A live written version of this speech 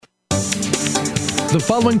The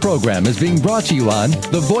following program is being brought to you on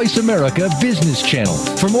the Voice America Business Channel.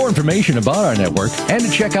 For more information about our network and to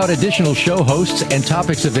check out additional show hosts and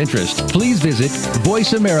topics of interest, please visit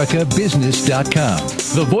voiceamericabusiness.com.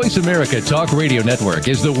 The Voice America Talk Radio Network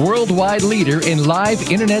is the worldwide leader in live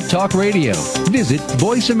Internet talk radio. Visit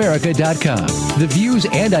voiceamerica.com. The views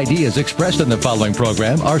and ideas expressed on the following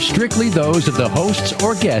program are strictly those of the hosts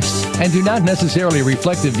or guests and do not necessarily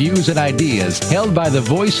reflect the views and ideas held by the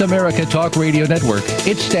Voice America Talk Radio Network,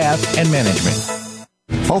 its staff, and management.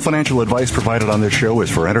 All financial advice provided on this show is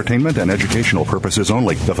for entertainment and educational purposes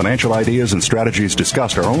only. The financial ideas and strategies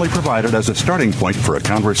discussed are only provided as a starting point for a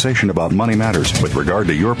conversation about money matters. With regard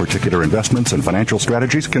to your particular investments and financial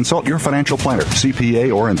strategies, consult your financial planner,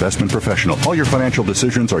 CPA, or investment professional. All your financial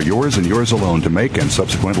decisions are yours and yours alone to make and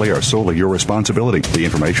subsequently are solely your responsibility. The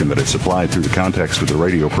information that is supplied through the context of the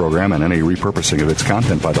radio program and any repurposing of its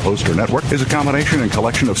content by the host or network is a combination and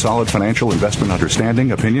collection of solid financial investment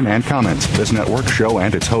understanding, opinion, and comments. This network, show,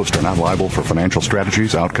 and its hosts are not liable for financial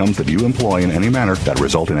strategies, outcomes that you employ in any manner that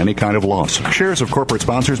result in any kind of loss. Shares of corporate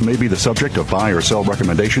sponsors may be the subject of buy or sell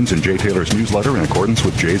recommendations in Jay Taylor's newsletter in accordance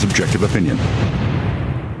with Jay's objective opinion.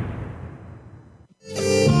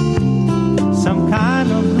 Some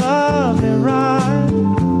kind of lovely ride.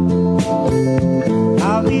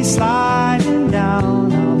 I'll be sliding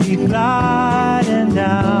down, I'll be gliding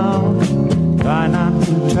down. Try not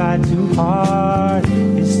to try too hard,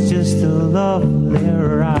 it's just a lovely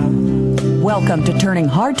ride. Welcome to Turning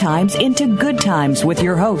Hard Times into Good Times with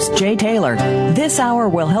your host, Jay Taylor. This hour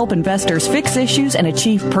will help investors fix issues and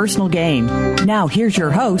achieve personal gain. Now, here's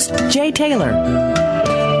your host, Jay Taylor.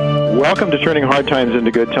 Welcome to Turning Hard Times into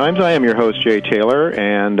Good Times. I am your host, Jay Taylor,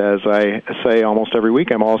 and as I say almost every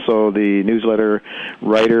week, I'm also the newsletter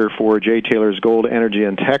writer for Jay Taylor's Gold, Energy,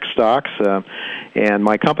 and Tech Stocks. And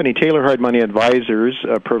my company, Taylor Hard Money Advisors,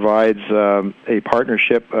 provides a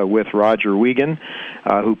partnership with Roger Wiegand,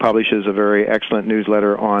 who publishes a very excellent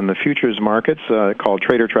newsletter on the futures markets called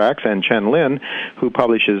Trader Tracks, and Chen Lin, who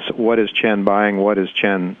publishes What is Chen Buying, What is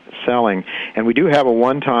Chen Selling. And we do have a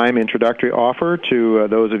one-time introductory offer to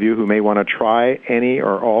those of you who may want to try any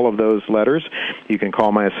or all of those letters. You can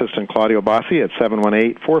call my assistant, Claudio Bassi, at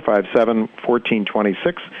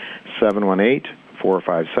 718-457-1426,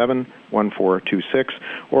 718-457-1426,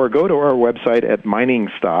 or go to our website at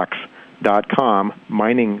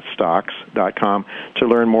miningstocks.com to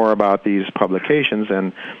learn more about these publications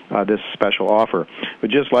and this special offer.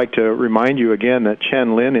 We'd just like to remind you again that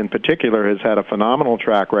Chen Lin in particular has had a phenomenal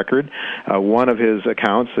track record. One of his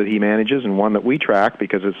accounts that he manages and one that we track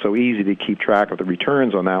because it's so easy to keep track of the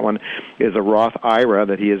returns on that one is a Roth IRA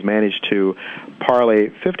that he has managed to parlay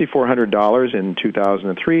 $5,400 in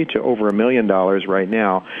 2003 to over $1 million right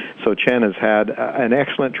now. So Chen has had an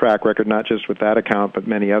excellent track record, not just with that account, but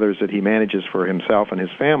many others that he manages for himself and his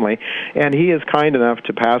family, and he is kind enough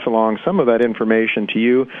to pass along some of that information to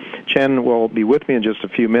you. Chen will be with me in just a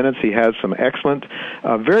few minutes. He has some excellent,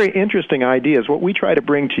 very interesting ideas. What we try to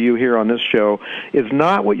bring to you here on this show is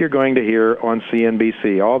not what you're going to hear on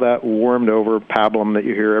CNBC, all that warmed-over pablum that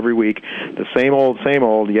you hear every week, the same old,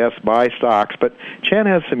 yes, buy stocks, but Chen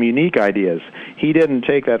has some unique ideas. He didn't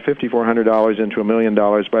take that $5,400 into $1 million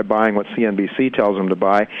by buying what CNBC tells him to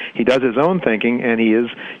buy. He does his own thinking, and he is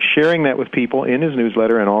sharing that with people in his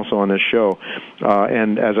newsletter and also on this show.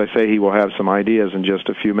 And as I say, he will have some ideas in just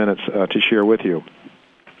a few minutes to share with you.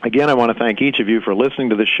 Again, I want to thank each of you for listening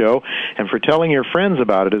to the show and for telling your friends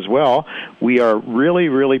about it as well. We are really,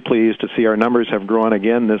 really pleased to see our numbers have grown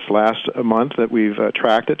again this last month that we've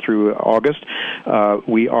tracked it through August.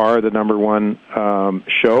 We are the number one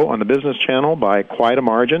show on the Business Channel by quite a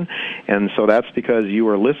margin, and so that's because you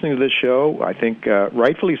are listening to this show, I think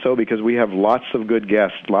rightfully so, because we have lots of good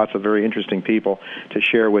guests, lots of very interesting people to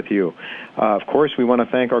share with you. Of course, we want to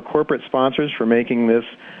thank our corporate sponsors for making this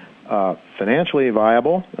financially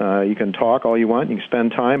viable. You can talk all you want, you can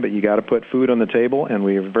spend time, but you got to put food on the table, and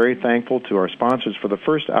we are very thankful to our sponsors for the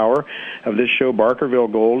first hour of this show: Barkerville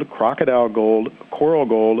Gold, Crocodile Gold, Coral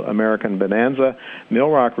Gold, American Bonanza, Mill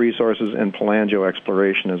Rock Resources, and Pelangio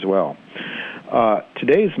Exploration as well.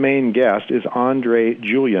 Today's main guest is Andre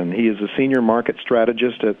Julian. He is a senior market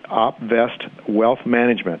strategist at OpVest Wealth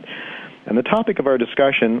Management. And the topic of our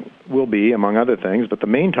discussion will be, among other things, but the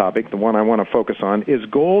main topic, the one I want to focus on, is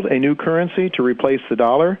gold a new currency to replace the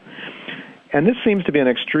dollar? And this seems to be an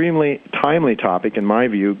extremely timely topic, in my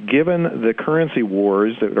view, given the currency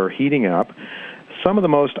wars that are heating up. Some of the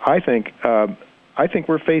most, I think, I think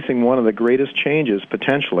we're facing one of the greatest changes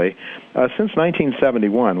potentially since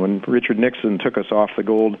 1971, when Richard Nixon took us off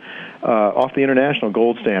the international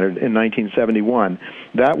gold standard in 1971.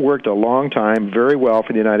 That worked a long time, very well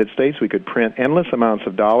for the United States. We could print endless amounts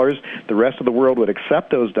of dollars. The rest of the world would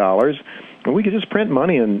accept those dollars. And we could just print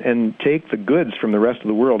money and take the goods from the rest of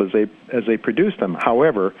the world as they produce them.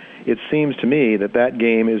 However, it seems to me that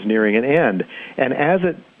game is nearing an end. And as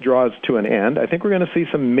it draws to an end, I think we're going to see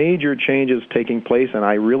some major changes taking place, and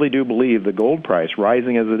I really do believe the gold price,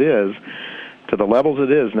 rising as it is, to the levels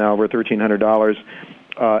it is now, over $1,300,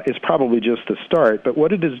 is probably just the start. But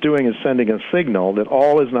what it is doing is sending a signal that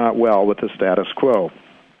all is not well with the status quo.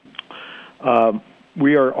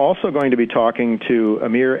 We are also going to be talking to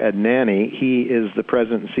Amir Adnani. He is the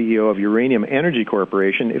president and CEO of Uranium Energy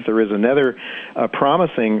Corporation. If there is another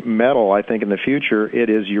promising metal, I think, in the future, it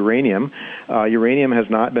is uranium. Uranium has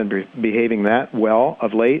not been behaving that well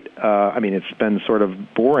of late. It's been sort of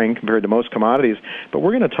boring compared to most commodities. But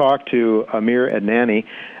we're going to talk to Amir Adnani.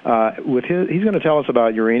 He's going to tell us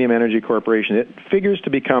about Uranium Energy Corporation. It figures to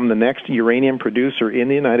become the next uranium producer in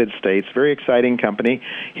the United States. Very exciting company.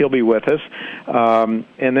 He'll be with us.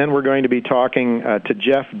 And then we're going to be talking to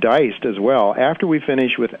Jeff Deist as well. After we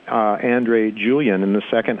finish with Andre Julian in the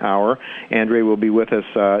second hour, Andre will be with us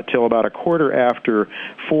till about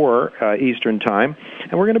 4:15 Eastern Time.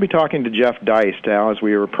 And we're going to be talking to Jeff Deist now as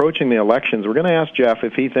we are approaching the elections. We're going to ask Jeff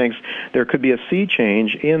if he thinks there could be a sea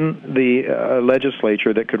change in the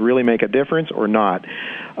legislature that could really make a difference or not.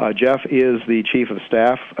 Jeff is the chief of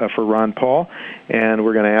staff for Ron Paul, and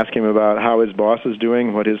we're going to ask him about how his boss is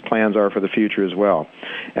doing, what his plans are for the future as well.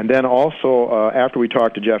 And then also, after we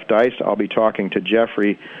talk to Jeff Deist, I'll be talking to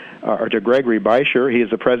Gregory Beischer. He is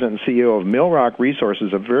the president and CEO of Mill Rock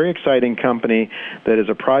Resources, a very exciting company that is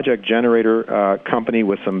a project generator company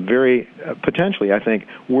with some very, potentially, I think,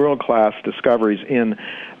 world-class discoveries in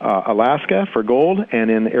Alaska for gold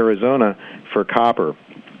and in Arizona for copper.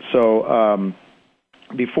 So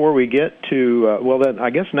before we get to, then I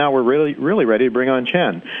guess now we're really ready to bring on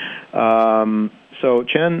Chen. So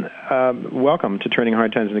Chen, welcome to Turning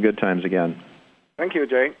Hard Times into Good Times again. Thank you,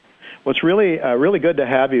 Jay. Well, it's really good to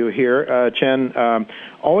have you here, Chen.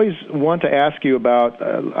 Always want to ask you about.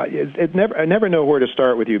 I never know where to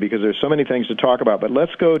start with you because there's so many things to talk about. But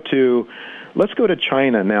let's go to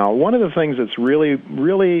China now. One of the things that's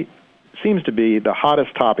really seems to be the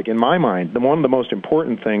hottest topic in my mind, one of the most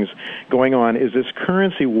important things going on, is this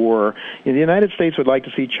currency war. And the United States would like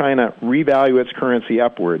to see China revalue its currency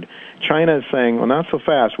upward. China is saying, well, not so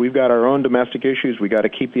fast. We've got our own domestic issues. We've got to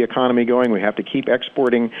keep the economy going. We have to keep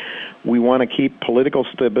exporting. We want to keep political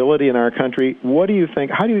stability in our country. What do you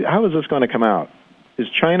think? How is this going to come out? Is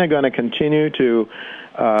China going to continue to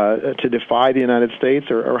defy the United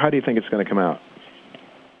States, or how do you think it's going to come out?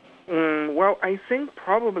 Well, I think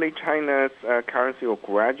probably China's currency will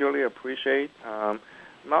gradually appreciate,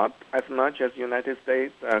 not as much as United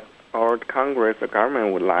States or Congress, the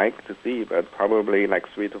government would like to see, but probably like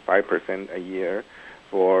 3 to 5% a year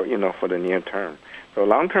for the near term. So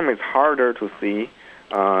long term is harder to see.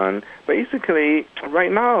 Basically,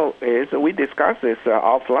 right now we discussed this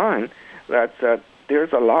offline that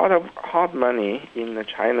there's a lot of hot money in the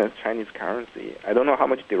Chinese currency. I don't know how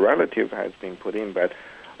much derivative has been put in, but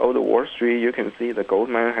over the Wall Street, you can see the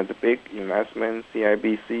Goldman has a big investment,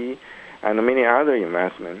 CIBC, and many other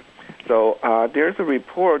investments. So there's a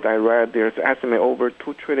report I read. There's estimate over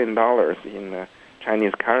 $2 trillion in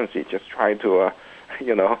Chinese currency. Just try to,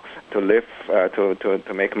 to live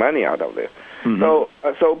to make money out of this.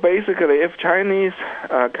 Mm-hmm. So basically, if Chinese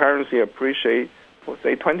currency appreciate, for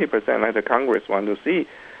say 20%, like the Congress want to see,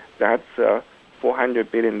 that's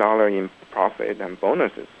 $400 billion in profit and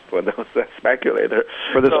bonuses for those speculators.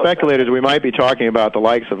 For the speculators, we might be talking about the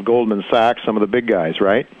likes of Goldman Sachs, some of the big guys,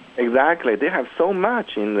 right? Exactly. They have so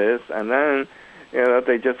much in this, and then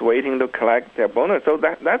they're just waiting to collect their bonus. So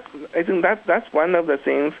I think that's one of the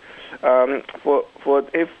things for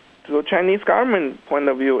if the Chinese government point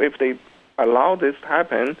of view, if they allow this to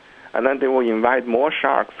happen, and then they will invite more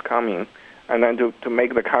sharks coming, and then to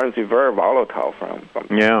make the currency very volatile from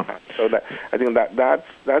yeah. So I think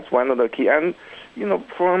that's one of the key. And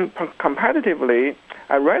from competitively,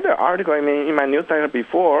 I read an article in my newsletter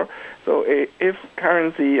before. So if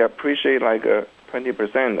currency appreciate like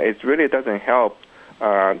 20%, it really doesn't help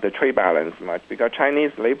the trade balance much because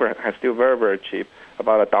Chinese labor is still very, very cheap,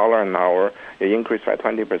 about $1 an hour. It increased by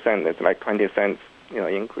 20%. It's like 20 cents,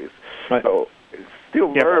 increase. Right. So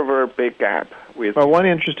still very, very big gap. Well, one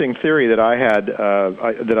interesting theory that I had,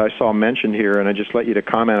 that I saw mentioned here, and I just let you to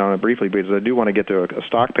comment on it briefly because I do want to get to a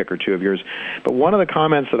stock pick or two of yours. But one of the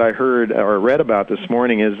comments that I heard or read about this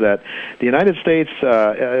morning is that the United States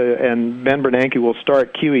and Ben Bernanke will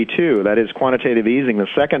start QE2, that is quantitative easing, the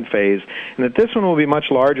second phase, and that this one will be much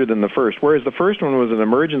larger than the first. Whereas the first one was an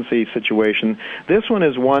emergency situation, this one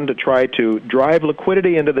is one to try to drive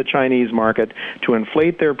liquidity into the Chinese market, to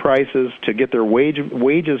inflate their prices, to get their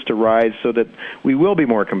wages to rise so that we will be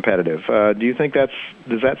more competitive. Do you think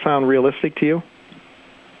does that sound realistic to you?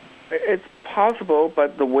 It's possible,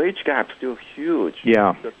 but the wage gap is still huge.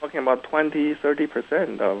 Yeah. They're talking about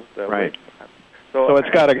 20-30% of the right. wage gap. So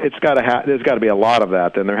there's got to be a lot of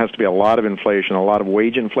that. Then there has to be a lot of inflation, a lot of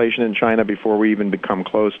wage inflation in China before we even become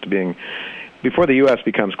close to being, before the U.S.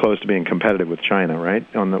 becomes close to being competitive with China, right?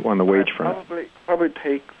 On the wage front. Probably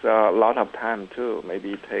takes a lot of time too.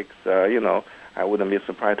 Maybe it takes I wouldn't be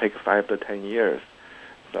surprised. It takes 5 to 10 years.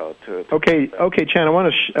 So okay, Chen, I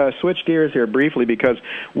want to switch gears here briefly because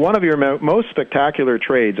one of your most spectacular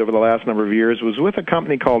trades over the last number of years was with a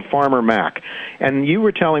company called Farmer Mac, and you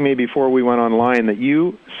were telling me before we went online that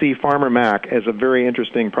you see Farmer Mac as a very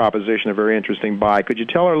interesting proposition, a very interesting buy. Could you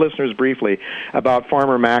tell our listeners briefly about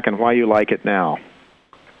Farmer Mac and why you like it now?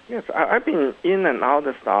 Yes, I've been in and out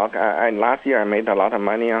of the stock. Last year I made a lot of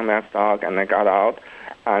money on that stock, and I got out.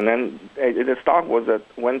 And then the stock went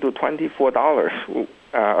to $24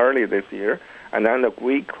 early this year, and then the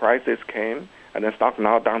Greek crisis came, and the stock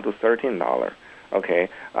now down to $13. Okay,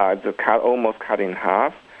 it's almost cut in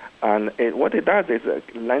half. And what it does is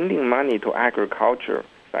lending money to agriculture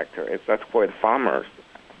sector. That's for the farmers.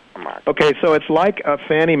 Okay, so it's like a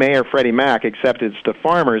Fannie Mae or Freddie Mac, except it's to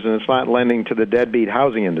farmers and it's not lending to the deadbeat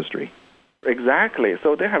housing industry. Exactly.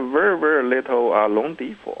 So they have very, very little loan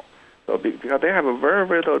default. So because they have a very,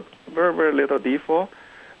 very little default,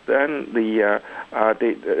 then the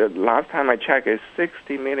last time I checked, is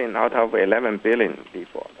 $60 million out of $11 billion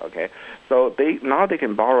default. Okay, so they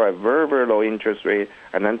can borrow at very, very low interest rate,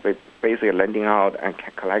 and then basically lending out and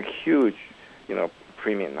collect huge,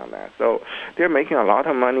 premium on that. So they're making a lot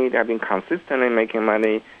of money. They have been consistently making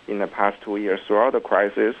money in the past 2 years throughout the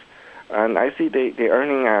crisis, and I see the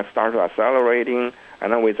earning start accelerating.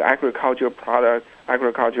 And then with agricultural products,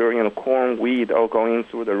 corn, wheat, all going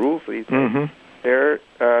through the roof, the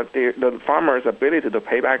farmers' ability to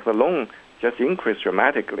pay back the loan just increased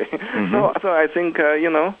dramatically. So I think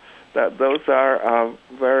that those are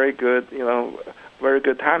very good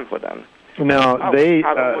time for them. Now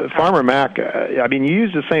Farmer Mac. You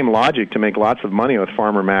used the same logic to make lots of money with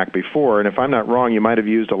Farmer Mac before, and if I'm not wrong, you might have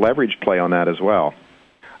used a leverage play on that as well.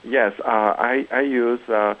 Yes, I use.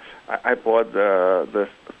 I bought the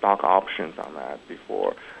stock options on that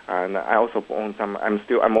before, and I also own some.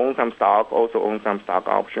 I'm own some stock. Also own some stock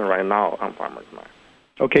option right now on Farmer Mac.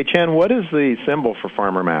 Okay, Chen, what is the symbol for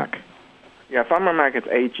Farmer Mac? Yeah, Farmer Mac is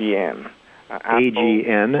AGN.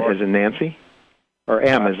 AGN as in Nancy, or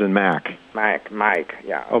M as in Mac. Mike,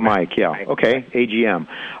 yeah. Oh, Mike, yeah. Okay, AGM.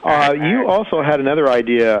 You also had another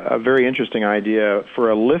idea, a very interesting idea, for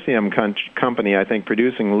a lithium company, I think,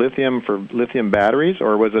 producing lithium for lithium batteries,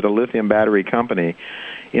 or was it a lithium battery company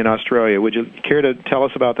in Australia? Would you care to tell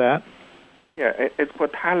us about that? Yeah, it's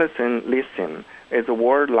called Talison Lithium. It's the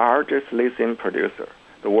world's largest lithium producer,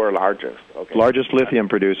 the world's largest. Okay. Largest lithium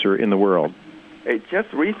producer in the world. It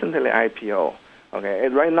just recently IPO. Okay,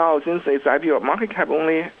 right now, since its IPO, market cap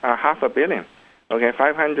only $500 million, okay,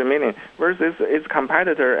 $500 million, versus its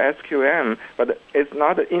competitor SQM, but it's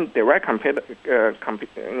not in direct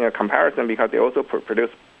comparison because they also produce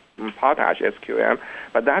potash, SQM,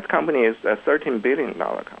 but that company is a $13 billion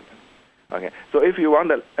company. Okay, so if you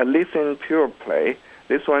want a lithium pure play,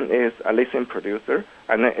 this one is a lithium producer,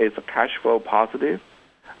 and it's a cash flow positive,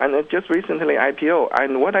 and it just recently IPO,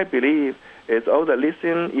 and what I believe is all the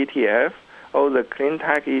lithium ETF, all the clean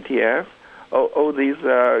tech ETF, all these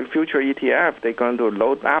future ETF, they're going to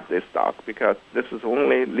load up this stock because this is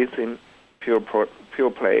only lithium pure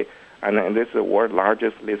play, and this is the world's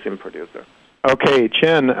largest lithium producer. Okay,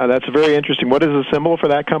 Chen, that's very interesting. What is the symbol for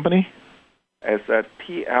that company? It's a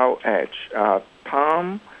TLH,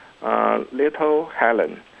 Tom, Little,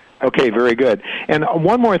 Helen. Okay, very good. And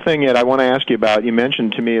one more thing yet I want to ask you about. You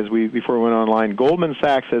mentioned to me before we went online, Goldman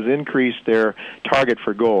Sachs has increased their target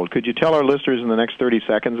for gold. Could you tell our listeners in the next 30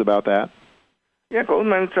 seconds about that? Yeah,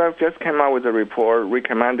 Goldman Sachs just came out with a report,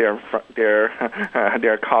 recommend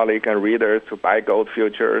their colleagues and readers to buy gold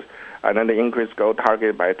futures, and then they increase gold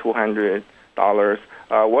target by $200.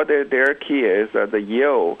 What their key is the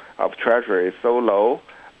yield of Treasury is so low,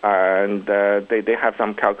 and they have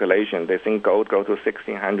some calculation. They think gold go to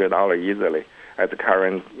 $1,600 easily, at the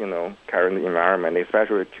current environment,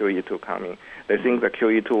 especially with QE2 coming. They think the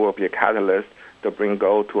QE2 will be a catalyst to bring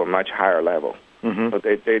gold to a much higher level. So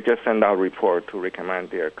they just send out a report to recommend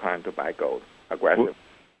their client to buy gold aggressively.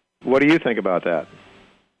 What do you think about that?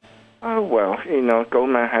 Well,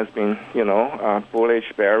 Goldman has been,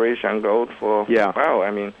 bullish, bearish on gold for a while. I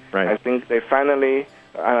mean, I think they finally,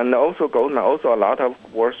 and also Goldman, also a lot of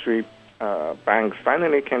Wall Street banks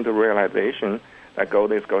finally came to realization that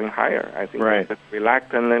gold is going higher. I think they just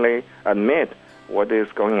reluctantly admit what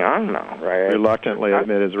is going on now, right? Reluctantly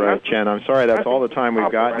admit is right, Chen. I'm sorry, that's all the time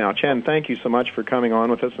we've got now. Chen, thank you so much for coming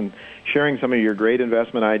on with us and sharing some of your great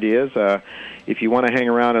investment ideas. If you want to hang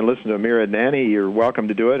around and listen to Amir Adnani, you're welcome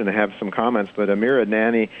to do it and have some comments. But Amir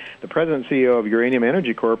Adnani, the President and CEO of Uranium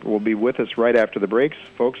Energy Corp., will be with us right after the breaks,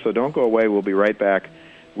 folks, so don't go away. We'll be right back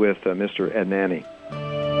with Mr. Adnani.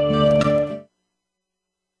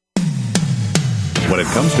 When it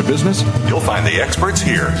comes to business, you'll find the experts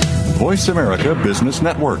here. Voice America Business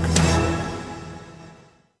Network.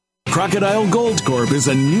 Crocodile Gold Corp is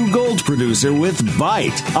a new gold producer with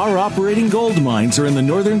Bite. Our operating gold mines are in the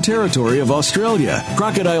Northern Territory of Australia.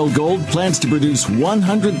 Crocodile Gold plans to produce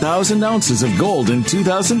 100,000 ounces of gold in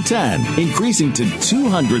 2010, increasing to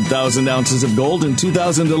 200,000 ounces of gold in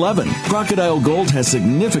 2011. Crocodile Gold has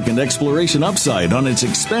significant exploration upside on its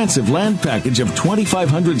expansive land package of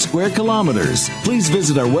 2,500 square kilometers. Please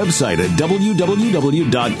visit our website at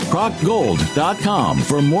www.crocgold.com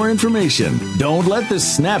for more information. Don't let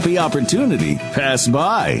this snappy opportunity pass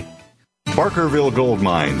by. Barkerville Gold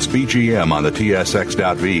Mines, BGM on the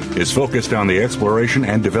TSX.V, is focused on the exploration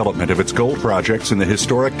and development of its gold projects in the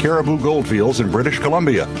historic Caribou Goldfields in British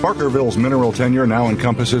Columbia. Barkerville's mineral tenure now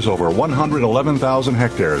encompasses over 111,000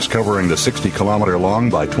 hectares, covering the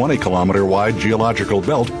 60-kilometer-long by 20-kilometer-wide geological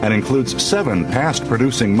belt, and includes 7 past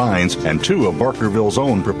producing mines and 2 of Barkerville's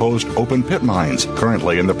own proposed open-pit mines,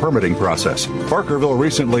 currently in the permitting process. Barkerville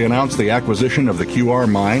recently announced the acquisition of the QR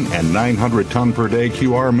mine and 900-ton-per-day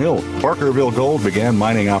QR mill. Barkerville Gold began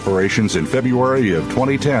mining operations in February of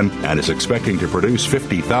 2010 and is expecting to produce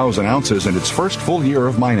 50,000 ounces in its first full year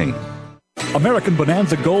of mining. American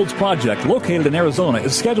Bonanza Gold's project, located in Arizona,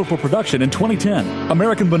 is scheduled for production in 2010.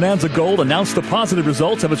 American Bonanza Gold announced the positive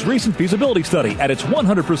results of its recent feasibility study at its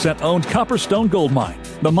 100% owned Copperstone Gold Mine.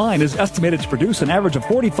 The mine is estimated to produce an average of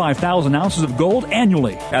 45,000 ounces of gold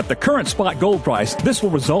annually. At the current spot gold price, this will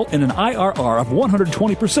result in an IRR of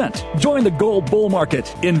 120%. Join the gold bull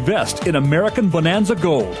market. Invest in American Bonanza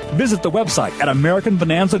Gold. Visit the website at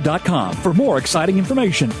AmericanBonanza.com for more exciting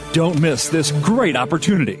information. Don't miss this great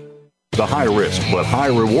opportunity. The high-risk but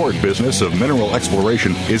high-reward business of mineral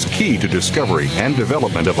exploration is key to discovery and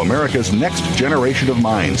development of America's next generation of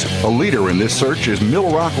mines. A leader in this search is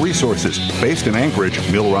Mill Rock Resources. Based in Anchorage,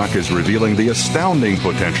 Mill Rock is revealing the astounding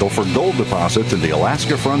potential for gold deposits in the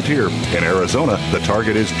Alaska frontier. In Arizona, the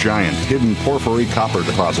target is giant, hidden porphyry copper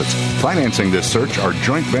deposits. Financing this search are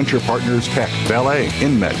joint venture partners Teck, Vale,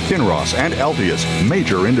 Inmet, Kinross, and Altius,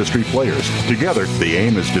 major industry players. Together, the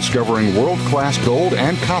aim is discovering world-class gold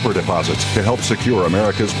and copper deposits to help secure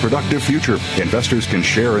America's productive future. Investors can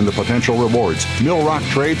share in the potential rewards. Mill Rock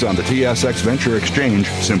trades on the TSX Venture Exchange,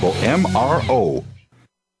 symbol MRO.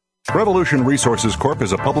 Revolution Resources Corp.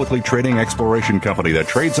 is a publicly trading exploration company that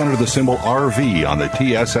trades under the symbol RV on the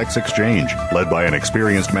TSX Exchange. Led by an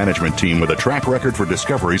experienced management team with a track record for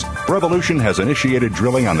discoveries, Revolution has initiated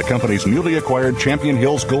drilling on the company's newly acquired Champion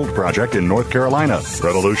Hills Gold Project in North Carolina.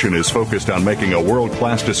 Revolution is focused on making a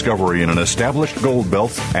world-class discovery in an established gold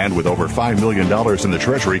belt, and with over $5 million in the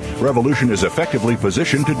treasury, Revolution is effectively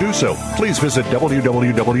positioned to do so. Please visit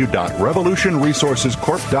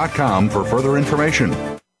www.revolutionresourcescorp.com for further information.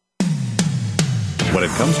 When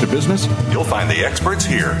it comes to business, you'll find the experts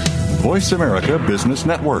here. Voice America Business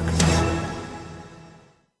Network.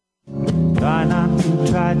 Try not to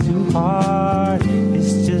try too hard.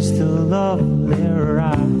 It's just a lovely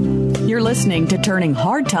ride. You're listening to Turning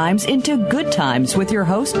Hard Times into Good Times with your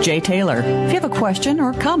host, Jay Taylor. If you have a question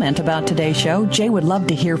or comment about today's show, Jay would love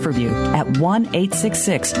to hear from you at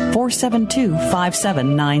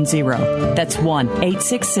 1-866-472-5790. That's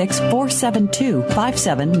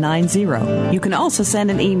 1-866-472-5790. You can also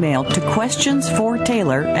send an email to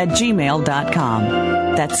questionsfortaylor@gmail.com.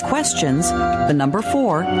 That's questions, the number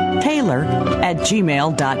 4,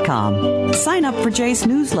 Taylor@gmail.com. Sign up for Jay's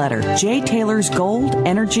newsletter, Jay Taylor's Gold,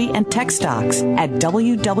 Energy, and Tech Stocks at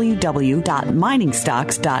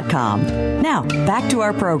www.miningstocks.com. Now, back to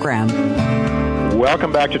our program.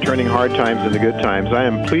 Welcome back to Turning Hard Times into Good Times. I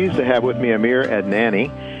am pleased to have with me Amir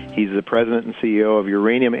Adnani. He's the president and CEO of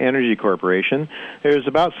Uranium Energy Corporation. There's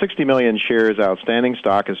about 60 million shares outstanding.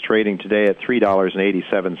 Stock is trading today at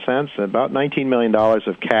 $3.87, about $19 million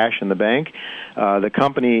of cash in the bank. The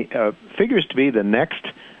company figures to be the next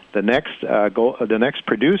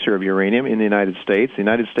producer of uranium in the United States. The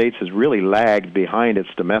United States has really lagged behind its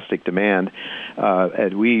domestic demand.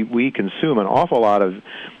 And we consume an awful lot of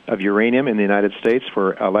uranium in the United States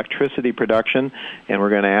for electricity production, and we're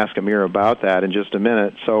going to ask Amir about that in just a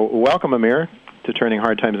minute. So welcome, Amir, to Turning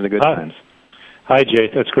Hard Times into Good Times. Hi, Jay.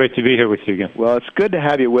 It's great to be here with you again. Well, it's good to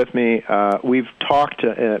have you with me. We've talked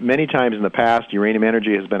many times in the past. Uranium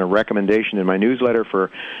Energy has been a recommendation in my newsletter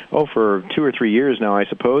for 2 or 3 years now, I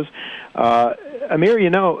suppose. Amir,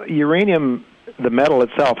 uranium, the metal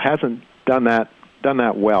itself, hasn't done that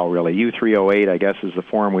well, really. U3O8, I guess, is the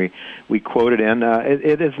form we quoted in.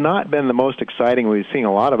 It has not been the most exciting. We've seen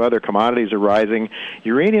a lot of other commodities are rising.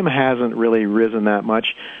 Uranium hasn't really risen that much.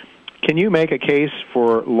 Can you make a case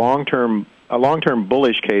for a long-term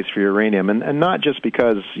bullish case for uranium, and not just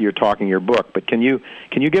because you're talking your book, but can you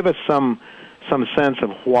give us some sense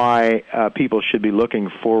of why people should be looking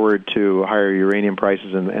forward to higher uranium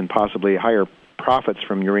prices and possibly higher profits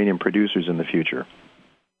from uranium producers in the future?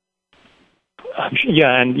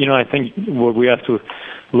 Yeah, and I think what we have to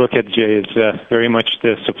look at, Jay, is very much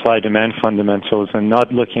the supply-demand fundamentals, and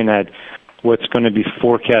not looking at what's going to be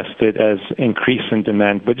forecasted as increase in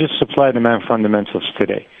demand, but just supply-demand fundamentals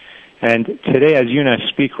today. And today, as you and I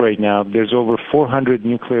speak right now, there's over 400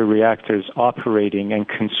 nuclear reactors operating and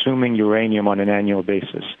consuming uranium on an annual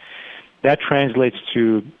basis. That translates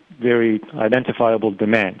to very identifiable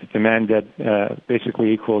demand that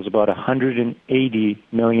basically equals about 180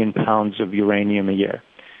 million pounds of uranium a year.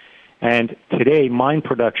 And today, mine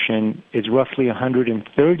production is roughly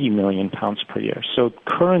 130 million pounds per year. So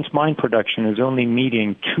current mine production is only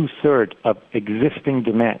meeting 2/3 of existing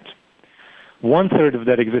demand. 1/3 of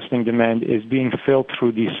that existing demand is being filled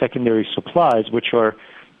through these secondary supplies, which are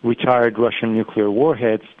retired Russian nuclear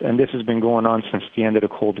warheads, and this has been going on since the end of the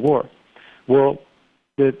Cold War. Well,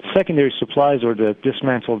 the secondary supplies, or the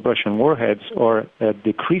dismantled Russian warheads, are a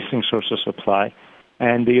decreasing source of supply,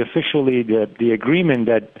 and the agreement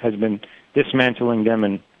that has been dismantling them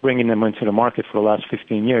and bringing them into the market for the last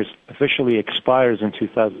 15 years officially expires in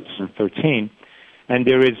 2013, and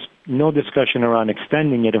there is no discussion around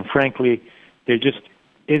extending it, and frankly, there just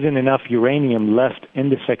isn't enough uranium left in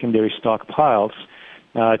the secondary stockpiles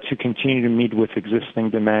to continue to meet with existing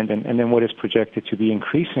demand and then what is projected to be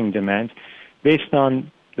increasing demand based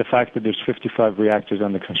on the fact that there's 55 reactors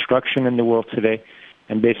under construction in the world today,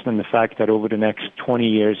 and based on the fact that over the next 20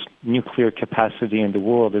 years, nuclear capacity in the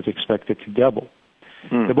world is expected to double.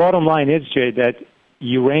 The bottom line is, Jay, that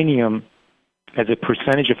uranium as a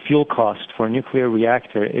percentage of fuel cost for a nuclear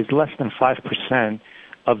reactor is less than 5%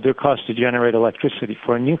 of their cost to generate electricity.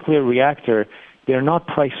 For a nuclear reactor, they're not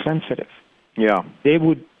price sensitive. Yeah. They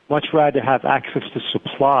would much rather have access to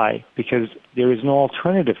supply because there is no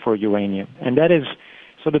alternative for uranium. And that is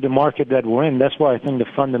sort of the market that we're in. That's why I think the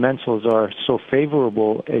fundamentals are so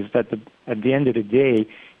favorable, is that at the end of the day,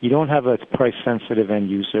 you don't have a price sensitive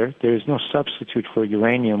end user. There is no substitute for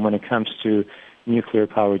uranium when it comes to nuclear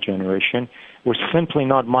power generation. We're simply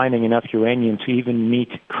not mining enough uranium to even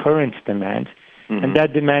meet current demand. And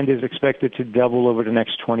that demand is expected to double over the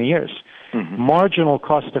next 20 years. Marginal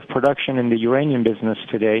cost of production in the uranium business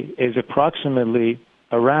today is approximately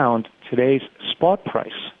around today's spot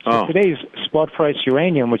price. So today's spot price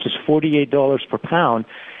uranium, which is $48 per pound,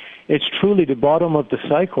 it's truly the bottom of the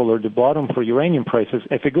cycle, or the bottom for uranium prices.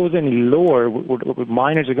 If it goes any lower,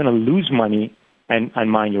 miners are going to lose money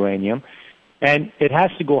and mine uranium. And it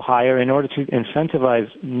has to go higher in order to incentivize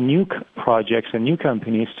new projects and new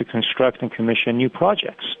companies to construct and commission new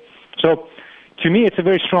projects. So to me, it's a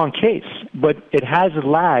very strong case, but it has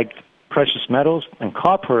lagged precious metals and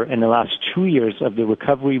copper in the last 2 years of the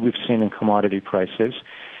recovery we've seen in commodity prices.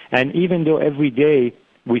 And even though every day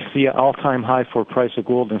we see an all-time high for price of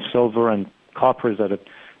gold and silver, and copper is at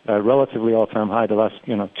a relatively all-time high, the last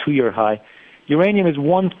 2-year high, uranium is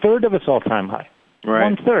 1/3 of its all-time high. Right.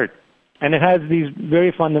 1/3. And it has these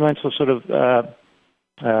very fundamental sort of,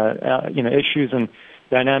 issues and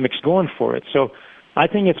dynamics going for it. So I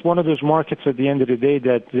think it's one of those markets at the end of the day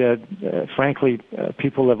that, frankly,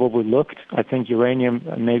 people have overlooked. I think uranium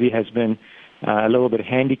maybe has been a little bit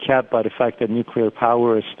handicapped by the fact that nuclear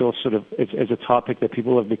power is still sort of is a topic that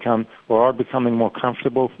people have become or are becoming more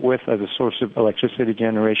comfortable with as a source of electricity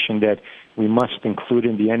generation that we must include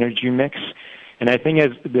in the energy mix. And I think as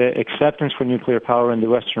the acceptance for nuclear power in the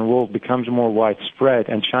Western world becomes more widespread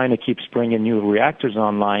and China keeps bringing new reactors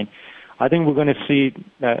online, I think we're going to see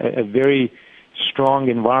a very strong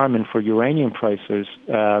environment for uranium prices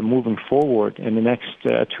moving forward in the next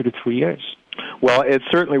 2 to 3 years. Well, it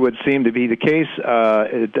certainly would seem to be the case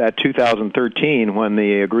at 2013 when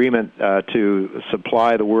the agreement to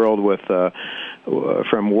supply the world with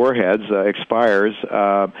from warheads expires.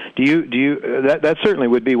 That certainly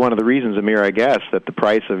would be one of the reasons, Amir, I guess, that the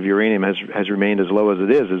price of uranium has remained as low as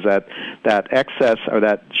it is that excess or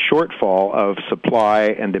that shortfall of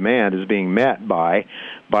supply and demand is being met by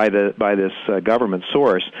this government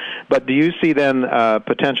source. But do you see then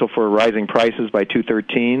potential for rising prices by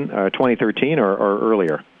 2013 or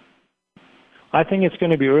earlier? I think it's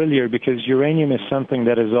going to be earlier because uranium is something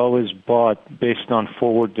that is always bought based on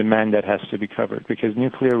forward demand that has to be covered. Because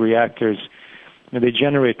nuclear reactors, they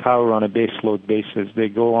generate power on a base load basis. They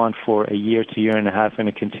go on for a year to year and a half in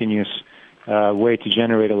a continuous way to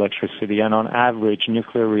generate electricity. And on average,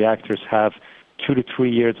 nuclear reactors have 2 to 3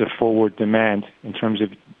 years of forward demand in terms of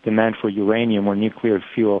demand for uranium or nuclear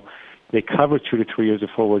fuel. They cover 2 to 3 years of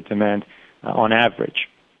forward demand on average.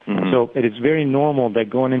 Mm-hmm. So it is very normal that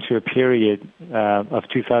going into a period of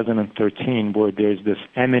 2013 where there's this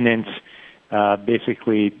imminent,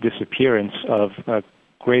 basically disappearance of a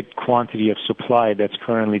great quantity of supply that's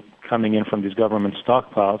currently coming in from these government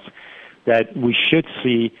stockpiles, that we should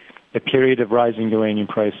see a period of rising uranium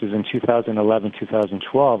prices in 2011,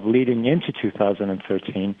 2012, leading into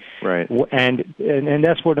 2013. Right. And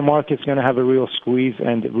that's where the market's going to have a real squeeze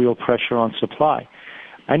and real pressure on supply.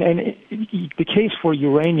 And the case for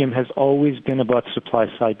uranium has always been about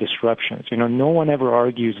supply-side disruptions. No one ever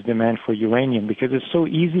argues demand for uranium because it's so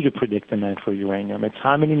easy to predict demand for uranium. It's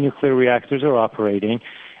how many nuclear reactors are operating,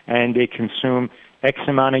 and they consume X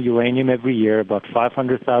amount of uranium every year, about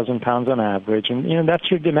 500,000 pounds on average, and that's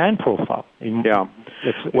your demand profile. Yeah.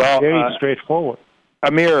 It's very straightforward.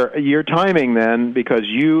 Amir, your timing then, because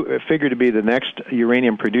you figure to be the next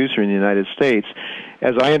uranium producer in the United States,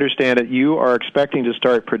 as I understand it, you are expecting to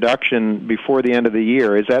start production before the end of the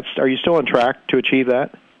year. Are you still on track to achieve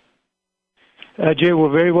that? Jay, we're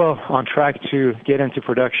very well on track to get into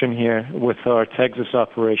production here with our Texas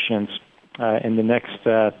operations in the next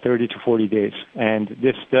 30 to 40 days. And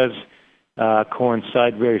this does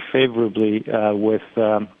coincide very favorably with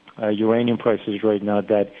uranium prices right now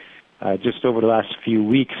that just over the last few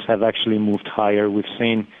weeks have actually moved higher. We've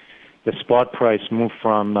seen the spot price move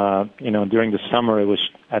from, during the summer it was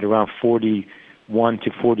at around $41 to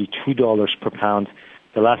 $42 per pound.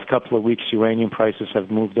 The last couple of weeks, uranium prices have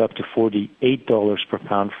moved up to $48 per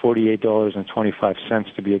pound,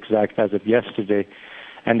 $48.25 to be exact as of yesterday.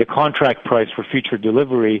 And the contract price for future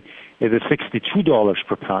delivery is at $62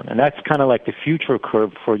 per pound. And that's kind of like the future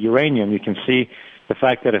curve for uranium. You can see the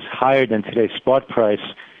fact that it's higher than today's spot price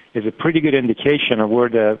is a pretty good indication of where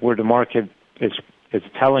the market is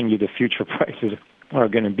telling you the future prices are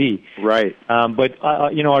going to be. Right. But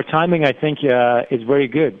our timing, I think, is very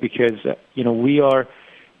good because we are,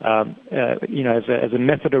 as a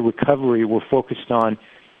method of recovery, we're focused on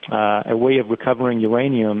a way of recovering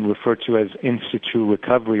uranium referred to as in-situ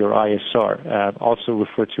recovery or ISR, also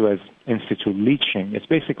referred to as in-situ leaching. It's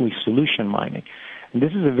basically solution mining, and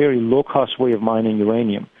this is a very low-cost way of mining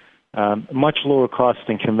uranium. Much lower cost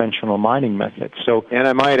than conventional mining methods. And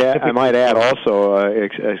I might add also,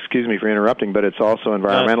 excuse me for interrupting, but it's also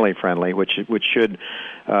environmentally friendly, which should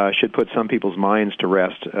put some people's minds to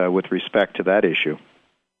rest with respect to that issue.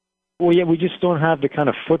 Well, yeah, we just don't have the kind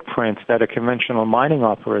of footprint that a conventional mining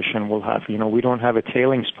operation will have. We don't have a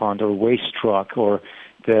tailings pond or waste truck or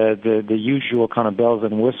the usual kind of bells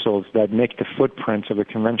and whistles that make the footprint of a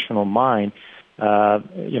conventional mine,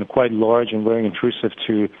 quite large and very intrusive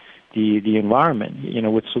to the environment.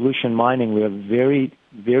 With solution mining, we have very,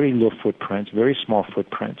 very low footprints, very small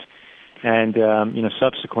footprints. And,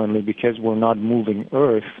 subsequently, because we're not moving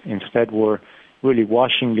earth, instead we're really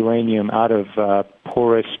washing uranium out of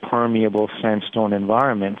porous, permeable sandstone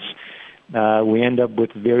environments, we end up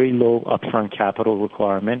with very low upfront capital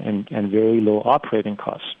requirement and very low operating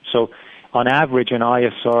costs. So on average, an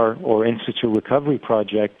ISR or in-situ recovery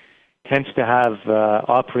project tends to have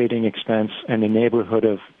operating expense in the neighborhood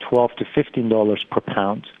of $12 to $15 per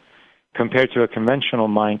pound, compared to a conventional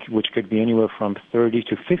mine, which could be anywhere from $30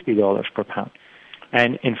 to $50 per pound.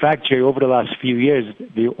 And in fact, Jay, over the last few years,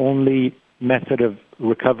 the only method of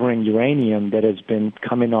recovering uranium that has been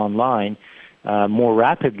coming online more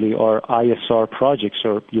rapidly are ISR projects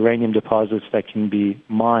or uranium deposits that can be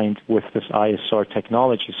mined with this ISR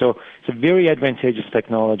technology. So it's a very advantageous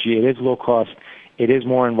technology. It is low cost. It is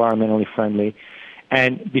more environmentally friendly.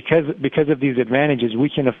 And because of these advantages, we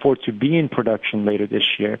can afford to be in production later this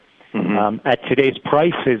year. At today's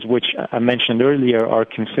prices, which I mentioned earlier, are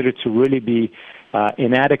considered to really be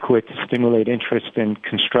inadequate to stimulate interest in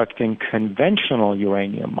constructing conventional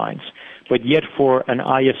uranium mines. But yet for an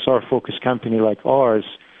ISR-focused company like ours,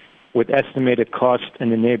 with estimated cost in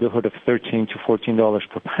the neighborhood of $13 to $14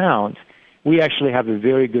 per pound, we actually have a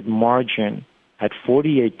very good margin at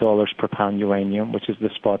 $48 per pound uranium, which is the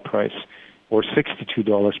spot price, or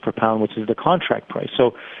 $62 per pound, which is the contract price.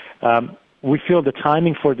 So we feel the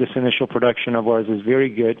timing for this initial production of ours is very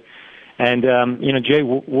good. And, Jay,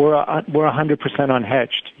 we're 100%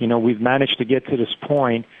 unhedged. We've managed to get to this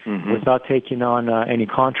point without taking on any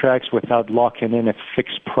contracts, without locking in a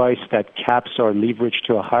fixed price that caps our leverage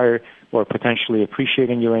to a higher or potentially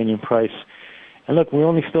appreciating uranium price. And look, we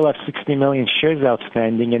only still have 60 million shares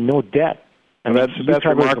outstanding and no debt. That's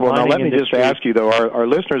remarkable. Now, let me just ask you, though, our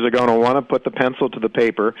listeners are going to want to put the pencil to the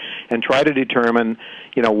paper and try to determine,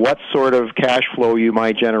 what sort of cash flow you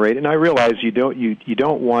might generate. And I realize you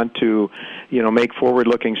don't want to, make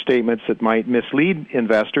forward-looking statements that might mislead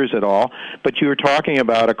investors at all. But you were talking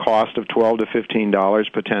about a cost of $12 to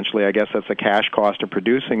 $15 potentially. I guess that's the cash cost of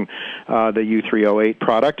producing the U3O8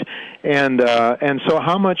 product. And so,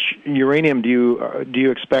 how much uranium do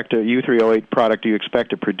you expect a U3O8 product do you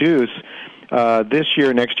expect to produce? This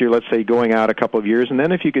year, next year, let's say, going out a couple of years, and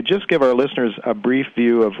then if you could just give our listeners a brief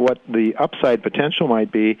view of what the upside potential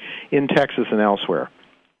might be in Texas and elsewhere.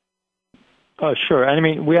 Sure. I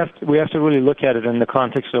mean, we have to really look at it in the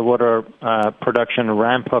context of what our production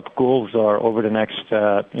ramp-up goals are over the next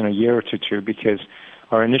year or two, because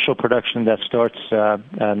our initial production that starts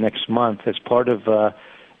next month as part of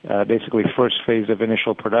basically first phase of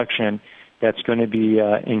initial production. That's going to be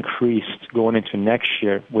increased going into next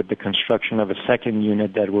year with the construction of a second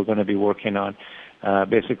unit that we're going to be working on.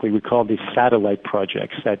 Basically, we call these satellite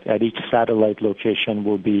projects. At each satellite location,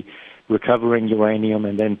 we'll be recovering uranium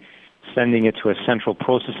and then sending it to a central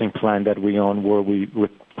processing plant that we own, where we would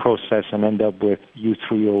process and end up with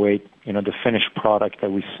U3O8, the finished product that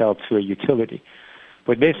we sell to a utility.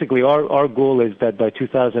 But basically, our goal is that by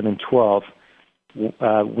 2012,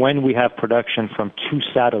 when we have production from two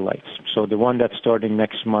satellites, so the one that's starting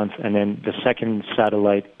next month and then the second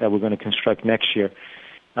satellite that we're going to construct next year,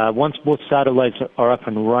 once both satellites are up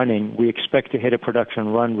and running, we expect to hit a production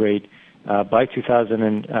run rate by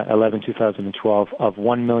 2011, 2012 of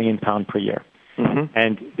 1 million pound per year.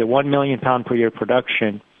 And the 1 million pound per year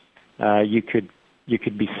production, you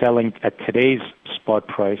could be selling at today's spot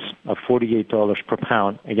price of $48 per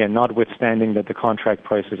pound. Again, notwithstanding that the contract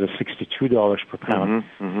price is $62 per pound.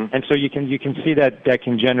 And so you can see that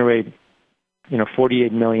can generate,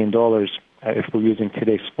 $48 million if we're using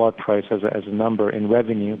today's spot price as a number in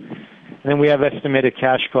revenue. And then we have estimated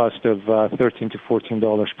cash cost of $13 to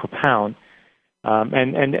 $14 per pound.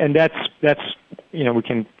 And that's we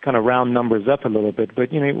can kind of round numbers up a little bit, but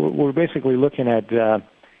we're basically looking at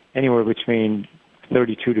anywhere between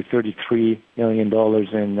 $32 to $33 million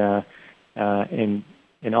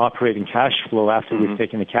in operating cash flow after we've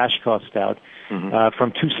taken the cash cost out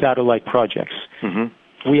from two satellite projects.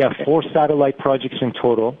 We have 4 satellite projects in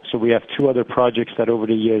total, so we have 2 other projects that over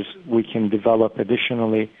the years we can develop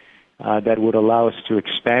additionally that would allow us to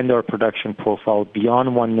expand our production profile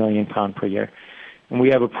beyond 1 million pound per year. And we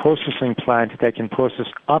have a processing plant that can process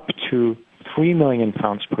up to 3 million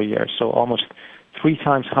pounds per year, so almost 3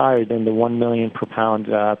 times higher than the 1 million per pound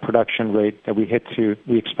production rate that we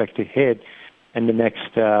expect to hit in the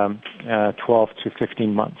next 12 to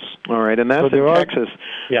 15 months. All right, and that's in Texas.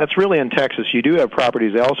 Yeah. That's really in Texas. You do have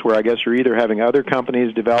properties elsewhere. I guess you're either having other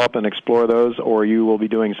companies develop and explore those, or you will be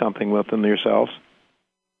doing something with them yourselves.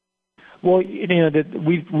 Well,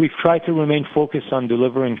 we've tried to remain focused on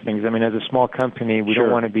delivering things. I mean, as a small company, we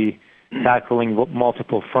don't want to be tackling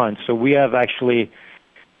multiple fronts. So we have actually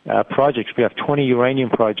projects. We have 20 uranium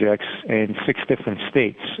projects in 6 different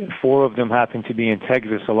states. 4 of them happen to be in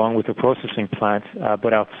Texas, along with a processing plant.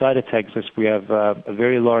 But outside of Texas, we have a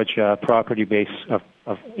very large property base of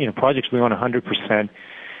projects we own 100%,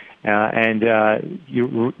 and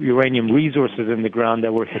uranium resources in the ground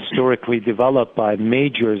that were historically developed by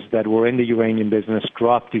majors that were in the uranium business,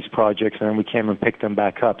 dropped these projects, and then we came and picked them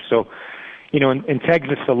back up. So, in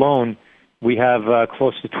Texas alone, we have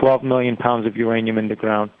close to 12 million pounds of uranium in the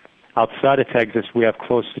ground. Outside of Texas, we have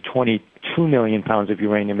close to 22 million pounds of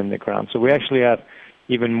uranium in the ground. So we actually have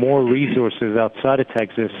even more resources outside of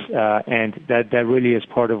Texas, and that really is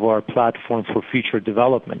part of our platform for future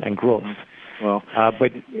development and growth. Well,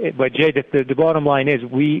 but Jay, the bottom line is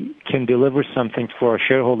we can deliver something for our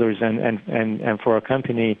shareholders and for our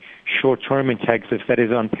company short term in Texas that is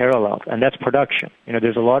unparalleled, and that's production.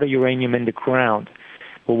 There's a lot of uranium in the ground.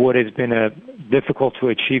 But what has been difficult to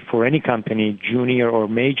achieve for any company, junior or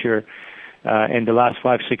major, in the last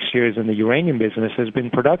 5-6 years in the uranium business has been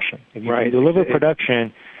production. If you can deliver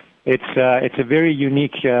production, it's a very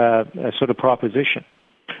unique sort of proposition.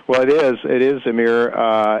 Well, it is, Amir,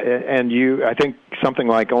 and I think something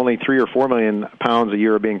like only 3 or 4 million pounds a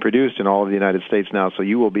year are being produced in all of the United States now, so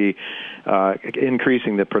you will be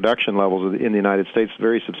increasing the production levels in the United States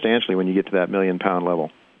very substantially when you get to that million-pound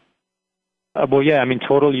level. Well, yeah, I mean,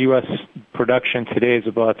 total U.S. production today is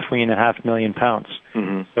about 3.5 million pounds.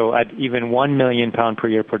 Mm-hmm. So at even 1 million pound per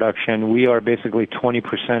year production, we are basically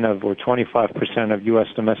 20% of or 25% of U.S.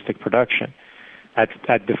 domestic production. At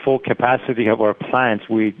the full capacity of our plants,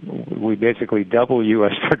 we basically double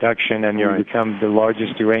U.S. production, and we become the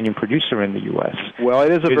largest uranium producer in the U.S. Well,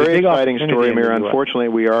 it is a very exciting story, Amir. Unfortunately,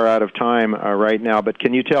 we are out of time right now. But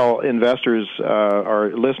can you tell investors,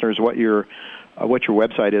 our listeners, what your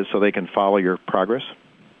website is so they can follow your progress?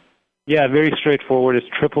 Yeah, very straightforward. It's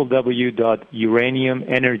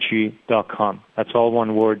www.uraniumenergy.com. That's all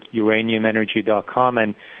one word, uraniumenergy.com.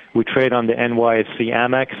 And we trade on the NYSE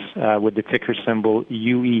Amex with the ticker symbol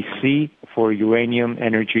UEC for Uranium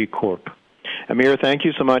Energy Corp. Amir, thank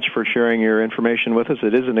you so much for sharing your information with us.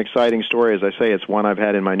 It is an exciting story. As I say, it's one I've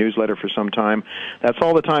had in my newsletter for some time. That's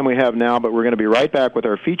all the time we have now, but we're going to be right back with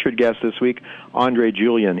our featured guest this week, Andre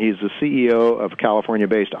Julien. He's the CEO of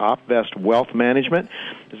California-based OpVest Wealth Management.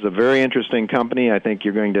 This is a very interesting company. I think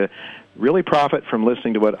you're going to really profit from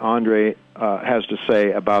listening to what Andre has to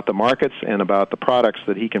say about the markets and about the products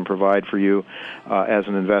that he can provide for you as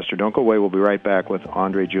an investor. Don't go away. We'll be right back with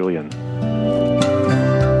Andre Julien.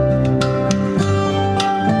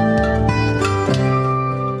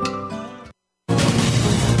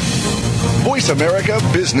 Voice America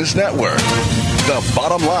Business Network, the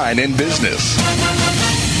bottom line in business.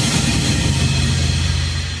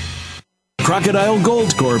 Crocodile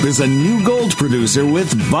Gold Corp is a new gold producer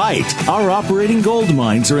with Byte. Our operating gold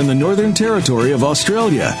mines are in the Northern Territory of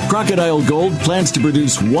Australia. Crocodile Gold plans to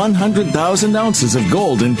produce 100,000 ounces of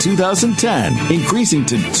gold in 2010, increasing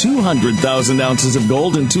to 200,000 ounces of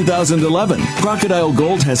gold in 2011. Crocodile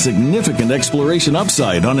Gold has significant exploration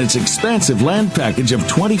upside on its expansive land package of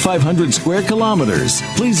 2,500 square kilometers.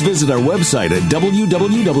 Please visit our website at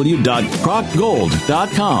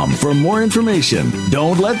www.crocgold.com for more information.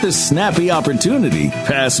 Don't let this snappy opportunity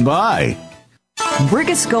pass by.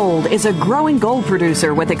 Brigus Gold is a growing gold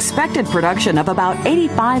producer with expected production of about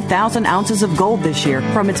 85,000 ounces of gold this year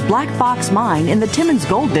from its Black Fox mine in the Timmins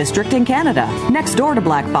Gold District in Canada. Next door to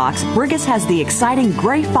Black Fox, Brigus has the exciting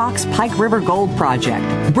Grey Fox Pike River Gold Project.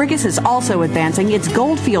 Brigus is also advancing its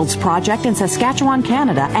Goldfields project in Saskatchewan,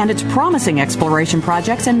 Canada, and its promising exploration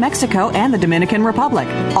projects in Mexico and the Dominican Republic.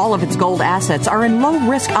 All of its gold assets are in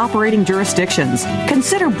low-risk operating jurisdictions.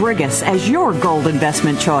 Consider Brigus as your gold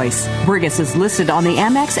investment choice. Brigus is listed on the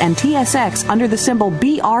Amex and TSX under the symbol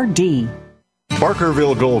BRD.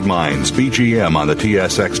 Barkerville Gold Mines, BGM on the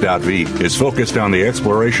TSX.V, is focused on the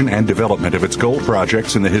exploration and development of its gold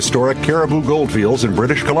projects in the historic Caribou Goldfields in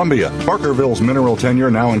British Columbia. Barkerville's mineral tenure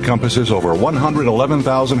now encompasses over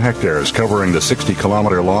 111,000 hectares, covering the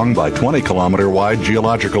 60-kilometer-long by 20-kilometer-wide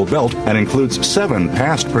geological belt, and includes 7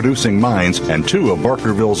 past-producing mines and 2 of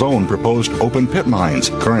Barkerville's own proposed open-pit mines,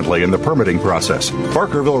 currently in the permitting process.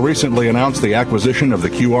 Barkerville recently announced the acquisition of the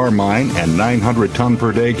QR mine and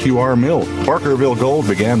 900-ton-per-day QR mill. Barkerville Gold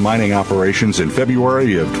began mining operations in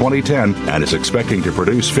February of 2010 and is expecting to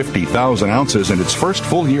produce 50,000 ounces in its first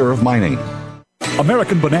full year of mining.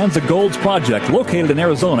 American Bonanza Gold's project, located in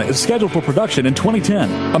Arizona, is scheduled for production in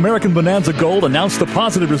 2010. American Bonanza Gold announced the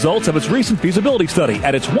positive results of its recent feasibility study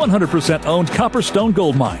at its 100% owned Copperstone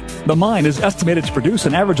Gold Mine. The mine is estimated to produce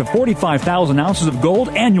an average of 45,000 ounces of gold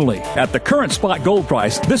annually. At the current spot gold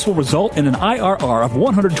price, this will result in an IRR of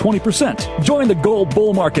 120%. Join the gold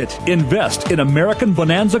bull market. Invest in American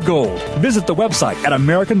Bonanza Gold. Visit the website at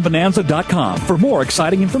AmericanBonanza.com for more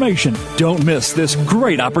exciting information. Don't miss this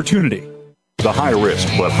great opportunity. The high-risk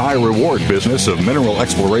but high-reward business of mineral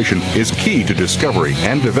exploration is key to discovery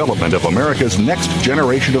and development of America's next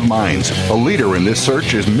generation of mines. A leader in this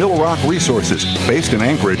search is Millrock Resources. Based in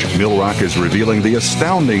Anchorage, Millrock is revealing the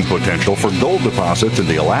astounding potential for gold deposits in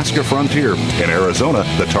the Alaska frontier. In Arizona,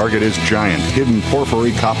 the target is giant, hidden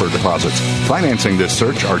porphyry copper deposits. Financing this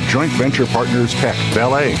search are joint venture partners Teck,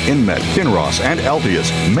 Vale, Inmet, Kinross, and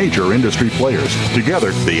Altius, major industry players.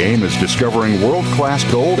 Together, the aim is discovering world-class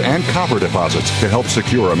gold and copper deposits to help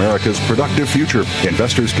secure America's productive future.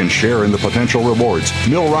 Investors can share in the potential rewards.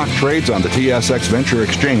 Millrock trades on the TSX Venture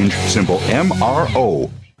Exchange, symbol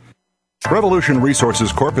MRO. Revolution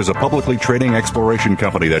Resources Corp is a publicly trading exploration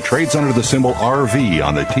company that trades under the symbol RV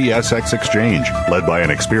on the TSX exchange. Led by an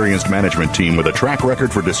experienced management team with a track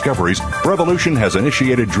record for discoveries, Revolution has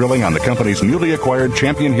initiated drilling on the company's newly acquired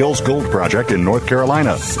Champion Hills Gold Project in North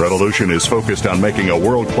Carolina. Revolution is focused on making a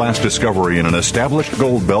world-class discovery in an established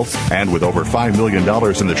gold belt, and with over $5 million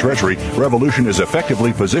in the treasury, Revolution is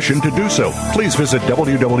effectively positioned to do so. Please visit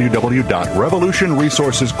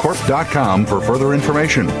www.revolutionresourcescorp.com for further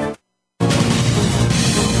information.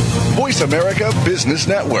 Voice America Business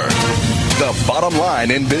Network, the bottom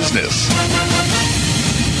line in business.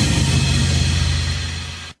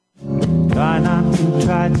 Try not to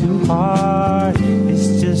try too hard.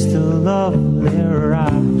 It's just a lovely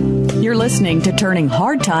ride. You're listening to Turning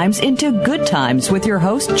Hard Times into Good Times with your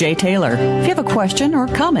host, Jay Taylor. If you have a question or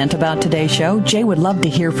comment about today's show, Jay would love to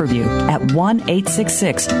hear from you at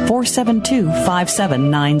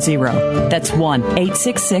 1-866-472-5790. That's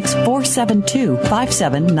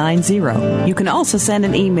 1-866-472-5790. You can also send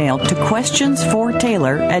an email to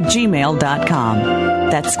questionsfortaylor@gmail.com.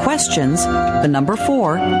 That's questions, the number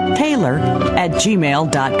 4,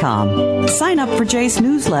 Taylor@gmail.com. Sign up for Jay's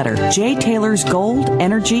newsletter, Jay Taylor's Gold,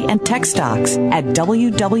 Energy, and Tech Stocks at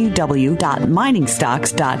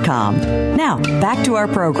www.miningstocks.com. Now, back to our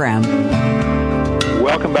program.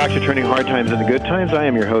 Welcome back to Turning Hard Times into Good Times. I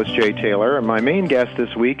am your host, Jay Taylor, and my main guest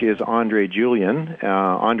this week is Andre Julien.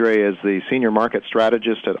 Andre is the Senior Market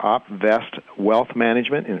Strategist at OpVest Wealth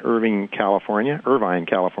Management in Irvine, California,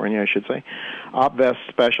 I should say. OpVest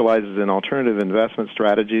specializes in alternative investment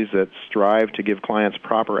strategies that strive to give clients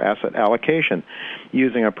proper asset allocation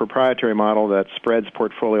using a proprietary model that spreads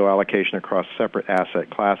portfolio allocation across separate asset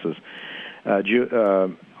classes.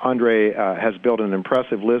 Andre has built an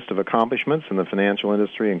impressive list of accomplishments in the financial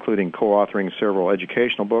industry, including co-authoring several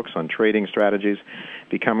educational books on trading strategies,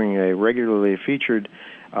 becoming a regularly featured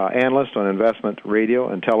analyst on investment radio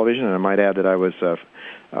and television. And I might add that I was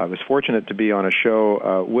fortunate to be on a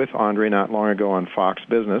show with Andre not long ago on Fox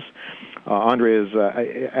Business. Andre is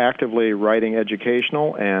actively writing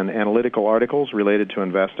educational and analytical articles related to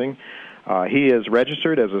investing. He is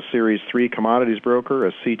registered as a Series 3 commodities broker,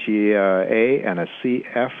 a CTA and a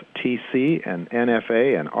CFTC, an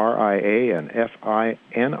NFA, an RIA, and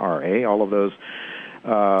FINRA. All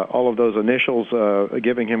of those initials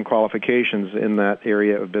giving him qualifications in that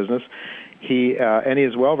area of business. He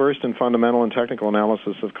is well versed in fundamental and technical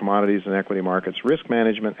analysis of commodities and equity markets, risk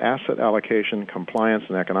management, asset allocation, compliance,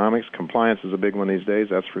 and economics. Compliance is a big one these days,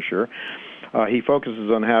 that's for sure. He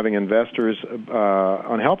focuses on helping investors,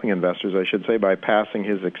 I should say, by passing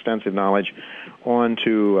his extensive knowledge on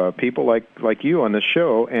to people like you on this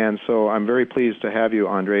show. And so I'm very pleased to have you,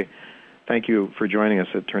 Andre. Thank you for joining us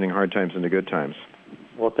at Turning Hard Times into Good Times.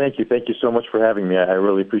 Well, thank you. Thank you so much for having me. I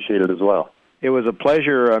really appreciate it as well. It was a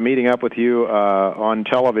pleasure meeting up with you on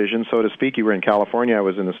television, so to speak. You were in California. I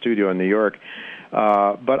was in the studio in New York.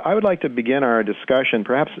 But I would like to begin our discussion,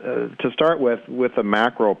 perhaps to start with the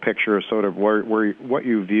macro picture, sort of where what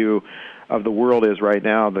you view of the world is right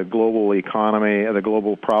now, the global economy, the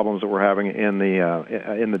global problems that we're having in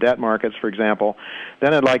the debt markets, for example.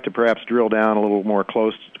 Then I'd like to perhaps drill down a little more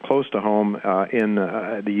close to home in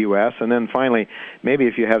the U.S. And then finally, maybe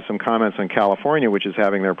if you have some comments on California, which is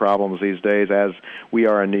having their problems these days, as we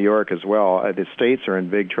are in New York as well. The states are in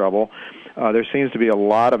big trouble. There seems to be a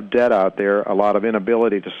lot of debt out there, a lot of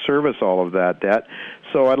inability to service all of that debt.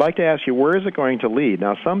 So I'd like to ask you, where is it going to lead?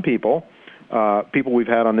 Now, some people we've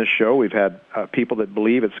had on this show, we've had people that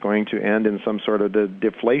believe it's going to end in some sort of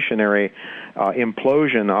deflationary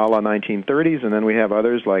implosion a la 1930s, and then we have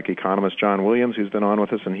others like economist John Williams, who's been on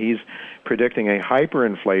with us, and he's predicting a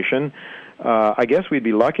hyperinflation. I guess we'd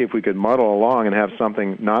be lucky if we could muddle along and have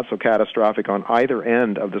something not so catastrophic on either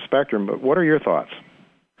end of the spectrum, but what are your thoughts?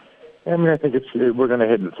 I mean, I think we're going to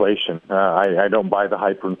hit inflation. I don't buy the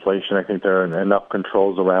hyperinflation. I think there are enough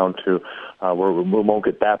controls around to where we won't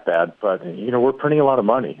get that bad. But, we're printing a lot of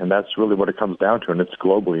money, and that's really what it comes down to, and it's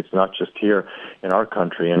globally. It's not just here in our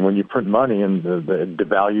country. And when you print money, and it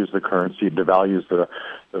devalues the currency, it devalues the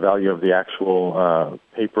value of the actual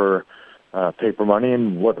paper money,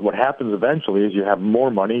 and what happens eventually is you have more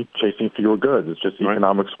money chasing fewer goods. It's just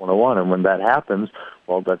economics 101, and when that happens,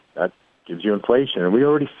 well, that gives you inflation. And we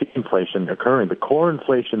already see inflation occurring. The core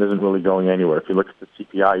inflation isn't really going anywhere. If you look at the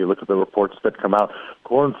CPI, you look at the reports that come out,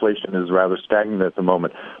 core inflation is rather stagnant at the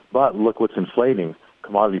moment. But look what's inflating,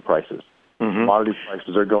 commodity prices. Commodity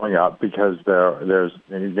prices are going up because there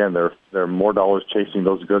are more dollars chasing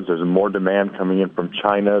those goods. There's more demand coming in from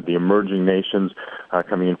China, the emerging nations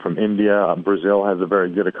coming in from India. Brazil has a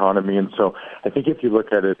very good economy. And so I think if you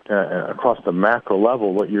look at it across the macro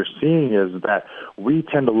level, what you're seeing is that we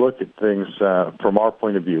tend to look at things from our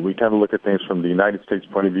point of view. We tend to look at things from the United States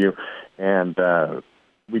point of view, and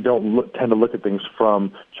we don't tend to look at things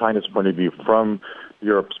from China's point of view, from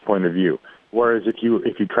Europe's point of view. Whereas if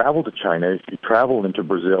you travel to China, if you travel into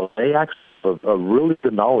Brazil, they actually have a really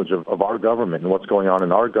good knowledge of our government and what's going on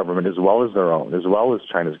in our government, as well as their own, as well as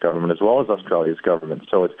China's government, as well as Australia's government.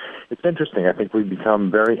 So it's interesting. I think we've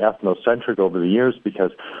become very ethnocentric over the years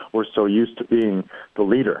because we're so used to being the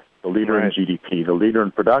leader right. in GDP, the leader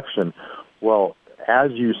in production. Well,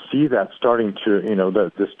 as you see that starting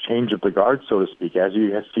to, this change of the guard, so to speak, as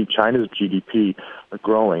you see China's GDP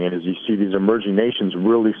growing, and as you see these emerging nations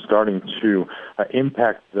really starting to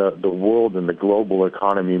impact the world and the global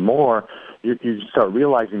economy more, you start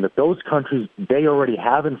realizing that those countries, they already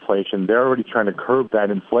have inflation. They're already trying to curb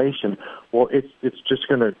that inflation. Well, it's just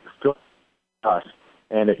going to fill us.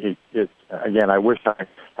 And again, I wish I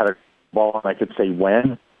had a ball and I could say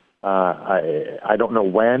when. I don't know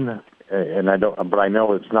when. But I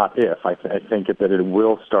know it's not if. I think that it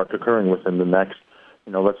will start occurring within the next,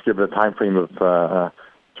 let's give it a time frame of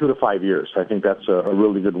 2 to 5 years. I think that's a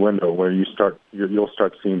really good window where you'll start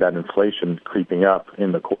seeing that inflation creeping up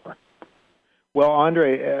in the core. Well,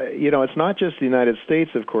 Andre, it's not just the United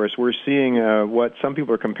States, of course. We're seeing what some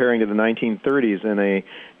people are comparing to the 1930s in a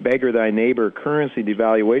beggar-thy-neighbor currency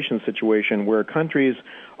devaluation situation where countries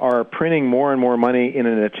are printing more and more money in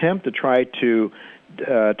an attempt to try to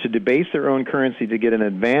debase their own currency to get an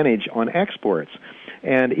advantage on exports.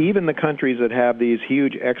 And even the countries that have these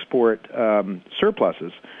huge export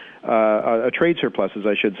surpluses, trade surpluses,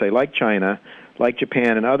 I should say, like China, like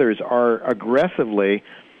Japan and others, are aggressively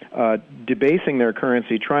debasing their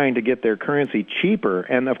currency, trying to get their currency cheaper.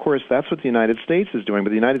 And, of course, that's what the United States is doing. But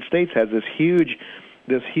the United States has this huge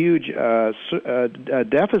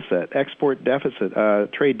deficit, export deficit,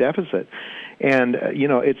 trade deficit. And,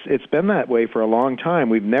 it's been that way for a long time.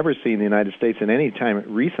 We've never seen the United States in any time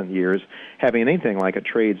in recent years having anything like a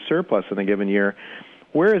trade surplus in a given year.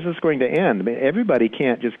 Where is this going to end? I mean, everybody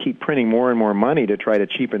can't just keep printing more and more money to try to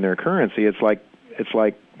cheapen their currency. It's like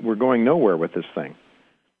we're going nowhere with this thing.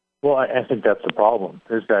 Well, I think that's the problem,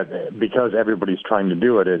 is that because everybody's trying to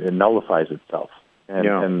do it, it nullifies itself.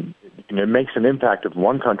 And it makes an impact if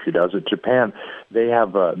one country does it. Japan, they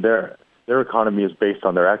have their economy is based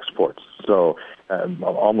on their exports, so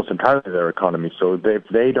almost entirely their economy. So if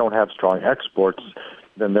they don't have strong exports,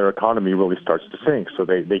 then their economy really starts to sink. So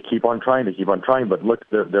they keep on trying, but look,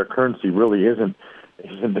 their currency really isn't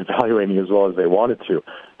devaluating as well as they want it to.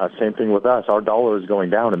 Same thing with us. Our dollar is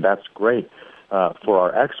going down, and that's great for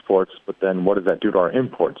our exports, but then what does that do to our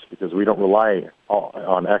imports? Because we don't rely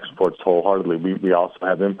on exports wholeheartedly. We also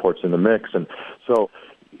have imports in the mix. And so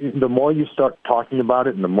the more you start talking about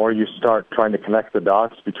it and the more you start trying to connect the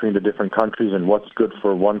dots between the different countries and what's good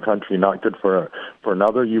for one country, not good for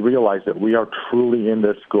another, you realize that we are truly in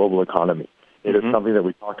this global economy. It is something that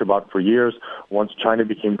we talked about for years. Once China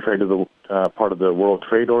became part of the World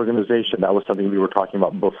Trade Organization, that was something we were talking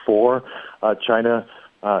about before China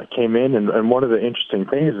came in. And one of the interesting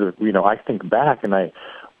things is, I think back and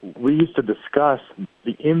we used to discuss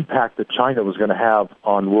the impact that China was going to have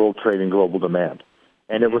on world trade and global demand.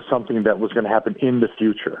 And it was something that was going to happen in the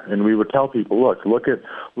future. And we would tell people, look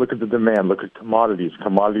at the demand, look at commodities.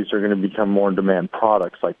 Commodities are going to become more in demand.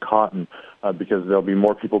 Products like cotton, because there'll be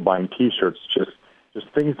more people buying T-shirts, just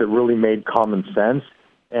things that really made common sense.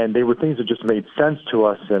 And they were things that just made sense to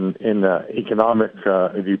us in an economic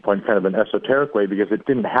viewpoint, kind of an esoteric way, because it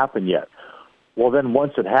didn't happen yet. Well, then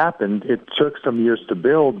once it happened, it took some years to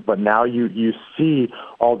build, but now you see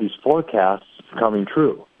all these forecasts coming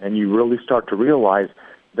true, and you really start to realize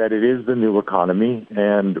that it is the new economy,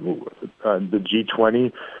 and the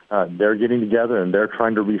G20, they're getting together, and they're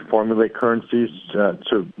trying to reformulate currencies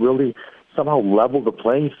to really somehow level the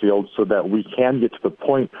playing field so that we can get to the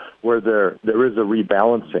point where there is a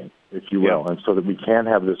rebalancing, if you will, and so that we can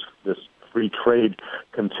have this free trade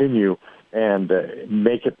continue and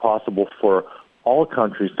make it possible for all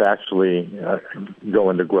countries to actually go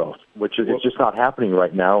into growth, which is just not happening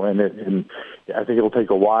right now, and I think it'll take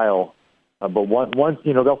a while. But once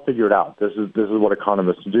they'll figure it out. This is what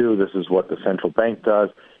economists do. This is what the central bank does,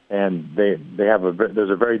 and there's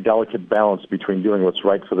a very delicate balance between doing what's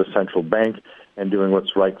right for the central bank and doing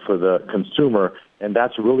what's right for the consumer. And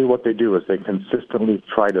that's really what they do, is they consistently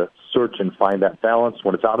try to search and find that balance.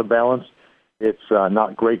 When it's out of balance, it's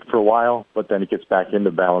not great for a while, but then it gets back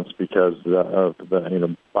into balance because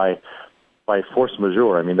by force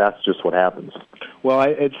majeure. I mean, that's just what happens. Well,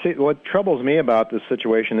 what troubles me about this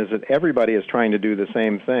situation is that everybody is trying to do the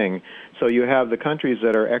same thing. So you have the countries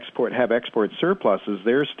that have export surpluses.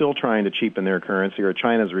 They're still trying to cheapen their currency, or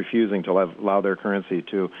China's refusing to allow their currency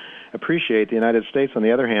to appreciate. The United States, on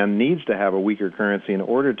the other hand, needs to have a weaker currency in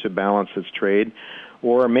order to balance its trade.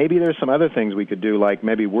 Or maybe there's some other things we could do, like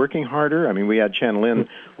maybe working harder. I mean, we had Chen Lin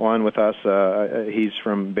on with us. He's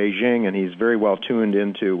from Beijing, and he's very well tuned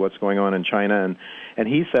into what's going on in China. And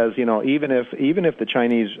he says, even if the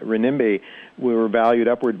Chinese renminbi were valued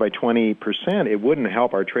upward by 20%, it wouldn't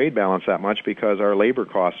help our trade balance that much because our labor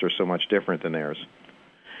costs are so much different than theirs.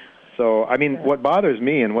 So, I mean, what bothers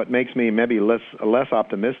me and what makes me maybe less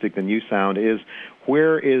optimistic than you sound is,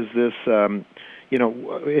 where is this?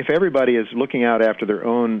 If everybody is looking out after their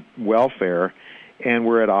own welfare and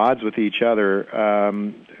we're at odds with each other,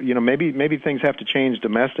 maybe things have to change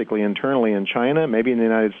domestically, internally in China, maybe in the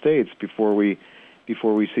United States before we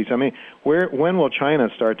see something. When will China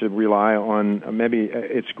start to rely on maybe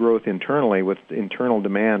its growth internally with internal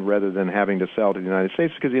demand rather than having to sell to the United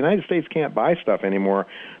States? Because the United States can't buy stuff anymore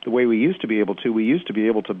the way we used to be able to. We used to be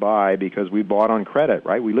able to buy because we bought on credit,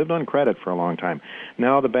 right? We lived on credit for a long time.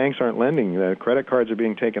 Now the banks aren't lending. The credit cards are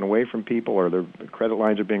being taken away from people, or the credit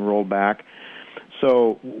lines are being rolled back.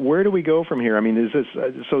 So where do we go from here? I mean, is this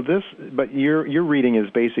but your reading is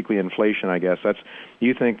basically inflation, I guess.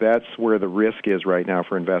 You think that's where the risk is right now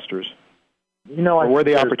for investors, or where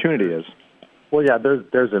the opportunity is? Well, yeah,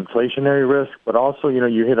 there's inflationary risk, but also,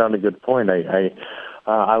 you hit on a good point.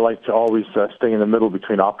 I like to always stay in the middle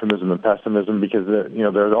between optimism and pessimism, because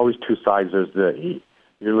there's always two sides.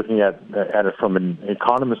 You're looking at it from an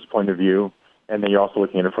economist's point of view, and then you're also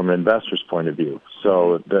looking at it from an investor's point of view.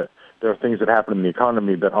 So there are things that happen in the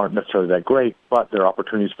economy that aren't necessarily that great, but there are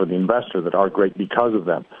opportunities for the investor that are great because of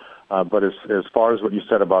them. But as far as what you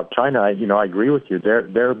said about China, I agree with you.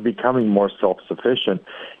 They're becoming more self-sufficient,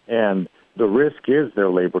 and the risk is their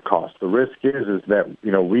labor cost. The risk is that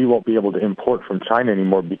we won't be able to import from China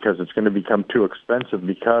anymore because it's going to become too expensive.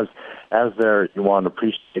 Because as their yuan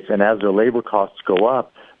appreciates and as their labor costs go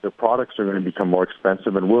up, their products are going to become more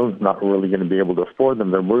expensive, and we're not really going to be able to afford them.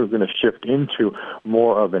 Then we're going to shift into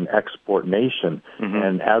more of an export nation. Mm-hmm.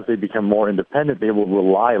 And as they become more independent, they will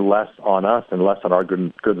rely less on us and less on our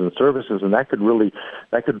goods and services, and that could really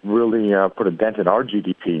put a dent in our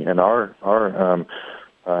GDP and our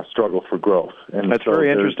struggle for growth. And that's very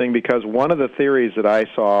interesting, because one of the theories that I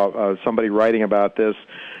saw somebody writing about this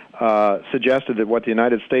suggested that what the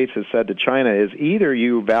United States has said to China is, either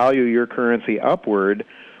you value your currency upward,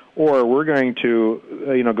 or we're going to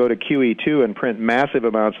go to QE2 and print massive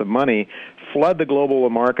amounts of money, flood the global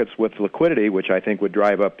markets with liquidity, which I think would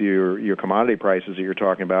drive up your commodity prices that you're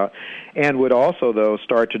talking about, and would also, though,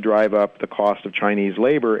 start to drive up the cost of Chinese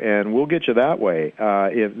labor, and we'll get you that way.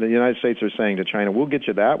 If the United States are saying to China, we'll get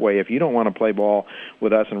you that way. If you don't want to play ball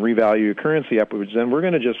with us and revalue your currency upwards, then we're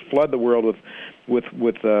going to just flood the world with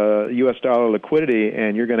U.S. dollar liquidity,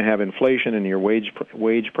 and you're going to have inflation, and your wage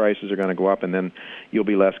prices are going to go up, and then you'll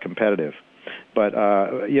be less competitive. But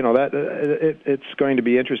it's going to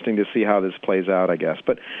be interesting to see how this plays out, I guess.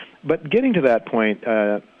 But getting to that point,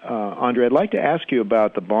 Andre, I'd like to ask you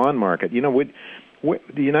about the bond market. The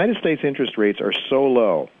United States interest rates are so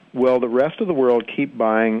low. Will the rest of the world keep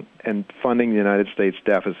buying and funding the United States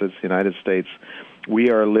deficits? The United States, we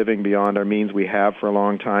are living beyond our means. We have for a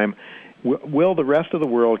long time. Will the rest of the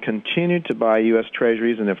world continue to buy U.S.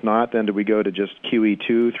 Treasuries, and if not, then do we go to just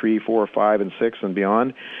QE2, 3, 4, 5, and 6 and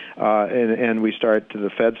beyond, and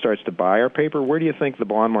the Fed starts to buy our paper? Where do you think the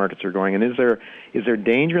bond markets are going, and is there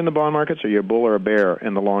danger in the bond markets? Are you a bull or a bear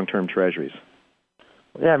in the long-term Treasuries?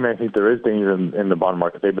 Yeah, I think there is danger in the bond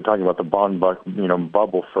market. They've been talking about the bond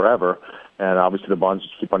bubble forever, and obviously the bonds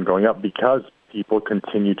keep on going up because people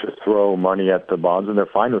continue to throw money at the bonds, and they're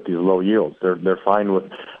fine with these low yields. They're fine with,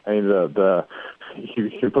 you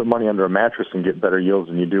can put money under a mattress and get better yields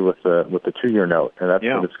than you do with the 2-year note, and that's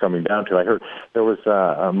what it's coming down to. I heard there was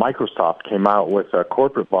Microsoft came out with a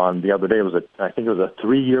corporate bond the other day. I think it was a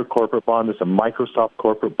 3-year corporate bond. It's a Microsoft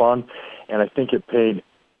corporate bond, and I think it paid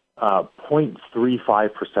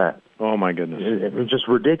 0.35%. Oh my goodness! It was just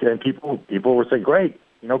ridiculous, and people were saying, "Great,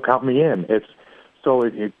 count me in." It's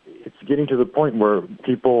getting to the point where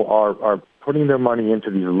people are putting their money into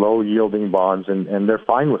these low-yielding bonds, and they're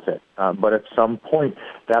fine with it. But at some point,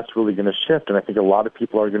 that's really going to shift, and I think a lot of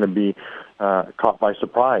people are going to be caught by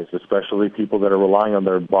surprise, especially people that are relying on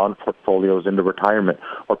their bond portfolios into retirement,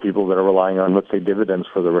 or people that are relying on, let's say, dividends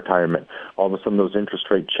for their retirement. All of a sudden, those interest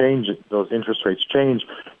rates change,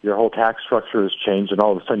 your whole tax structure has changed, and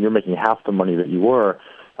all of a sudden, you're making half the money that you were.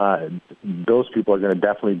 Those people are going to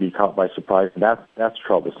definitely be caught by surprise, and that's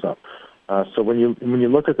troublesome. So when you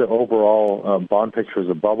look at the overall bond picture as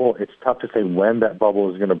a bubble, it's tough to say when that bubble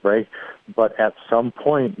is going to break, but at some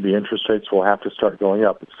point the interest rates will have to start going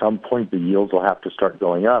up. At some point the yields will have to start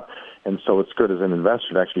going up, and so it's good as an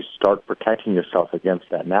investor to actually start protecting yourself against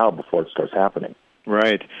that now before it starts happening.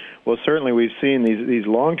 Right. Well, certainly we've seen these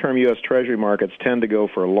long-term U.S. Treasury markets tend to go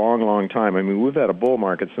for a long, long time. I mean, we've had a bull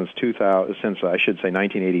market since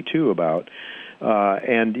 1982 about.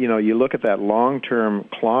 And you look at that long-term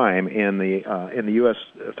climb in the U.S.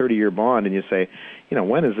 30-year bond, and you say,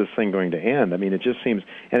 when is this thing going to end? I mean, it just seems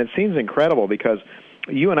incredible, because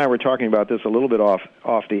you and I were talking about this a little bit off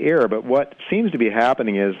the air. But what seems to be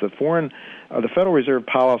happening is the Federal Reserve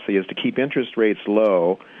policy is to keep interest rates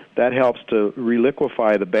low. That helps to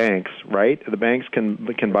reliquify the banks, right? The banks can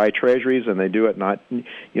buy treasuries, and they do it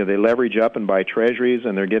they leverage up and buy treasuries,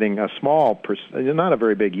 and they're getting a small, not a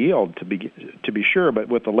very big yield to be sure, but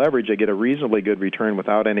with the leverage they get a reasonably good return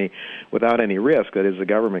without any risk. That is, the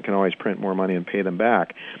government can always print more money and pay them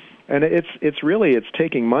back. And it's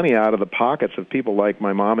taking money out of the pockets of people like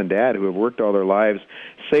my mom and dad, who have worked all their lives,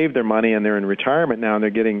 saved their money, and they're in retirement now, and they're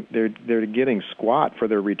getting squat for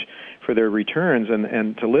their returns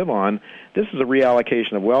and to live on. This is a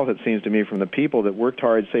reallocation of wealth, it seems to me, from the people that worked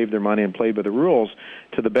hard, saved their money, and played by the rules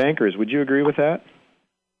to the bankers. Would you agree with that?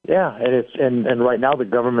 Yeah, and right now the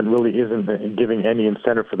government really isn't giving any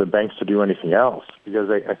incentive for the banks to do anything else, because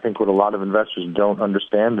I think what a lot of investors don't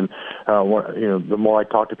understand, and the more I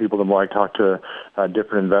talk to people, the more I talk to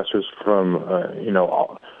different investors from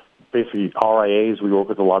basically RIAs. We work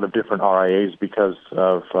with a lot of different RIAs because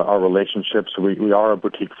of our relationships. We are a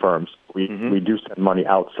boutique firm. We do send money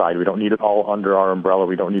outside. We don't need it all under our umbrella.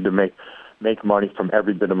 We don't need to make money from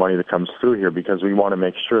every bit of money that comes through here, because we want to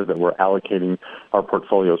make sure that we're allocating our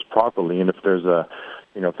portfolios properly. And if there's a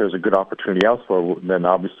good opportunity elsewhere, then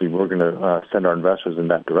obviously we're going to send our investors in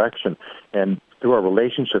that direction. And through our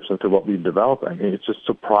relationships and through what we've developed, it's just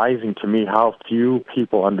surprising to me how few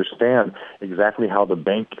people understand exactly how the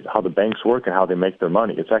banks work and how they make their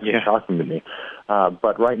money. It's actually shocking to me.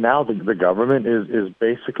 But right now, the government is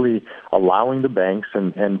basically allowing the banks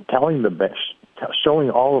and telling the banks, showing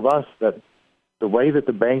all of us that the way that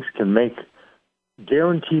the banks can make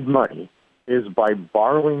guaranteed money is by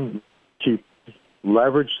borrowing cheap,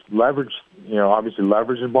 obviously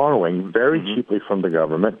leverage and borrowing very cheaply from the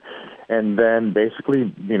government, and then basically,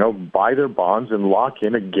 buy their bonds and lock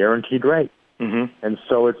in a guaranteed rate. And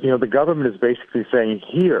so it's, the government is basically saying,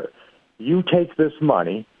 here, you take this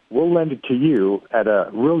money, we'll lend it to you at a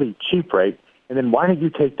really cheap rate, and then why don't you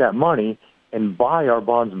take that money and buy our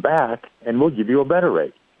bonds back, and we'll give you a better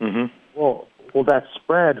rate. Well, that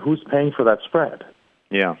spread, who's paying for that spread?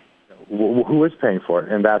 Yeah. Who is paying for it?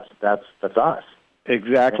 And that's us.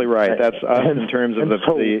 Exactly right. That's us in terms of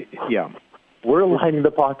We're lining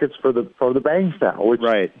the pockets for the banks now, which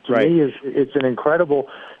to me is it's an incredible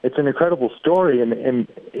story, and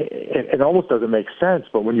it almost doesn't make sense.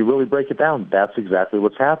 But when you really break it down, that's exactly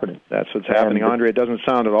what's happening. That's what's happening, Andre. It doesn't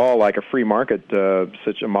sound at all like a free market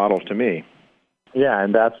such a model to me. Yeah,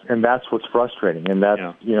 and that's what's frustrating. And that's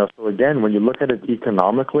so again, when you look at it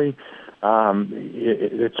economically,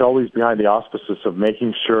 it's always behind the auspices of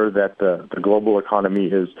making sure that the global economy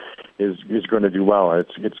is going to do well.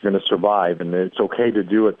 It's going to survive, and it's okay to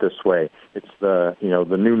do it this way. It's the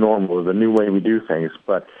new normal, the new way we do things.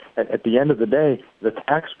 But at the end of the day, the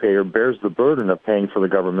taxpayer bears the burden of paying for the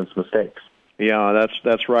government's mistakes. Yeah,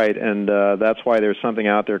 that's right, and that's why there's something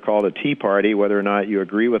out there called a Tea Party. Whether or not you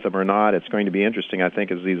agree with them or not, it's going to be interesting, I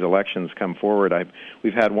think, as these elections come forward.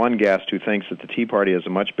 We've had one guest who thinks that the Tea Party is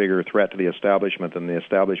a much bigger threat to the establishment than the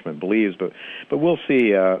establishment believes, but we'll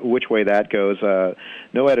see which way that goes.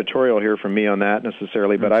 No editorial here from me on that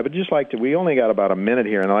necessarily, but I would just like to, we only got about a minute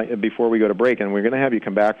here before we go to break, and we're going to have you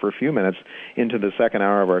come back for a few minutes into the second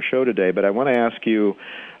hour of our show today, but I want to ask you,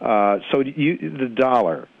 the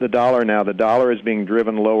dollar is being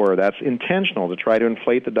driven lower. That's intentional to try to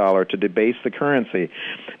inflate the dollar, to debase the currency.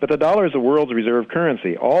 But the dollar is the world's reserve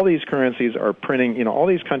currency. All these currencies are printing, all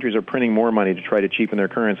these countries are printing more money to try to cheapen their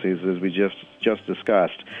currencies, as we just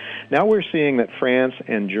discussed. Now we're seeing that France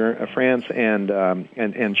and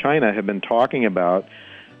China have been talking about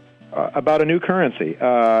about a new currency.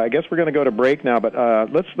 I guess we're going to go to break now, but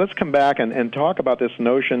let's come back and talk about this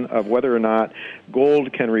notion of whether or not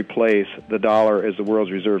gold can replace the dollar as the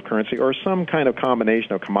world's reserve currency, or some kind of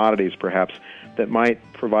combination of commodities, perhaps, that might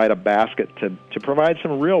provide a basket to provide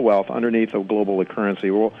some real wealth underneath a global currency.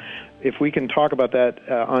 Well, if we can talk about that,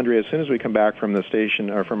 Andre, as soon as we come back from the station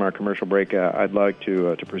or from our commercial break, I'd like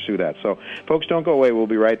to pursue that. So, folks, don't go away. We'll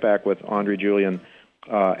be right back with Andre Julian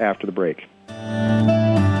after the break.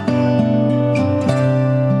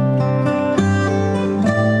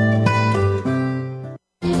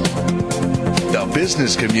 The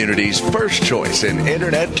business community's first choice in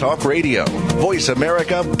Internet Talk Radio. Voice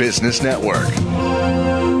America Business Network.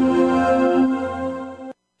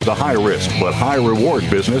 The high-risk but high-reward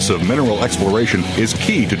business of mineral exploration is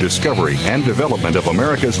key to discovery and development of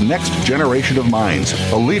America's next generation of mines.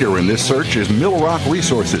 A leader in this search is Millrock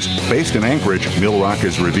Resources. Based in Anchorage, Millrock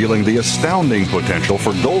is revealing the astounding potential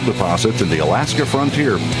for gold deposits in the Alaska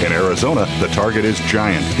frontier. In Arizona, the target is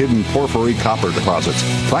giant, hidden porphyry copper deposits.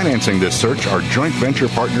 Financing this search are joint venture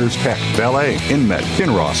partners Teck, Vale, Inmet,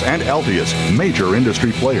 Kinross, and Altius, major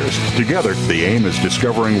industry players. Together, the aim is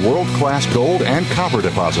discovering world-class gold and copper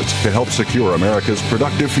deposits to help secure America's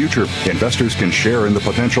productive future. Investors can share in the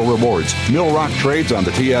potential rewards. Millrock trades on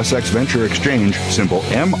the TSX Venture Exchange, symbol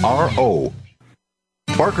MRO.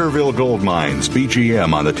 Barkerville Gold Mines,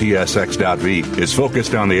 BGM on the TSX.V, is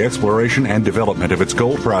focused on the exploration and development of its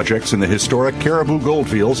gold projects in the historic Caribou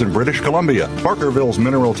Goldfields in British Columbia. Barkerville's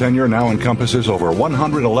mineral tenure now encompasses over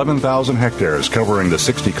 111,000 hectares, covering the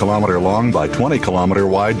 60-kilometer-long by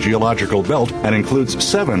 20-kilometer-wide geological belt, and includes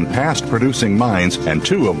 7 past-producing mines and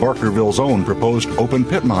 2 of Barkerville's own proposed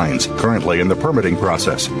open-pit mines, currently in the permitting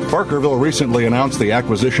process. Barkerville recently announced the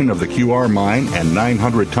acquisition of the QR mine and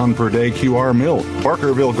 900-ton-per-day QR mill.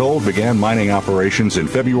 Barkerville Gold began mining operations in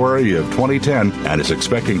February of 2010 and is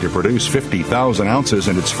expecting to produce 50,000 ounces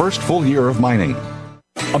in its first full year of mining.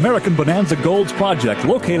 American Bonanza Gold's project,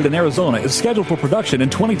 located in Arizona, is scheduled for production in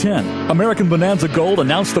 2010. American Bonanza Gold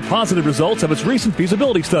announced the positive results of its recent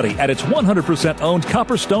feasibility study at its 100% owned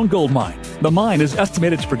Copperstone Gold Mine. The mine is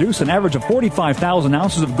estimated to produce an average of 45,000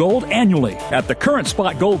 ounces of gold annually. At the current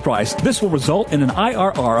spot gold price, this will result in an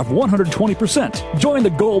IRR of 120%. Join the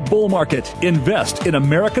gold bull market. Invest in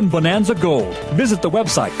American Bonanza Gold. Visit the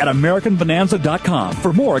website at AmericanBonanza.com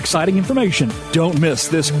for more exciting information. Don't miss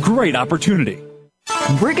this great opportunity.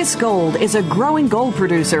 Brigus Gold is a growing gold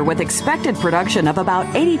producer with expected production of about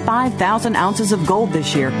 85,000 ounces of gold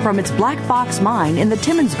this year from its Black Fox mine in the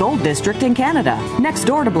Timmins Gold District in Canada. Next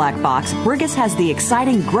door to Black Fox, Brigus has the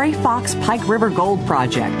exciting Grey Fox Pike River Gold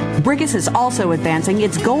Project. Brigus is also advancing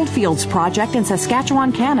its Goldfields project in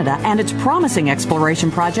Saskatchewan, Canada, and its promising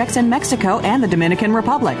exploration projects in Mexico and the Dominican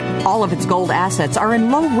Republic. All of its gold assets are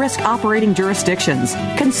in low-risk operating jurisdictions.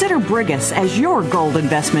 Consider Brigus as your gold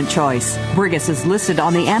investment choice. Brigus is listed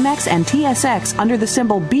on the MX and TSX under the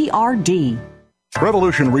symbol BRD.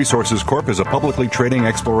 Revolution Resources Corp. is a publicly trading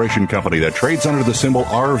exploration company that trades under the symbol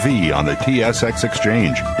RV on the TSX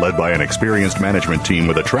Exchange. Led by an experienced management team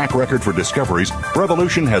with a track record for discoveries,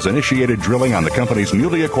 Revolution has initiated drilling on the company's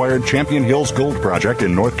newly acquired Champion Hills Gold Project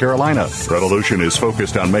in North Carolina. Revolution is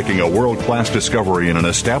focused on making a world-class discovery in an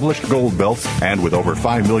established gold belt, and with over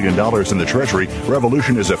 $5 million in the treasury,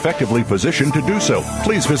 Revolution is effectively positioned to do so.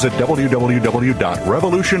 Please visit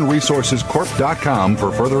www.revolutionresourcescorp.com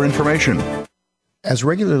for further information. As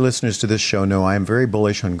regular listeners to this show know, I am very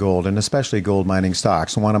bullish on gold, and especially gold mining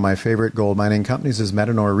stocks. One of my favorite gold mining companies is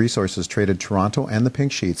Metanor Resources, traded Toronto and the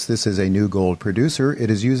Pink Sheets. This is a new gold producer.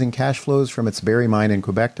 It is using cash flows from its Barry mine in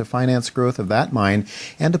Quebec to finance growth of that mine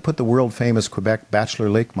and to put the world-famous Quebec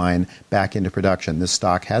Bachelor Lake mine back into production. This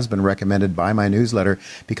stock has been recommended by my newsletter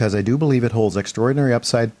because I do believe it holds extraordinary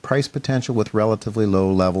upside price potential with relatively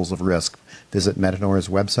low levels of risk. Visit Metanor's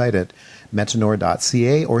website at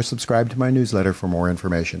metanor.ca or subscribe to my newsletter for more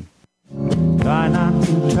information. Try not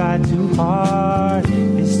to try too hard.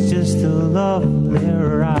 It's just a lovely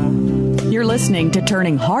ride. You're listening to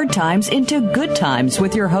Turning Hard Times into Good Times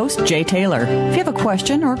with your host, Jay Taylor. If you have a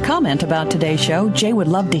question or comment about today's show, Jay would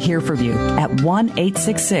love to hear from you at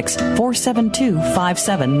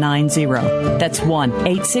 1-866-472-5790. That's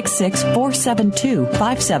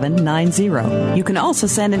 1-866-472-5790. You can also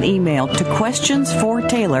send an email to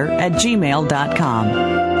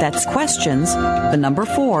questionsfortaylor@gmail.com. That's questions, the number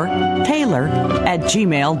 4,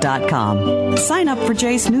 Taylor@gmail.com. Sign up for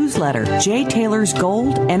Jay's newsletter, Jay Taylor's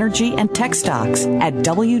Gold, Energy, and Tech Stocks at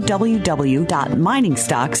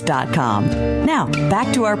www.miningstocks.com. Now,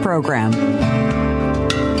 back to our program.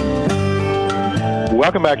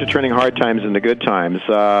 Welcome back to Turning Hard Times into Good Times.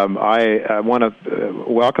 I want to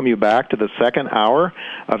welcome you back to the second hour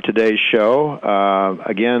of today's show.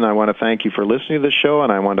 Again, I want to thank you for listening to the show,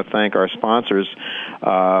 and I want to thank our sponsors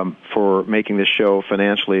for making this show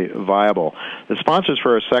financially viable. The sponsors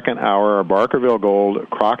for our second hour are Barkerville Gold,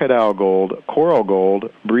 Crocodile Gold, Coral Gold,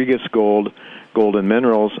 Brigus Gold, Golden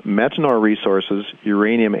Minerals, Metanor Resources,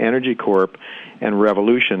 Uranium Energy Corp., and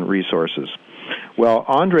Revolution Resources. Well,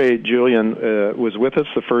 Andre Julien was with us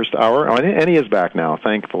the first hour, and he is back now,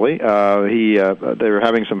 thankfully. They were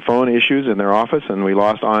having some phone issues in their office, and we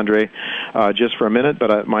lost Andre just for a minute,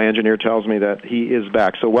 but my engineer tells me that he is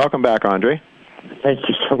back. So welcome back, Andre. Thank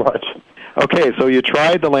you so much. Okay, so you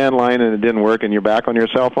tried the landline and it didn't work, and you're back on your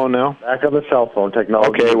cell phone now? Back on the cell phone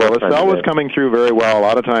technology. Okay, well, the cell was coming through very well. A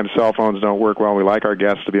lot of times cell phones don't work well. We like our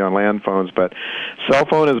guests to be on land phones, but cell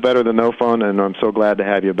phone is better than no phone, and I'm so glad to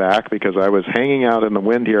have you back because I was hanging out in the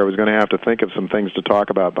wind here. I was going to have to think of some things to talk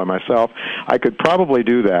about by myself. I could probably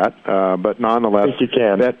do that, but nonetheless, I think you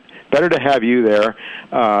can. Better to have you there.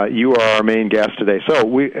 You are our main guest today. So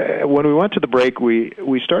when we went to the break,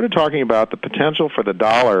 we started talking about the potential for the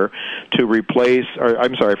dollar to replace,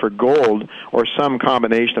 for gold or some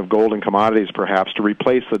combination of gold and commodities perhaps to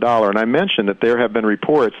replace the dollar. And I mentioned that there have been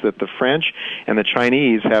reports that the French and the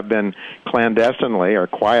Chinese have been clandestinely or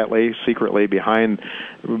quietly, secretly behind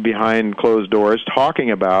closed doors talking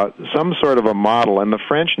about some sort of a model. And the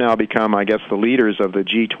French now become, I guess, the leaders of the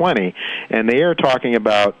G20, and they are talking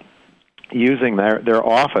about using their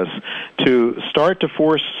office to start to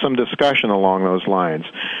force some discussion along those lines.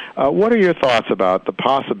 What are your thoughts about the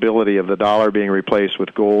possibility of the dollar being replaced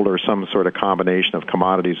with gold or some sort of combination of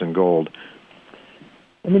commodities and gold?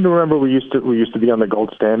 I mean, remember we used to be on the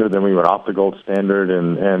gold standard, then we went off the gold standard,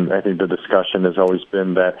 and I think the discussion has always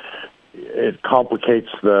been that it complicates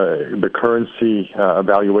the currency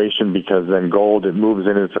evaluation because then gold, it moves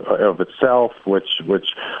in of itself, which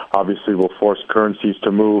obviously will force currencies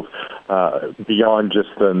to move beyond just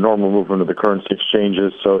the normal movement of the currency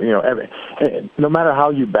exchanges. So no matter how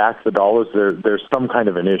you back the dollars, there's some kind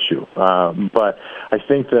of an issue. But I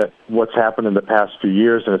think that what's happened in the past few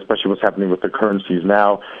years, and especially what's happening with the currencies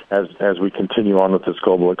now, as we continue on with this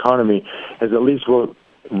global economy, is at least we'll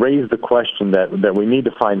raise the question that we need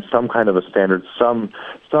to find some kind of a standard, some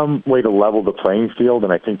way to level the playing field,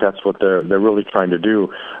 and I think that's what they're really trying to do.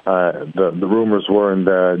 The rumors were in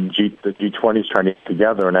the G20's trying to get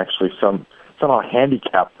together and actually somehow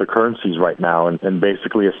handicap the currencies right now and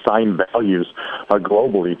basically assign values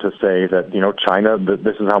globally to say that, China,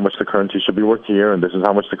 this is how much the currency should be worth here, and this is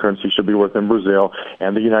how much the currency should be worth in Brazil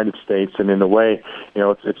and the United States, and in a way,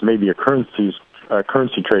 it's maybe a currency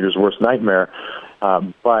trader's worst nightmare.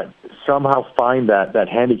 But somehow find that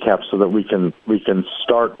handicap so that we can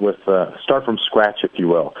start from scratch, if you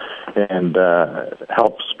will, and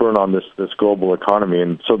help spur on this global economy.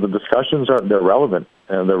 And so the discussions they're relevant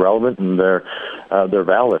and they're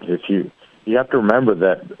valid. If you have to remember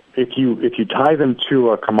that if you tie them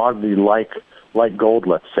to a commodity like gold,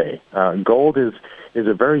 let's say, gold is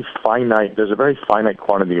a very finite. There's a very finite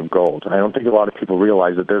quantity of gold. I don't think a lot of people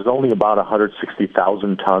realize that there's only about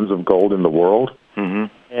 160,000 tons of gold in the world. Mm-hmm.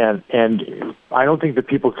 And I don't think that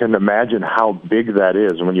people can imagine how big that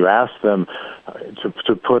is. When you ask them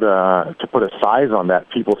to put a size on that,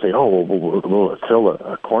 people say, "Oh, will it fill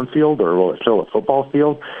a cornfield or will it fill a football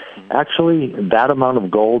field?" Mm-hmm. Actually, that amount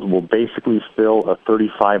of gold will basically fill a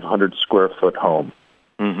 3,500 square foot home.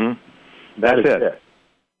 Mm-hmm. That's it.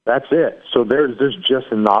 That's it. So there's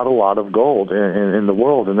just not a lot of gold in the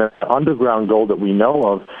world, and that underground gold that we know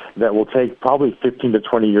of that will take probably 15 to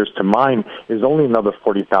 20 years to mine is only another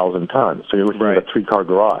 40,000 tons. So you're looking at a 3-car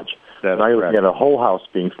garage. Now you're looking at a whole house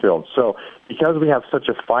being filled. So because we have such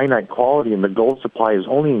a finite quality and the gold supply is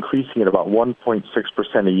only increasing at about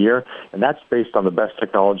 1.6% a year, and that's based on the best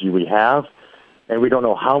technology we have, and we don't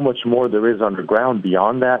know how much more there is underground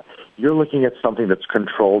beyond that, you're looking at something that's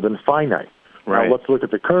controlled and finite. Right. Now let's look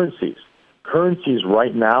at the currencies. Currencies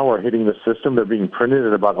right now are hitting the system. They're being printed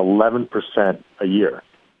at about 11% a year.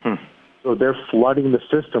 So they're flooding the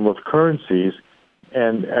system with currencies.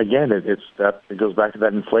 And again, it goes back to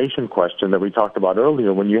that inflation question that we talked about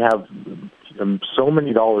earlier. When you have so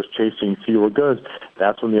many dollars chasing fewer goods,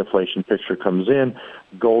 that's when the inflation picture comes in.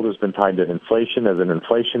 Gold has been tied to inflation as an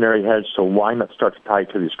inflationary hedge, so why not start to tie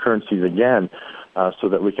it to these currencies again? So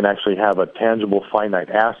that we can actually have a tangible, finite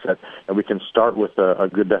asset, and we can start with a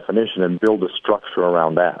good definition and build a structure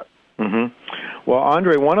around that. Mm-hmm. Well,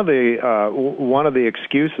 Andre, one of the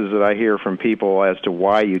excuses that I hear from people as to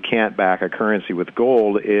why you can't back a currency with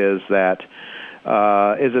gold is that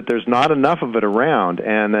is that there's not enough of it around,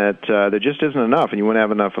 and that there just isn't enough, and you wouldn't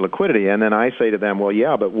have enough liquidity. And then I say to them, well,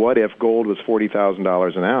 yeah, but what if gold was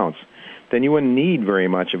 $40,000 an ounce? Then you wouldn't need very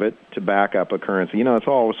much of it to back up a currency. You know, it's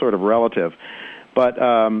all sort of relative. But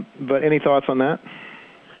any thoughts on that?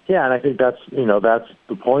 Yeah, and I think that's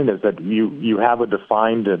the point, is that you have a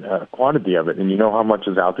defined quantity of it, and you know how much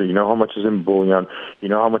is out there, you know how much is in bullion, you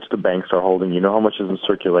know how much the banks are holding, you know how much is in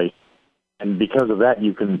circulation, and because of that,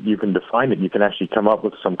 you can define it. You can actually come up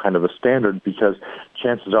with some kind of a standard, because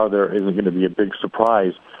chances are there isn't going to be a big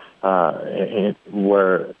surprise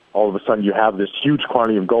where all of a sudden you have this huge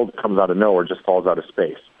quantity of gold that comes out of nowhere, just falls out of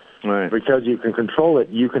space. Right. Because you can control it,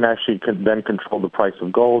 you can actually then control the price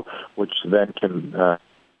of gold, which then can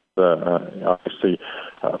obviously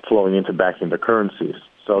flowing into backing the currencies.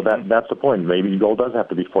 So that's the point. Maybe gold does have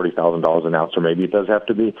to be $40,000 an ounce, or maybe it does have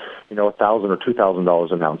to be, $1,000 or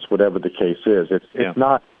 $2,000 an ounce, whatever the case is. It's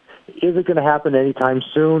not. Is it going to happen anytime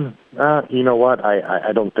soon? You know what?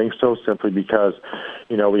 I don't think so. Simply because,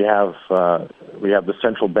 we have the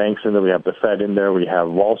central banks in there, we have the Fed in there, we have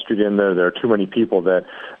Wall Street in there. There are too many people that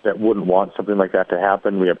wouldn't want something like that to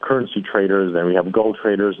happen. We have currency traders, and we have gold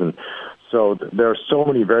traders, and so there are so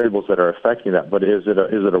many variables that are affecting that. But is it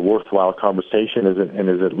a worthwhile conversation? Is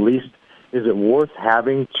it worth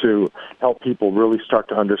having to help people really start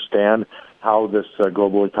to understand how this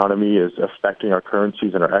global economy is affecting our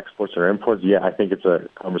currencies and our exports and our imports? Yeah, I think it's a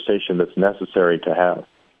conversation that's necessary to have.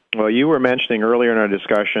 Well, you were mentioning earlier in our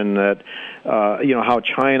discussion that, how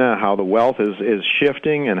China, how the wealth is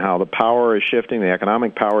shifting, and how the power is shifting, the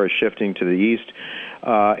economic power is shifting to the east.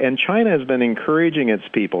 And China has been encouraging its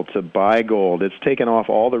people to buy gold. It's taken off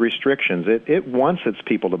all the restrictions. It wants its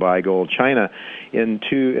people to buy gold. China, in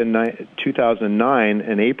 2009,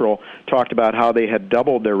 in April, talked about how they had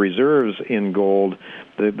doubled their reserves in gold,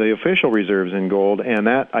 the official reserves in gold, and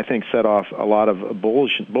that, I think, set off a lot of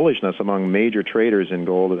bullishness among major traders in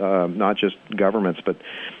gold, not just governments, but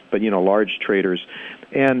large traders.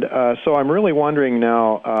 And so I'm really wondering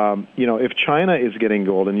now, if China is getting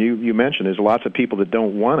gold, and you mentioned there's lots of people that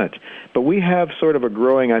don't want it, but we have sort of a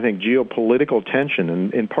growing, I think, geopolitical tension,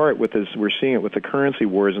 and in part with this, we're seeing it with the currency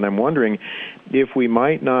wars, and I'm wondering if we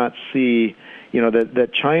might not see,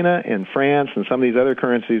 that China and France and some of these other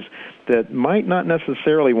currencies that might not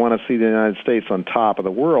necessarily want to see the United States on top of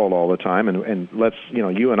the world all the time, and let's,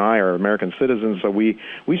 you and I are American citizens, so we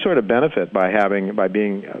sort of benefit by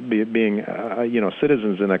being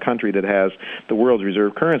citizens in a country that has the world's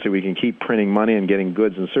reserve currency. We can keep printing money and getting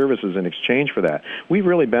goods and services in exchange for that. We've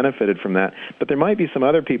really benefited from that, but there might be some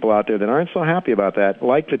other people out there that aren't so happy about that,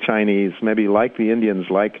 like the Chinese, maybe like the Indians,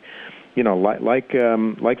 like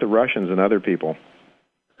the Russians and other people.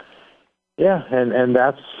 Yeah, and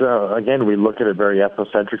that's, again, we look at it very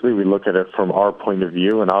ethnocentrically. We look at it from our point of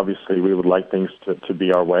view, and obviously we would like things to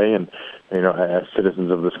be our way, and, as citizens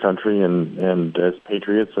of this country and as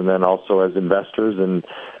patriots, and then also as investors and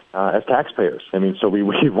as taxpayers. I mean, so we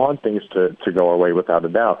want things to go our way without a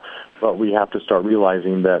doubt, but we have to start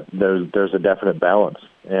realizing that there's a definite balance.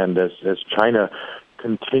 And as China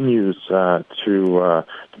continues to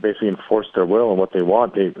basically enforce their will and what they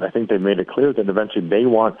want, I think they've made it clear that eventually they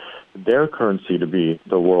want their currency to be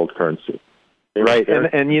the world currency. Right,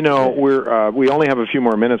 and we only have a few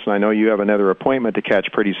more minutes, and I know you have another appointment to catch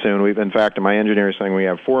pretty soon. In fact, my engineer is saying we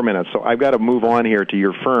have 4 minutes, so I've got to move on here to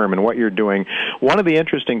your firm and what you're doing. One of the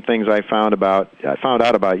interesting things I found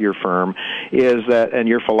out about your firm is that, and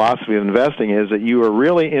your philosophy of investing, is that you are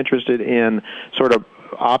really interested in sort of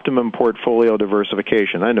optimum portfolio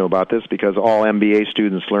diversification. I know about this because all MBA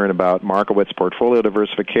students learn about Markowitz portfolio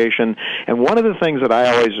diversification. And one of the things that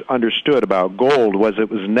I always understood about gold was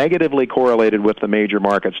it was negatively correlated with the major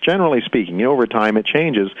markets. Generally speaking, over time it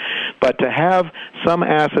changes. But to have some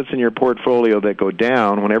assets in your portfolio that go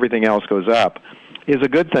down when everything else goes up is a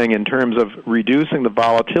good thing in terms of reducing the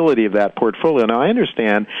volatility of that portfolio. Now, I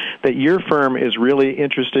understand that your firm is really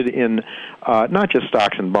interested in not just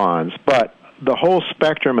stocks and bonds, but the whole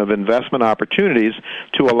spectrum of investment opportunities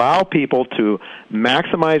to allow people to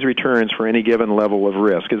maximize returns for any given level of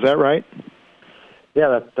risk. Is that right?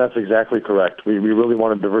 Yeah, that's exactly correct. We really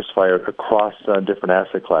want to diversify across different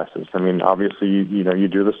asset classes. I mean, obviously, you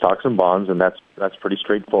do the stocks and bonds, and that's pretty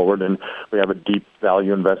straightforward. And we have a deep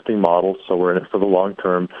value investing model, so we're in it for the long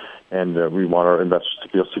term, and we want our investors to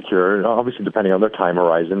feel secure. And obviously, depending on their time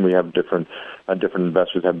horizon, we have different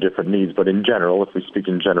investors have different needs. But in general, if we speak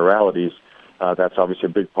in generalities, that's obviously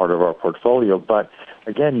a big part of our portfolio. But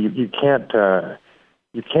again, you can't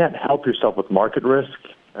help yourself with market risk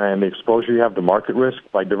and the exposure you have to market risk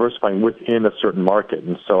by diversifying within a certain market.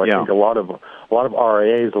 And so I think a lot of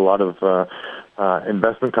RIAs, a lot of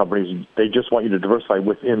investment companies, they just want you to diversify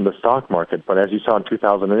within the stock market. But as you saw in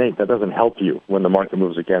 2008, that doesn't help you when the market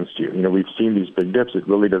moves against you. You know, we've seen these big dips. It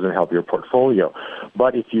really doesn't help your portfolio.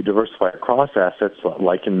 But if you diversify across assets,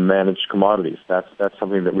 like in managed commodities, that's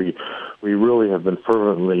something that we really have been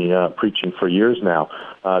fervently preaching for years now.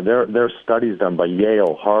 There are studies done by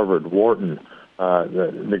Yale, Harvard, Wharton,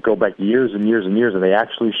 that go back years and years and years, and they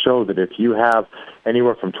actually show that if you have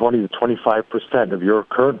anywhere from 20 to 25% of your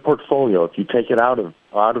current portfolio, if you take it out of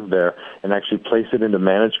there and actually place it into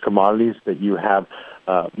managed commodities, that you have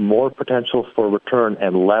more potential for return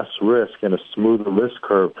and less risk and a smoother risk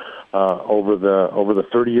curve over the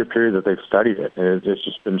 30-year period that they've studied it. And it's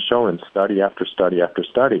just been shown in study after study after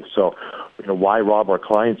study. So, you know, why rob our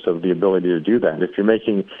clients of the ability to do that? If you're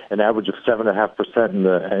making an average of 7.5%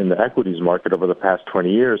 in the equities market over the past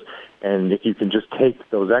 20 years, and if you can just take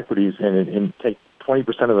those equities and take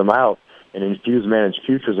 20% of them out and infuse managed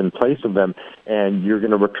futures in place of them, and you're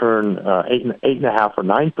going to return 8.5 or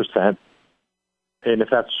 9%. And if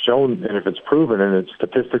that's shown and if it's proven and it's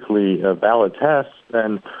statistically a valid test,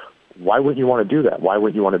 then why wouldn't you want to do that? Why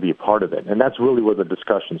wouldn't you want to be a part of it? And that's really where the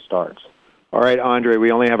discussion starts. All right, Andre,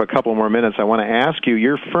 we only have a couple more minutes. I want to ask you,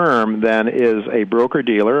 your firm then is a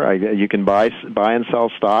broker-dealer. You can buy and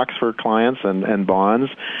sell stocks for clients and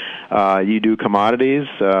bonds. You do commodities,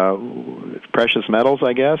 precious metals,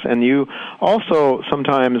 I guess, and you also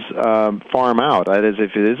sometimes farm out. That is,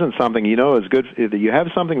 if it isn't something you know is good, if you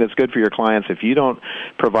have something that's good for your clients, if you don't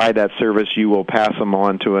provide that service, you will pass them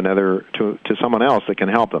on to someone else that can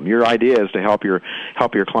help them. Your idea is to help your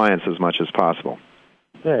clients as much as possible.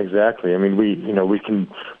 Yeah, exactly. I mean, we can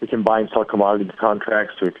buy and sell commodity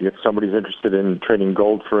contracts. So if somebody's interested in trading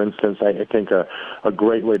gold, for instance, I think a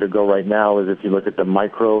great way to go right now is if you look at the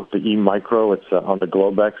E-micro, it's on the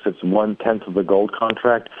Globex, it's 1/10 of the gold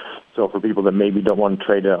contract. So for people that maybe don't want to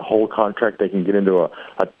trade a whole contract, they can get into a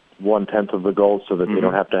 1/10 of the gold so that they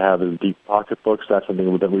don't have to have as deep pocketbooks. That's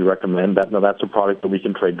something that we recommend. That's a product that we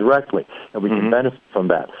can trade directly, and we can benefit from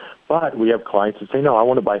that. But we have clients that say, no, I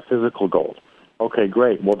want to buy physical gold. Okay,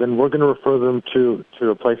 great. Well, then we're going to refer them to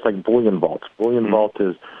a place like Bullion Vault. Bullion Vault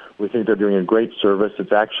we think they're doing a great service.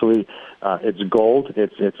 It's actually, it's gold.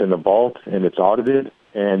 It's in the vault and it's audited,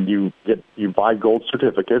 and you buy gold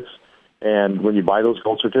certificates. And when you buy those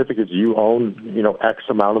gold certificates, you own, X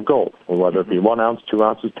amount of gold, whether it be 1 ounce, 2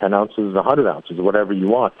 ounces, 10 ounces, 100 ounces, whatever you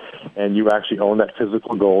want. And you actually own that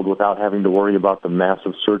physical gold without having to worry about the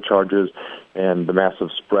massive surcharges and the massive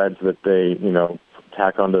spreads that they,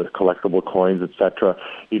 tack onto collectible coins, etc.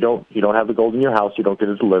 You don't have the gold in your house. You don't get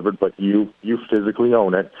it delivered, but you physically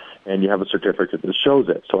own it, and you have a certificate that shows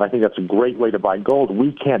it. So I think that's a great way to buy gold.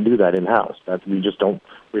 We can't do that in house. We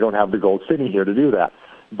don't have the gold sitting here to do that.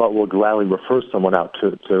 But we'll gladly refer someone out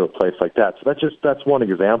to a place like that. So that's one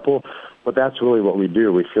example, but that's really what we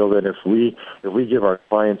do. We feel that if we give our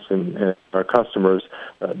clients and our customers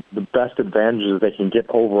the best advantages they can get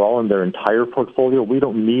overall in their entire portfolio, we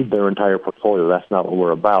don't need their entire portfolio. That's not what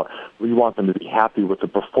we're about. We want them to be happy with the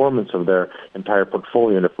performance of their entire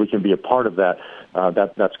portfolio, and if we can be a part of that,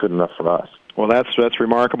 that's good enough for us. Well, that's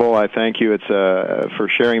remarkable. I thank you. It's for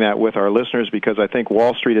sharing that with our listeners, because I think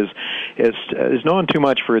Wall Street is known too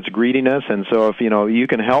much for its greediness, and so if you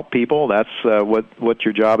can help people, that's what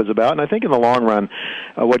your job is about. And I think in the long run,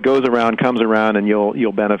 what goes around comes around, and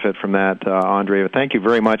you'll benefit from that, Andre. Thank you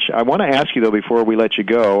very much. I want to ask you though, before we let you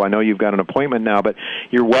go, I know you've got an appointment now, but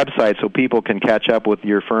your website, so people can catch up with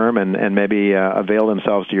your firm and maybe avail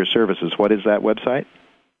themselves to your services. What is that website?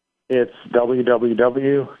 It's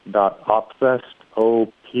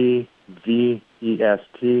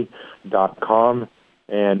www.opvest.com,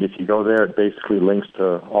 and if you go there, it basically links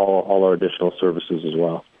to all our additional services as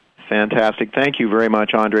well. Fantastic. Thank you very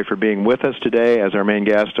much, Andre, for being with us today as our main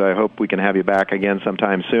guest. I hope we can have you back again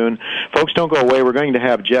sometime soon. Folks, don't go away. We're going to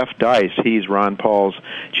have Jeff Deist. He's Ron Paul's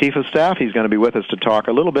Chief of Staff. He's going to be with us to talk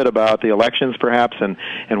a little bit about the elections, perhaps, and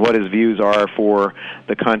what his views are for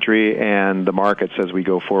the country and the markets as we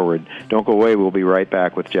go forward. Don't go away. We'll be right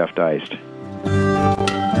back with Jeff Deist.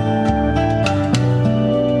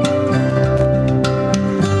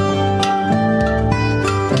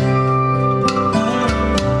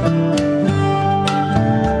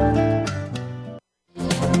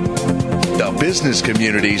 Business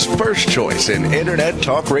community's first choice in Internet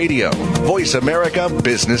Talk Radio. Voice America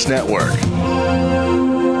Business Network.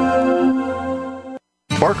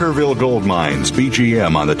 Barkerville Gold Mines,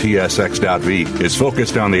 BGM on the TSX.V, is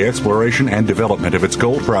focused on the exploration and development of its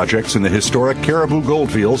gold projects in the historic Caribou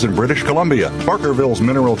Goldfields in British Columbia. Barkerville's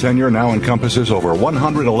mineral tenure now encompasses over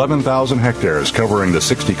 111,000 hectares, covering the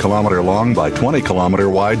 60-kilometer-long by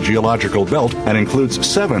 20-kilometer-wide geological belt, and includes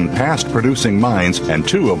 7 past-producing mines and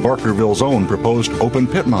 2 of Barkerville's own proposed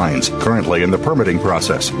open-pit mines, currently in the permitting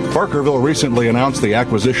process. Barkerville recently announced the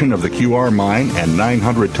acquisition of the QR mine and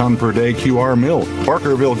 900-ton-per-day QR mill.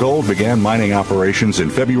 Barkerville Gold began mining operations in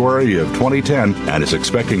February of 2010 and is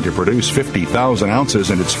expecting to produce 50,000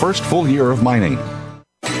 ounces in its first full year of mining.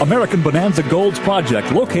 American Bonanza Gold's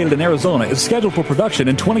project, located in Arizona, is scheduled for production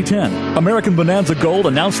in 2010. American Bonanza Gold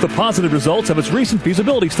announced the positive results of its recent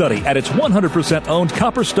feasibility study at its 100% owned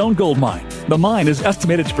Copperstone Gold Mine. The mine is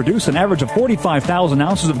estimated to produce an average of 45,000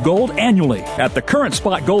 ounces of gold annually. At the current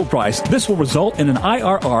spot gold price, this will result in an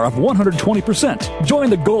IRR of 120%. Join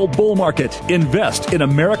the gold bull market. Invest in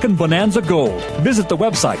American Bonanza Gold. Visit the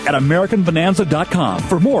website at AmericanBonanza.com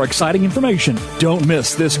for more exciting information. Don't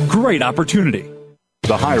miss this great opportunity.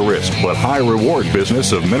 The high-risk but high-reward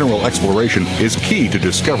business of mineral exploration is key to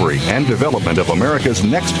discovery and development of America's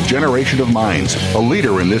next generation of mines. A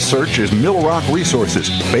leader in this search is Millrock Resources.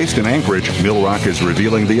 Based in Anchorage, Millrock is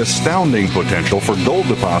revealing the astounding potential for gold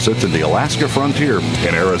deposits in the Alaska frontier.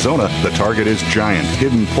 In Arizona, the target is giant,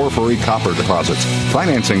 hidden porphyry copper deposits.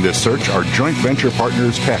 Financing this search are joint venture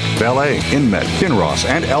partners Teck, Vale, Inmet, Kinross,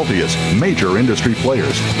 and Altius, major industry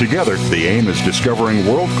players. Together, the aim is discovering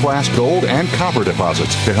world-class gold and copper deposits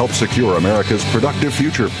to help secure America's productive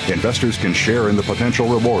future. Investors can share in the potential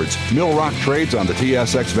rewards. Millrock trades on the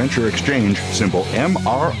TSX Venture Exchange, symbol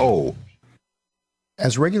MRO.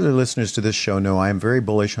 As regular listeners to this show know, I am very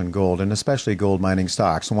bullish on gold, and especially gold mining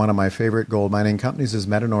stocks. One of my favorite gold mining companies is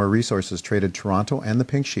Metanor Resources, traded Toronto and the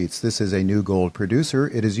Pink Sheets. This is a new gold producer.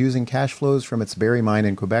 It is using cash flows from its Barry mine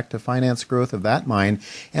in Quebec to finance growth of that mine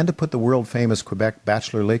and to put the world-famous Quebec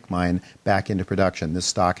Bachelor Lake mine back into production. This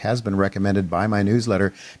stock has been recommended by my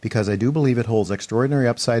newsletter because I do believe it holds extraordinary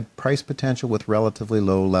upside price potential with relatively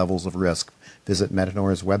low levels of risk. Visit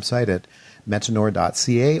Metanor's website at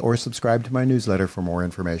metanor.ca or subscribe to my newsletter for more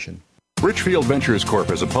information. Richfield Ventures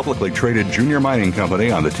Corp. is a publicly traded junior mining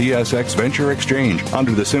company on the TSX Venture Exchange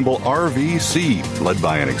under the symbol RVC. Led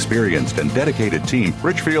by an experienced and dedicated team,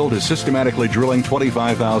 Richfield is systematically drilling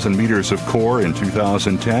 25,000 meters of core in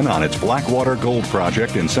 2010 on its Blackwater Gold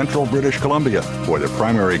Project in central British Columbia, where their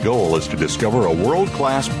primary goal is to discover a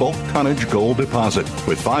world-class bulk tonnage gold deposit.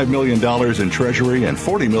 With $5 million in treasury and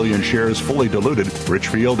 40 million shares fully diluted,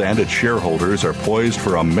 Richfield and its shareholders are poised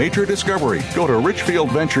for a major discovery. Go to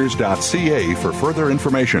richfieldventures.ca for further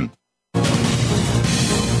information.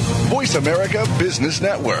 Voice America Business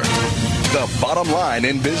Network, the bottom line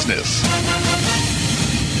in business.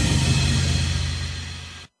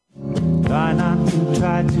 Try not to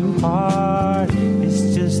try too hard.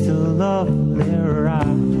 It's just a lovely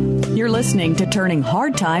ride. You're listening to Turning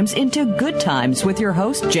Hard Times into Good Times with your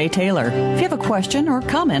host, Jay Taylor. If you have a question or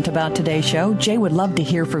comment about today's show, Jay would love to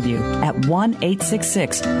hear from you at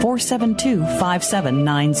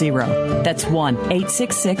 1-866-472-5790. That's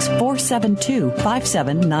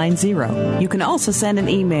 1-866-472-5790. You can also send an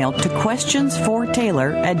email to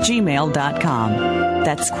questionsfortaylor@gmail.com.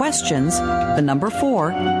 That's questions, the number 4,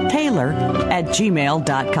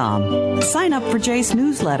 Taylor@gmail.com. Sign up for Jay's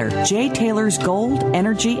newsletter, Jay Taylor's Gold,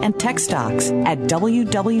 Energy, and Tech Stocks at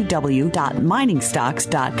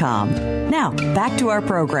www.miningstocks.com. Now, back to our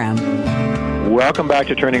program. Welcome back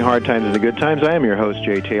to Turning Hard Times into Good Times. I am your host,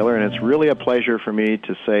 Jay Taylor, and it's really a pleasure for me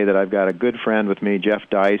to say that I've got a good friend with me, Jeff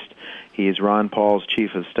Deist. He's Ron Paul's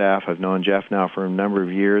chief of staff. I've known Jeff now for a number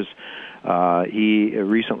of years. He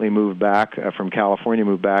recently moved back from California,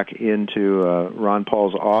 moved back into Ron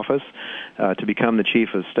Paul's office to become the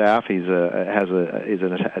chief of staff. He's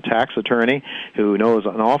a tax attorney who knows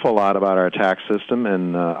an awful lot about our tax system,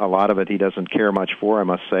 and a lot of it he doesn't care much for, I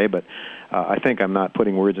must say, but I think I'm not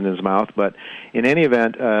putting words in his mouth. But in any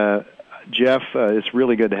event, Jeff, it's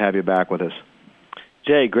really good to have you back with us.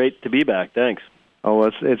 Jay, great to be back. Thanks. Oh,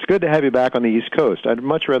 well, it's good to have you back on the East Coast. I'd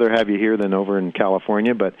much rather have you here than over in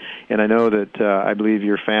California, and I know that I believe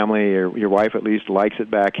your family, or your wife at least, likes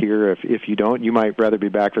it back here. If you don't, you might rather be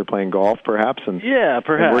back there playing golf, perhaps, and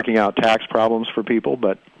working out tax problems for people.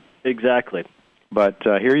 But exactly. But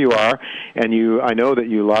here you are, and I know that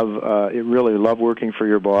you really love working for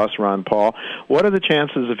your boss, Ron Paul. What are the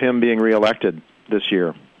chances of him being reelected this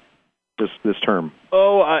year, this term?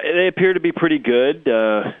 Oh, they appear to be pretty good.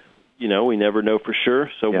 We never know for sure,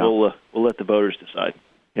 so we'll let the voters decide.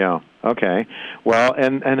 Yeah. Okay. Well,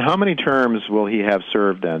 and how many terms will he have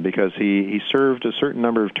served then? Because he served a certain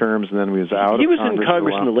number of terms and then he was out. He was in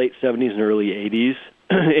Congress in the late 70s and early 80s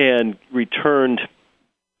and returned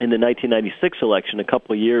in the 1996 election a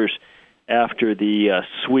couple of years after the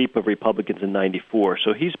sweep of Republicans in 94.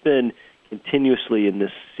 So he's been continuously in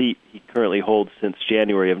this seat he currently holds since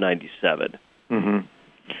January of 97. Mm-hmm.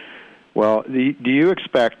 Well, do you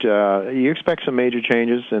expect some major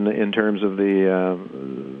changes in terms of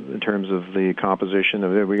the composition?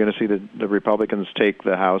 Are we going to see the Republicans take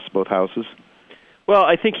the House, both houses? Well,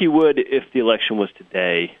 I think he would if the election was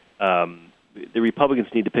today. The Republicans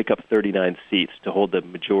need to pick up 39 seats to hold the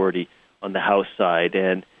majority on the House side,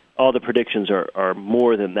 and all the predictions are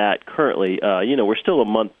more than that currently. We're still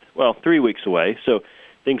 3 weeks away, so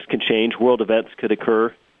things can change. World events could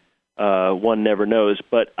occur. One never knows.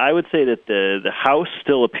 But I would say that the House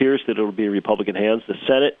still appears that it will be in Republican hands. The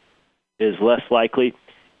Senate is less likely.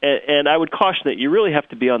 And I would caution that you really have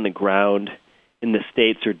to be on the ground in the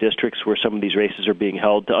states or districts where some of these races are being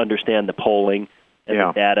held to understand the polling and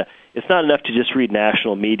the data. It's not enough to just read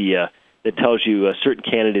national media that tells you a certain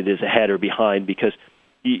candidate is ahead or behind, because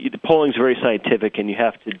the polling is very scientific, and you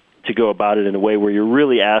have to go about it in a way where you're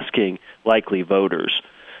really asking likely voters.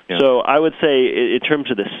 Yeah. So I would say, in terms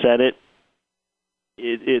of the Senate,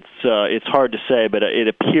 it's hard to say, but it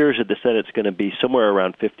appears that the Senate's going to be somewhere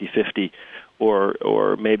around 50-50,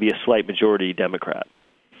 or maybe a slight majority Democrat.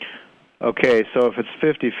 Okay, so if it's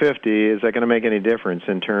 50-50, is that going to make any difference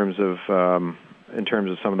in terms of some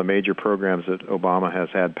of the major programs that Obama has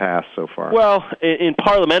had passed so far? Well, in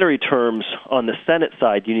parliamentary terms, on the Senate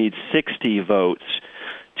side, you need 60 votes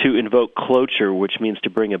to invoke cloture, which means to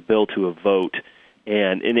bring a bill to a vote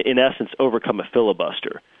and, in essence, overcome a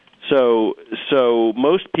filibuster. So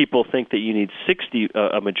most people think that you need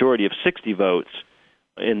a majority of 60 votes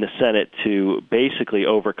in the Senate to basically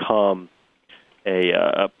overcome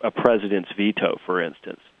a president's veto, for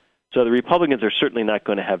instance. So the Republicans are certainly not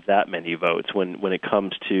going to have that many votes when it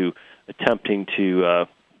comes to attempting to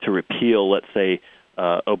repeal, let's say,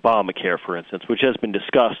 Obamacare, for instance, which has been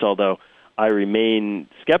discussed, although I remain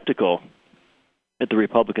skeptical that the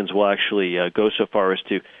Republicans will actually go so far as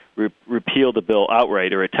to repeal the bill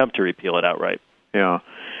outright or attempt to repeal it outright. Yeah.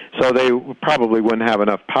 So they probably wouldn't have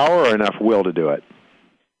enough power or enough will to do it.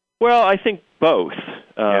 Well, I think both.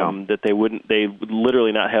 That they would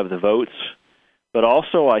literally not have the votes. But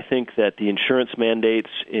also, I think that the insurance mandates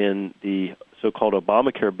in the so-called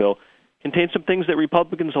Obamacare bill contain some things that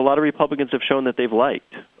a lot of Republicans have shown that they've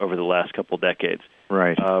liked over the last couple decades.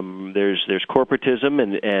 Right. There's corporatism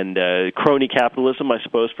and crony capitalism, I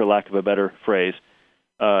suppose, for lack of a better phrase,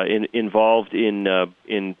 involved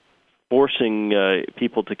in forcing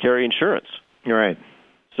people to carry insurance. Right.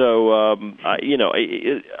 So,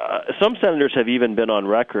 some senators have even been on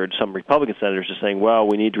record, some Republican senators, are saying, well,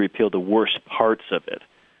 we need to repeal the worst parts of it.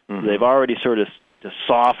 Mm-hmm. They've already sort of to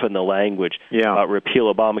soften the language about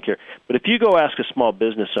repeal Obamacare. But if you go ask a small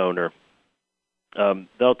business owner,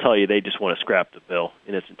 they'll tell you they just want to scrap the bill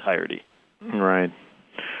in its entirety. Right.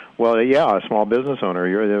 Well, yeah, a small business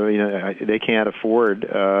owner, they can't afford.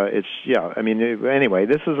 Anyway,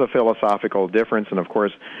 this is a philosophical difference, and of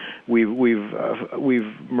course, we've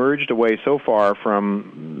merged away so far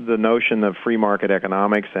from the notion of free market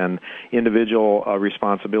economics and individual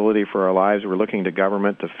responsibility for our lives. We're looking to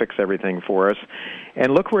government to fix everything for us,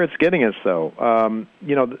 and look where it's getting us. Though,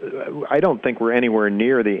 I don't think we're anywhere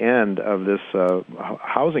near the end of this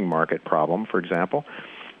housing market problem, for example.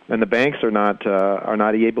 And the banks are not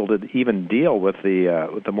able to even deal with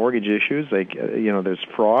the mortgage issues. There's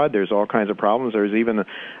fraud. There's all kinds of problems. There's even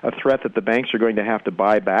a threat that the banks are going to have to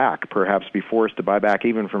buy back, perhaps be forced to buy back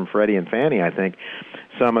even from Freddie and Fannie. I think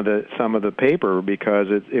some of the paper, because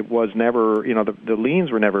it was never, the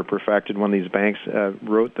liens were never perfected when these banks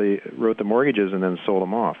wrote the mortgages and then sold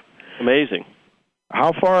them off. Amazing.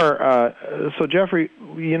 How far? So Jeffrey,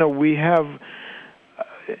 we have.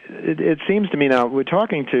 It seems to me now, we're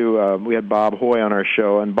talking to, we had Bob Hoy on our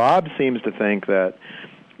show, and Bob seems to think that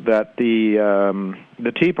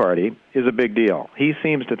the Tea Party is a big deal. He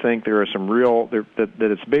seems to think there are some that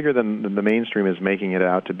it's bigger than the mainstream is making it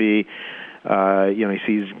out to be. He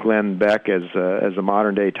sees Glenn Beck as a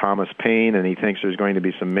modern-day Thomas Paine, and he thinks there's going to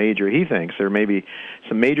be he thinks there may be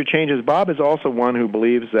some major changes. Bob is also one who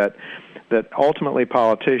believes that ultimately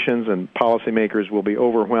politicians and policymakers will be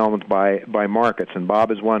overwhelmed by markets. And Bob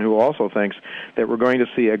is one who also thinks that we're going to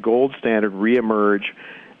see a gold standard reemerge,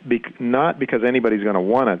 not because anybody's going to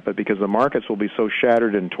want it, but because the markets will be so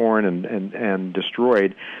shattered and torn and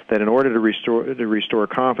destroyed that in order to restore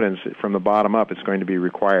confidence from the bottom up, it's going to be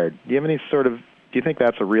required. Do you think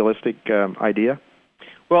that's a realistic idea?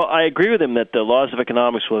 Well, I agree with him that the laws of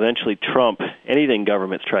economics will eventually trump anything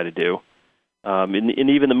governments try to do. In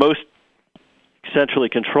even the most centrally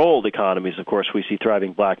controlled economies, of course, we see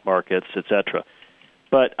thriving black markets, etc.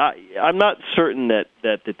 But I'm not certain that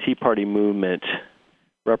the Tea Party movement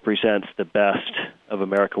represents the best of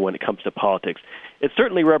America when it comes to politics. It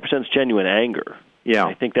certainly represents genuine anger. Yeah.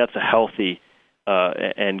 I think that's a healthy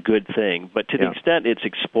and good thing. But to the extent it's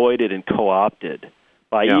exploited and co-opted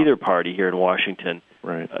by either party here in Washington,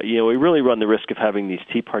 right. We really run the risk of having these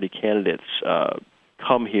Tea Party candidates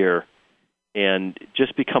come here and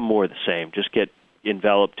just become more of the same, just get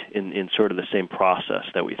enveloped in sort of the same process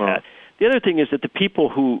that we've had. The other thing is that the people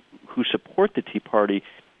who support the Tea Party,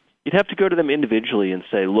 you'd have to go to them individually and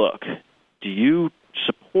say, look, do you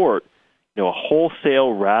support a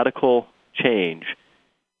wholesale radical change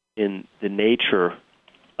in the nature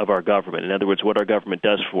of our government? In other words, what our government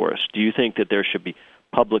does for us. Do you think that there should be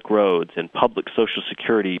public roads and public Social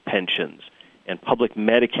Security pensions and public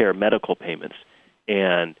Medicare medical payments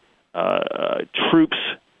and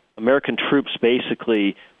American troops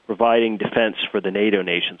basically providing defense for the NATO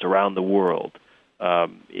nations around the world?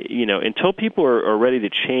 Until people are ready to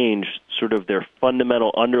change sort of their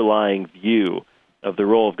fundamental underlying view of the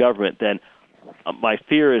role of government, then my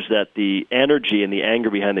fear is that the energy and the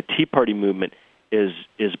anger behind the Tea Party movement is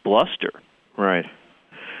bluster. Right.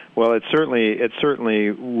 Well, it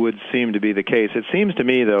certainly would seem to be the case. It seems to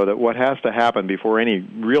me, though, that what has to happen before any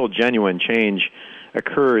real genuine change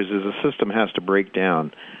occurs is the system has to break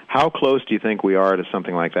down. How close do you think we are to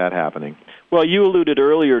something like that happening? Well, you alluded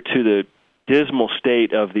earlier to the dismal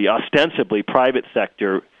state of the ostensibly private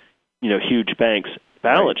sector, huge banks'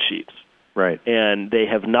 balance sheets. Right. And they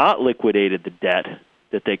have not liquidated the debt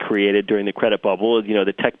that they created during the credit bubble,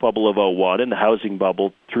 the tech bubble of 2001 and the housing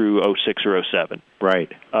bubble through 2006 or 2007.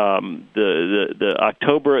 Right. The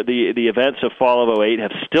October, the events of fall of 2008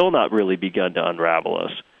 have still not really begun to unravel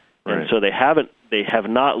us. Right. And so they have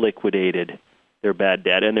not liquidated their bad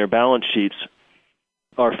debt, and their balance sheets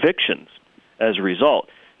are fictions as a result.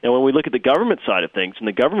 Now, when we look at the government side of things and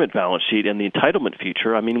the government balance sheet and the entitlement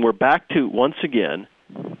feature, I mean, we're back to, once again,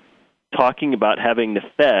 talking about having the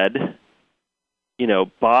Fed,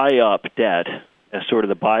 buy up debt as sort of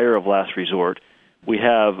the buyer of last resort. We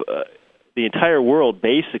have the entire world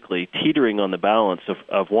basically teetering on the balance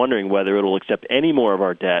of wondering whether it will accept any more of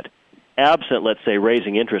our debt, absent, let's say,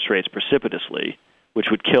 raising interest rates precipitously, which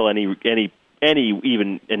would kill any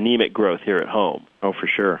even anemic growth here at home. Oh, for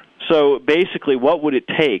sure. So basically, what would it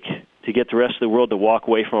take to get the rest of the world to walk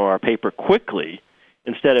away from our paper quickly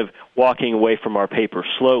instead of walking away from our paper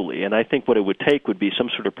slowly? And I think what it would take would be some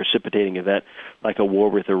sort of precipitating event, like a war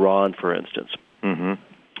with Iran, for instance. Mm-hmm.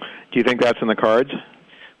 Do you think that's in the cards?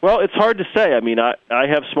 Well, it's hard to say. I mean, I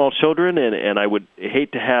have small children, and I would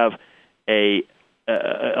hate to have a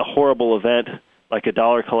horrible event like a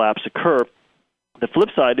dollar collapse occur. The flip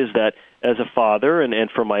side is that as a father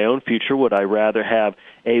and for my own future, would I rather have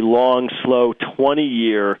a long, slow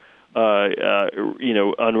 20-year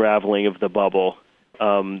unraveling of the bubble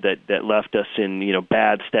that left us in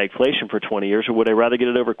bad stagflation for 20 years, or would I rather get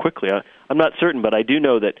it over quickly? I'm not certain, but I do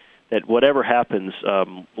know that whatever happens,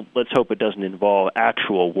 let's hope it doesn't involve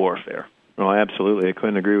actual warfare. Well, absolutely. I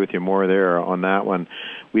couldn't agree with you more there on that one.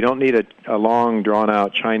 We don't need a long,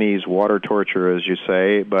 drawn-out Chinese water torture, as you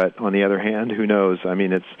say, but on the other hand, who knows? I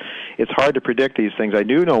mean, it's hard to predict these things. I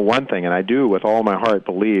do know one thing, and I do with all my heart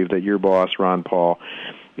believe that your boss, Ron Paul,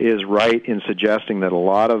 is right in suggesting that a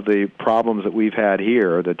lot of the problems that we've had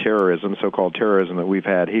here, the terrorism, so-called terrorism that we've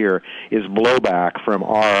had here, is blowback from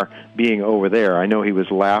our being over there. I know he was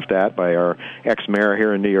laughed at by our ex-mayor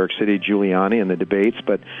here in New York City, Giuliani, in the debates,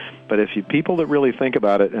 but if people that really think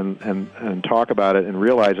about it and talk about it and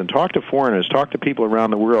realize and talk to foreigners, talk to people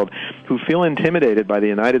around the world who feel intimidated by the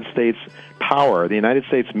United States power, the United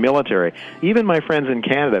States military, even my friends in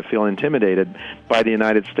Canada feel intimidated by the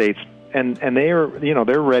United States. And they are,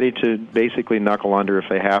 they're ready to basically knuckle under if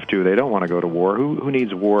they have to. They don't want to go to war. Who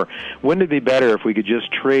needs war? Wouldn't it be better if we could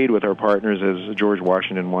just trade with our partners, as George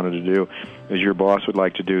Washington wanted to do, as your boss would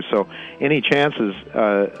like to do? So, any chances?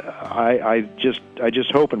 I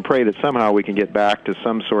just hope and pray that somehow we can get back to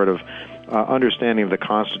some sort of understanding of the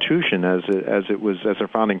Constitution as our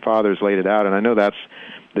founding fathers laid it out. And I know that's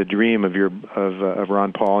the dream of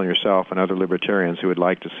Ron Paul and yourself and other libertarians who would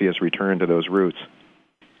like to see us return to those roots.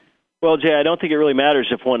 Well, Jay, I don't think it really matters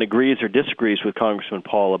if one agrees or disagrees with Congressman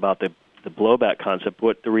Paul about the blowback concept.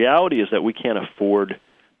 What the reality is that we can't afford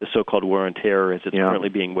the so-called war on terror as it's currently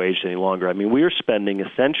being waged any longer. I mean, we are spending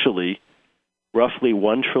essentially roughly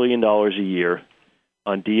 $1 trillion a year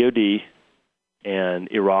on DOD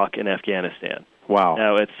and Iraq and Afghanistan. Wow.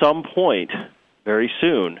 Now, at some point, very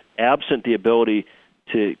soon, absent the ability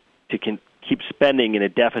to keep spending in a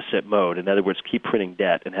deficit mode. In other words, keep printing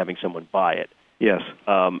debt and having someone buy it. Yes.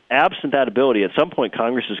 Absent that ability, at some point,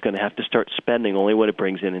 Congress is going to have to start spending only what it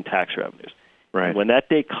brings in tax revenues. Right. And when that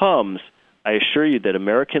day comes, I assure you that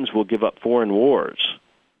Americans will give up foreign wars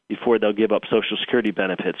before they'll give up Social Security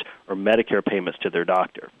benefits or Medicare payments to their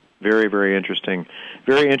doctor. Very, very interesting.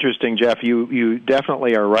 Very interesting, Jeff. You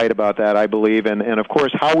definitely are right about that, I believe. And of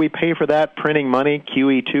course, how we pay for that, printing money,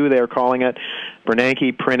 QE2 they're calling it,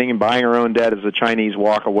 Bernanke printing and buying our own debt as the Chinese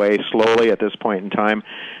walk away slowly at this point in time.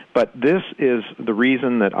 But this is the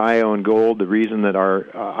reason that I own gold, the reason that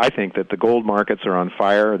I think that the gold markets are on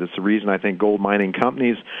fire. That's the reason I think gold mining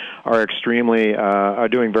companies are are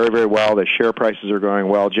doing very, very well. The share prices are going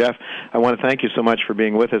well. Jeff, I want to thank you so much for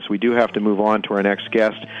being with us. We do have to move on to our next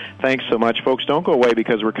guest. Thanks so much. Folks, don't go away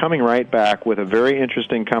because we're coming right back with a very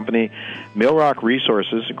interesting company, Millrock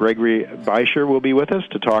Resources. Gregory Beischer will be with us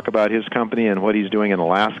to talk about his company and what he's doing in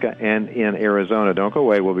Alaska and in Arizona. Don't go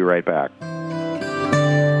away. We'll be right back.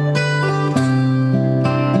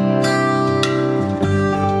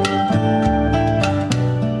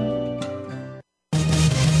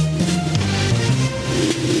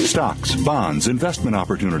 Stocks, bonds, investment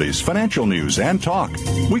opportunities, financial news, and talk.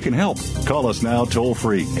 We can help. Call us now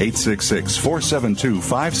toll-free,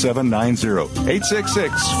 866-472-5790.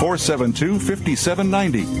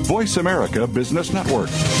 866-472-5790. Voice America Business Network.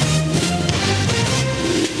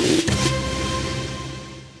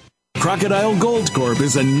 Crocodile Gold Corp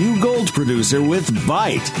is a new gold producer with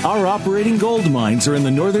Byte. Our operating gold mines are in the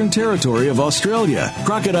Northern Territory of Australia.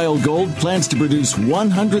 Crocodile Gold plans to produce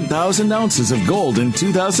 100,000 ounces of gold in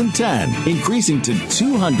 2010, increasing to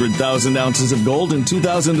 200,000 ounces of gold in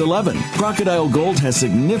 2011. Crocodile Gold has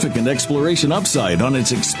significant exploration upside on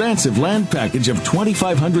its expansive land package of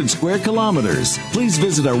 2,500 square kilometers. Please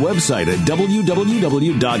visit our website at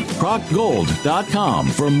www.crocgold.com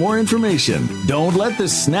for more information. Don't let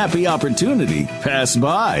this snappy opportunity pass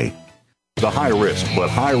by. The high-risk but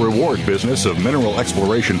high-reward business of mineral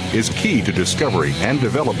exploration is key to discovery and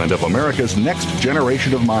development of America's next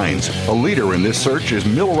generation of mines. A leader in this search is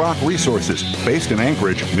Millrock Resources. Based in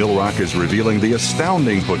Anchorage, Millrock is revealing the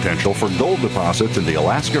astounding potential for gold deposits in the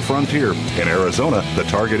Alaska frontier. In Arizona, the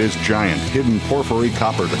target is giant, hidden porphyry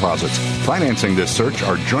copper deposits. Financing this search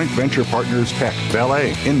are joint venture partners Teck,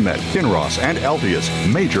 Vale, Inmet, Kinross, and Altius,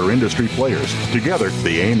 major industry players. Together,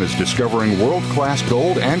 the aim is discovering world-class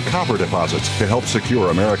gold and copper deposits to help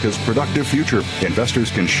secure America's productive future. Investors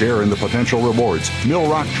can share in the potential rewards.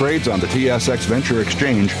 Millrock trades on the TSX Venture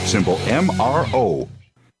Exchange, symbol MRO.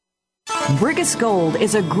 Brigus Gold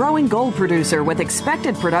is a growing gold producer with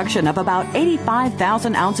expected production of about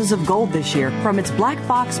 85,000 ounces of gold this year from its Black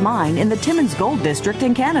Fox mine in the Timmins Gold District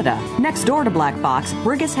in Canada. Next door to Black Fox,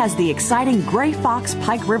 Brigus has the exciting Grey Fox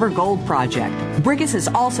Pike River Gold Project. Brigus is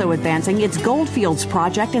also advancing its Goldfields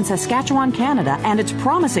project in Saskatchewan, Canada, and its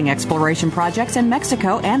promising exploration projects in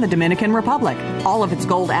Mexico and the Dominican Republic. All of its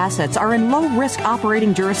gold assets are in low-risk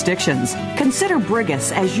operating jurisdictions. Consider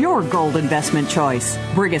Brigus as your gold investment choice.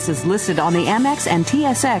 Brigus is listed on the Amex and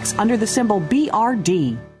TSX under the symbol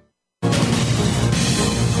BRD.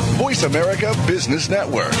 Voice America Business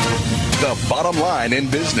Network, the bottom line in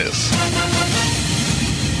business.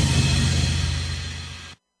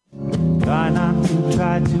 Try not to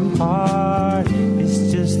try too hard.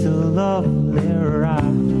 It's just a lovely ride.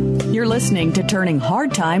 You're listening to Turning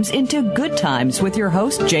Hard Times into Good Times with your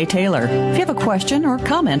host, Jay Taylor. If you have a question or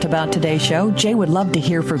comment about today's show, Jay would love to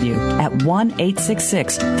hear from you at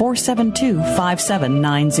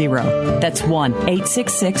 1-866-472-5790. That's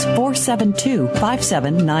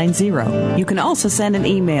 1-866-472-5790. You can also send an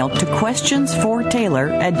email to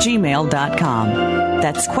questionsfortaylor@gmail.com.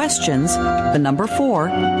 That's questions, the number 4,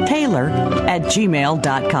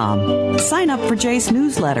 Taylor@gmail.com. Sign up for Jay's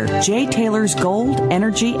newsletter, Jay Taylor's Gold,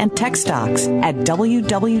 Energy, and Tech Stocks at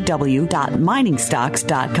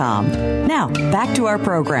www.miningstocks.com. Now, back to our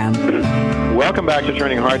program. Welcome back to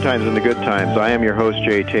Turning Hard Times into Good Times. I am your host,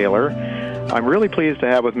 Jay Taylor. I'm really pleased to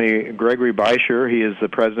have with me Gregory Beischer. He is the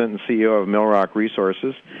president and CEO of Millrock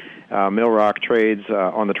Resources. Millrock trades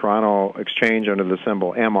on the Toronto Exchange under the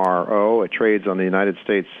symbol MRO. It trades on the United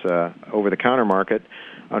States over-the-counter market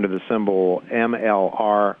under the symbol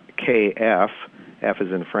MLRKF. F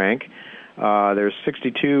is in Frank. There's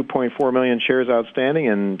 62.4 million shares outstanding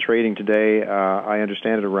and trading today, I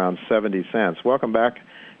understand, at around 70 cents. Welcome back,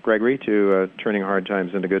 Gregory, to Turning Hard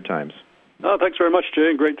Times into Good Times. Thanks very much,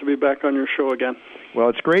 Jay. Great to be back on your show again. Well,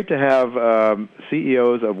 it's great to have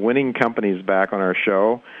CEOs of winning companies back on our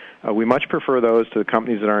show. We much prefer those to the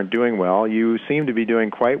companies that aren't doing well. You seem to be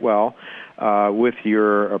doing quite well with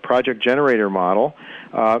your project generator model.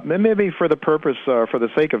 Maybe for the purpose, for the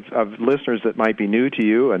sake of listeners that might be new to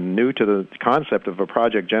you and new to the concept of a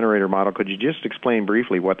project generator model, could you just explain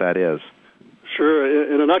briefly what that is? Sure.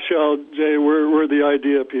 In a nutshell, Jay, we're the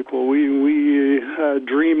idea people. We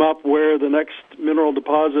dream up where the next mineral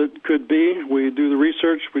deposit could be. We do the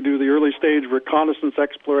research. We do the early stage reconnaissance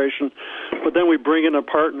exploration, but then we bring in a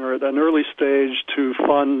partner at an early stage to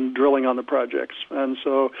fund drilling on the projects. And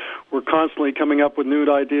so we're constantly coming up with new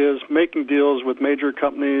ideas, making deals with major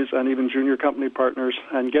companies and even junior company partners,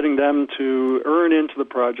 and getting them to earn into the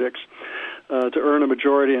projects. To earn a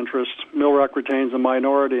majority interest. Millrock retains a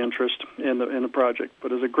minority interest in the project,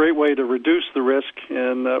 but it's a great way to reduce the risk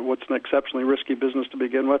in what's an exceptionally risky business to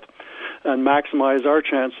begin with, and maximize our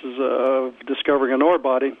chances of discovering an ore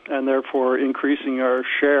body and therefore increasing our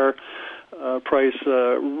share price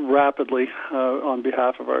rapidly on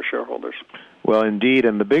behalf of our shareholders. Well, indeed,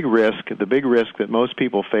 and the big risk that most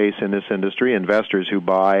people face in this industry, investors who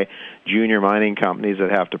buy junior mining companies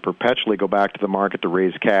that have to perpetually go back to the market to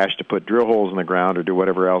raise cash to put drill holes in the ground or do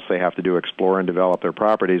whatever else they have to do, explore and develop their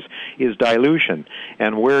properties, is dilution.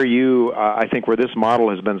 And where I think where this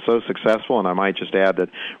model has been so successful, and I might just add that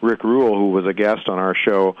Rick Rule, who was a guest on our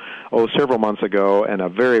show several months ago and a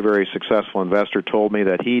very, very successful investor, told me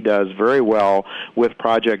that he does very well with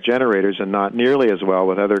project generators and not nearly as well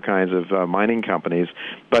with other kinds of mining companies.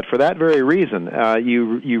 But for that very reason,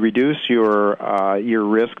 you reduce your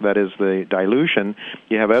risk, that is the dilution.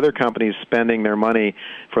 You have other companies spending their money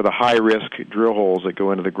for the high-risk drill holes that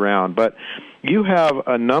go into the ground. But you have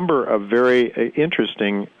a number of very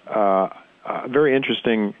interesting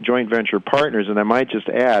joint venture partners, and I might just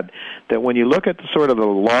add that when you look at the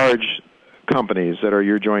large companies that are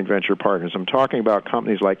your joint venture partners, I'm talking about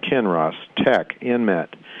companies like Kinross, Teck, Inmet,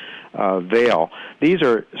 Vale. These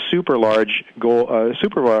are super large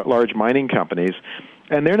mining companies,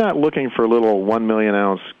 and they're not looking for little 1 million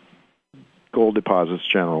ounce gold deposits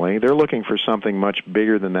generally. They're looking for something much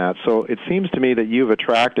bigger than that. So it seems to me that you've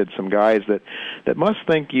attracted some guys that must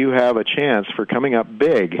think you have a chance for coming up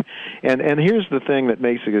big. And here's the thing that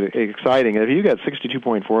makes it exciting. If you got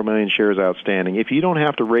 62.4 million shares outstanding, if you don't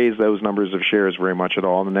have to raise those numbers of shares very much at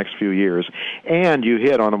all in the next few years, and you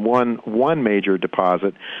hit on one major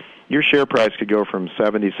deposit, your share price could go from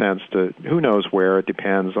 70 cents to who knows where. It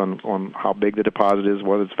depends on how big the deposit is,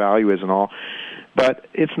 what its value is and all. But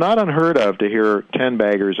it's not unheard of to hear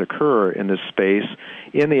 10-baggers occur in this space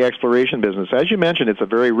in the exploration business. As you mentioned, it's a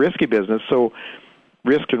very risky business, so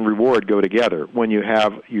risk and reward go together. When you're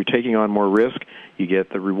taking on more risk, you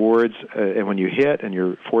get the rewards, and when you hit and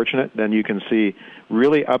you're fortunate, then you can see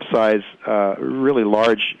really really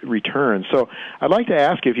large returns. So I'd like to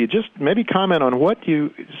ask you if you just maybe comment on what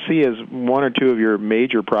you see as one or two of your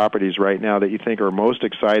major properties right now that you think are most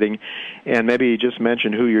exciting, and maybe just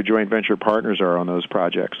mention who your joint venture partners are on those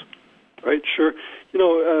projects. Right, sure.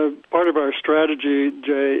 Part of our strategy,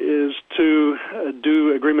 Jay, is to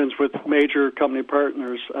do agreements with major company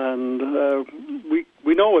partners, and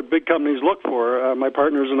we know what big companies look for. My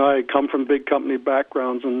partners and I come from big company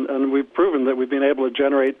backgrounds, and we've proven that we've been able to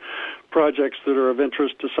generate projects that are of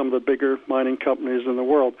interest to some of the bigger mining companies in the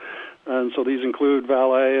world. And so these include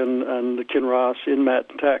Vale and the Kinross,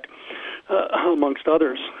 Inmet, Teck, amongst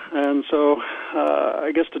others. And so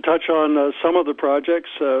I guess to touch on some of the projects,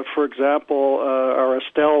 for example, our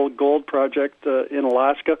Estelle Gold project in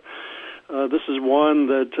Alaska. This is one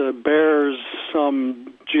that bears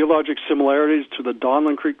some geologic similarities to the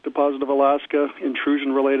Donlin Creek deposit of Alaska,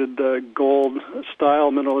 intrusion-related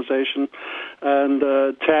gold-style mineralization. And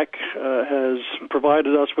Teck has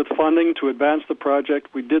provided us with funding to advance the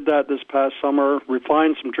project. We did that this past summer,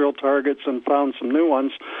 refined some drill targets and found some new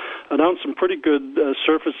ones, announced some pretty good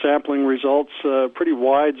surface sampling results, pretty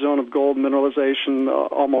wide zone of gold mineralization,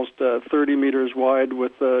 almost 30 meters wide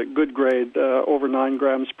with good grade, over 9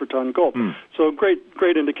 grams per ton gold. So great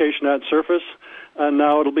indication at surface. And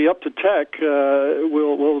now it'll be up to Teck.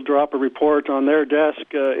 We'll drop a report on their desk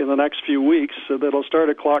in the next few weeks that'll start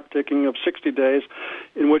a clock ticking of 60 days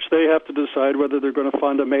in which they have to decide whether they're going to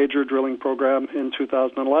fund a major drilling program in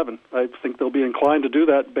 2011. I think they'll be inclined to do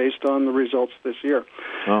that based on the results this year.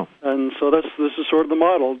 Oh. And so this is sort of the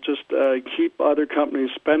model. Just keep other companies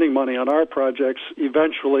spending money on our projects.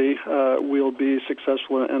 Eventually, we'll be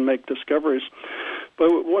successful and make discoveries.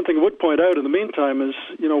 But one thing I would point out in the meantime is,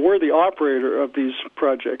 we're the operator of these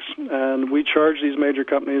projects, and we charge these major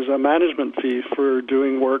companies a management fee for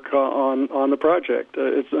doing work on the project.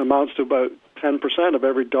 It amounts to about 10% of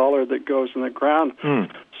every dollar that goes in the ground.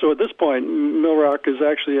 So at this point, Millrock is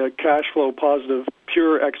actually a cash flow positive,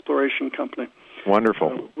 pure exploration company.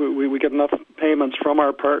 Wonderful. We get enough payments from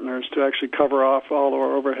our partners to actually cover off all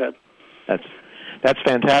our overhead. That's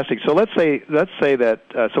fantastic. So let's say that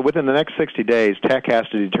so within the next 60 days, Teck has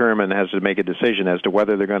to make a decision as to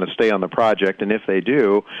whether they're going to stay on the project, and if they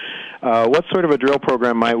do, what sort of a drill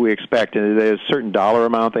program might we expect? Is there a certain dollar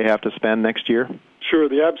amount they have to spend next year? Sure,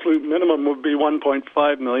 the absolute minimum would be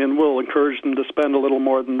 $1.5 million. We'll encourage them to spend a little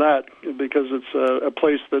more than that because it's a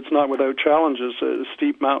place that's not without challenges,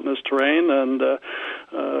 steep mountainous terrain, and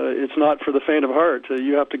it's not for the faint of heart.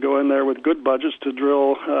 You have to go in there with good budgets to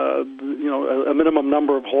drill, a minimum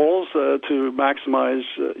number of holes to maximize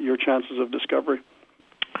your chances of discovery.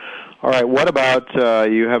 All right, what about,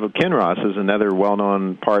 you have Kinross as another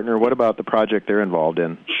well-known partner. What about the project they're involved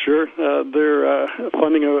in? Sure. They're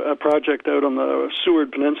funding a project out on the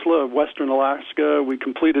Seward Peninsula of western Alaska. We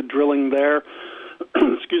completed drilling there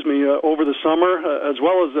over the summer, as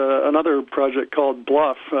well as another project called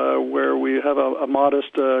Bluff, where we have a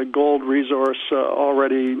modest gold resource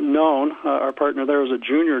already known. Our partner there is a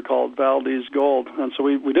junior called Valdez Gold. And so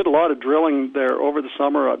we did a lot of drilling there over the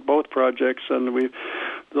summer at both projects, and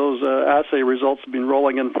those assay results have been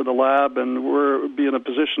rolling in for the lab, and we'll be in a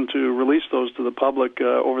position to release those to the public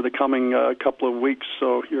over the coming couple of weeks.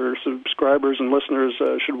 So your subscribers and listeners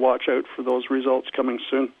should watch out for those results coming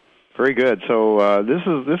soon. Very good. So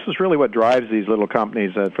this is really what drives these little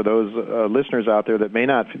companies. For those listeners out there that may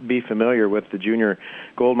not be familiar with the junior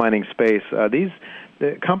gold mining space,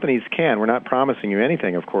 the companies we're not promising you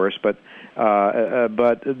anything, of course, but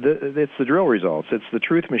it's the drill results. It's the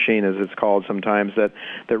truth machine, as it's called sometimes, that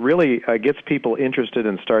really gets people interested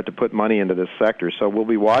and start to put money into this sector. So we'll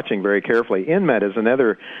be watching very carefully. Inmet is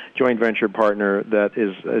another joint venture partner that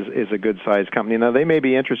is a good-sized company. Now, they may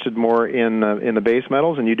be interested more in the base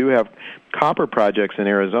metals, and you do have copper projects in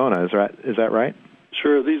Arizona. Is that right?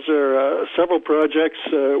 Sure. These are several projects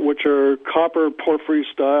which are copper porphyry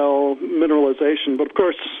style mineralization. But of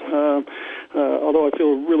course, although I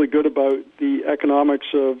feel really good about the economics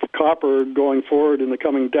of copper going forward in the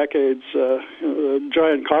coming decades,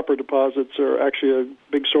 giant copper deposits are actually a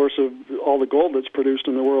big source of all the gold that's produced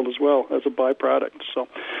in the world as well as a byproduct. So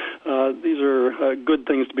these are good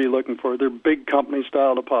things to be looking for. They're big company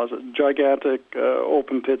style deposits. Gigantic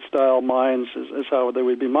open pit style mines is how they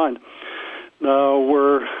would be mined. Now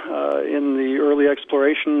we're in the early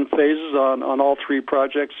exploration phases on all three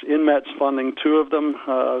projects. Inmet's funding two of them.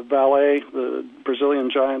 Vale, the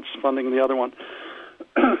Brazilian giant's funding the other one.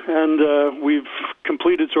 And we've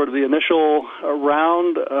completed sort of the initial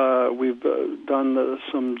round. We've done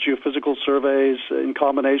some geophysical surveys in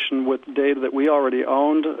combination with data that we already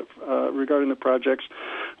owned regarding the projects.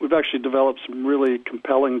 We've actually developed some really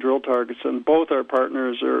compelling drill targets, and both our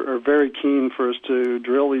partners are very keen for us to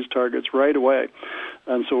drill these targets right away.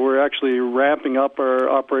 And so we're actually ramping up our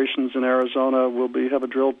operations in Arizona. We'll have a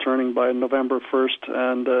drill turning by November 1st,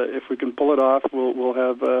 and if we can pull it off, we'll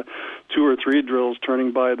have 2 or 3 drills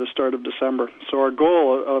turning by the start of December. So our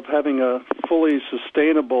goal of having a fully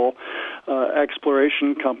sustainable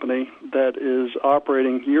exploration company that is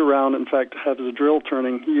operating year-round, in fact, has a drill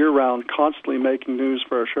turning year-round, constantly making news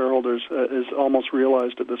for our shareholders, is almost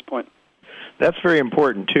realized at this point. That's very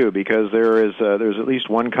important too, because there's at least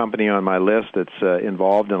one company on my list that's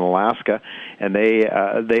involved in Alaska, and they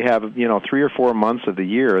have 3 or 4 months of the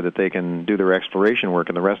year that they can do their exploration work,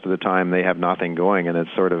 and the rest of the time they have nothing going, and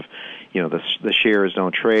it's sort of the shares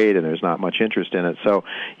don't trade, and there's not much interest in it. So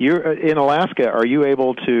you're in Alaska. Are you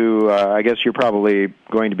able to? I guess you're probably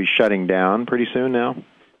going to be shutting down pretty soon now.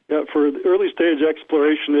 Yeah, for early-stage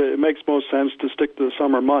exploration, it makes most sense to stick to the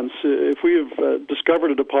summer months. If we've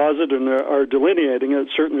discovered a deposit and are delineating it,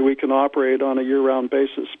 certainly we can operate on a year-round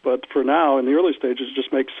basis. But for now, in the early stages, it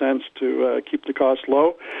just makes sense to keep the cost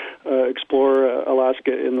low, explore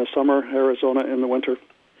Alaska in the summer, Arizona in the winter.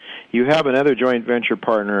 You have another joint venture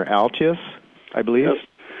partner, Altius, I believe? Yes.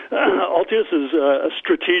 Altius is a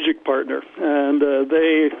strategic partner, and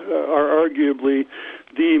they are arguably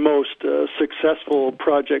the most successful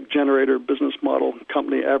project generator business model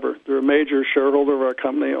company ever. They're a major shareholder of our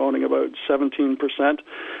company, owning about 17%.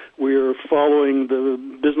 We're following the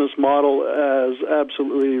business model as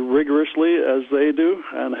absolutely rigorously as they do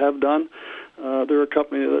and have done. They're a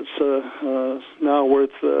company that's now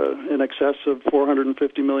worth in excess of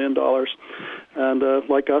 $450 million. And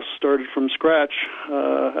like us, started from scratch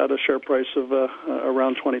at a share price of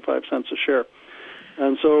around 25 cents a share.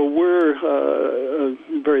 And so we're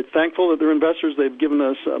very thankful that they're investors. They've given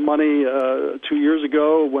us money 2 years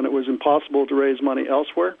ago when it was impossible to raise money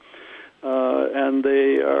elsewhere. And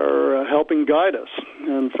they are helping guide us.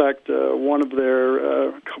 In fact, one of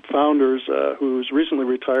their founders, who's recently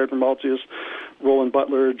retired from Altius, Roland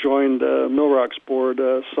Butler, joined Millrock's board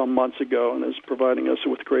some months ago and is providing us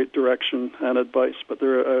with great direction and advice. But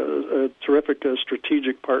they're a terrific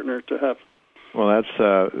strategic partner to have. Well, that's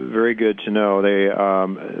very good to know.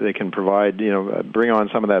 They can provide, bring on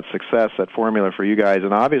some of that success, that formula for you guys.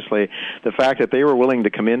 And obviously, the fact that they were willing to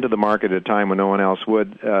come into the market at a time when no one else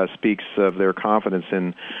would speaks of their confidence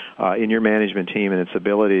in your management team and its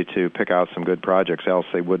ability to pick out some good projects. Else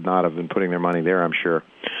they would not have been putting their money there, I'm sure.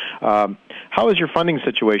 How is your funding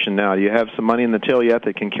situation now? Do you have some money in the till yet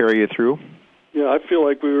that can carry you through? Yeah, I feel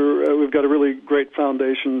like we've got a really great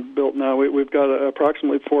foundation built now. We've got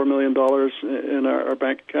approximately $4 million in our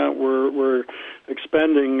bank account. We're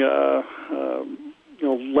expending less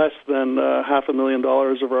than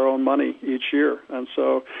 $500,000 of our own money each year, and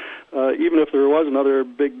so even if there was another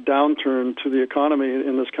big downturn to the economy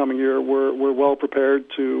in this coming year, we're well prepared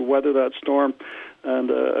to weather that storm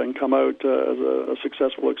and come out as a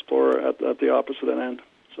successful explorer at the opposite end.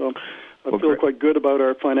 So I feel quite good about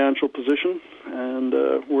our financial position, and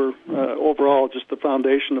we're overall just the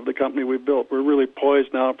foundation of the company we've built. We're really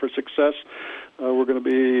poised now for success. We're going to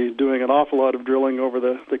be doing an awful lot of drilling over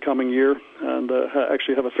the coming year, and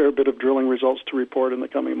actually have a fair bit of drilling results to report in the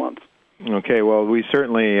coming month. Okay, well, we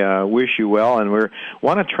certainly wish you well, and we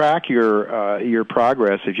want to track your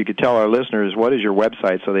progress. If you could tell our listeners, what is your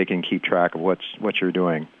website so they can keep track of what you're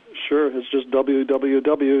doing? Sure, it's just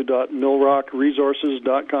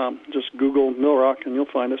www.millrockresources.com. Just Google Millrock and you'll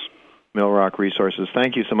find us. Millrock Resources.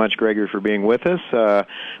 Thank you so much, Gregory, for being with us. I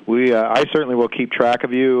certainly will keep track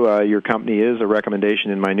of you. Your company is a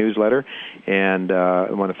recommendation in my newsletter, and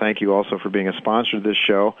I want to thank you also for being a sponsor of this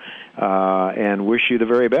show, and wish you the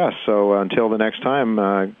very best. So until the next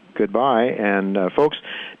time, goodbye. And folks,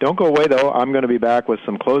 don't go away, though. I'm going to be back with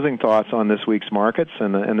some closing thoughts on this week's markets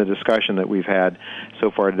and the discussion that we've had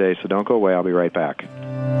so far today. So don't go away. I'll be right back.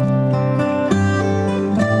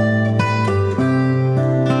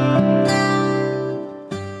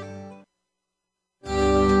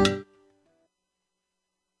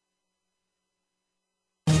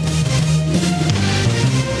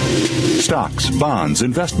 Stocks, bonds,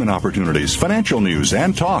 investment opportunities, financial news,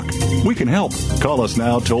 and talk. We can help. Call us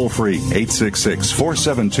now toll-free,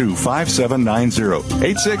 866-472-5790,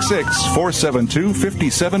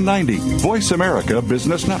 866-472-5790. Voice America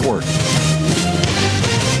Business Network.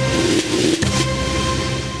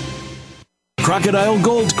 Crocodile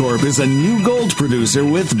Gold Corp is a new gold producer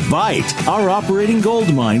with Bite. Our operating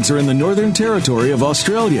gold mines are in the Northern Territory of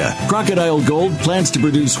Australia. Crocodile Gold plans to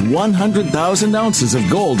produce 100,000 ounces of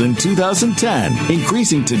gold in 2010,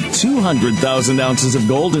 increasing to 200,000 ounces of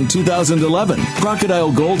gold in 2011.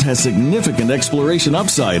 Crocodile Gold has significant exploration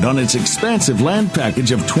upside on its expansive land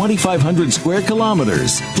package of 2,500 square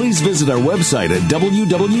kilometers. Please visit our website at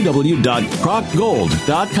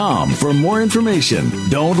www.crocgold.com for more information.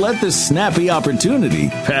 Don't let this snappy opportunity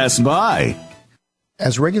pass by.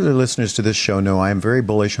 As regular listeners to this show know, I am very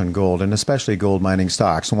bullish on gold, and especially gold mining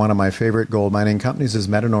stocks. One of my favorite gold mining companies is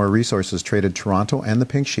Metanor Resources, traded Toronto and the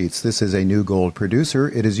Pink Sheets. This is a new gold producer.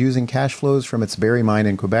 It is using cash flows from its Barry mine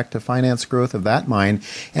in Quebec to finance growth of that mine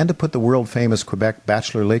and to put the world-famous Quebec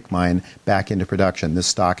Bachelor Lake mine back into production. This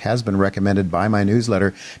stock has been recommended by my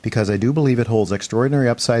newsletter because I do believe it holds extraordinary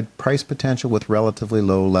upside price potential with relatively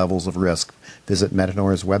low levels of risk. Visit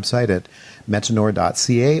Metanor's website at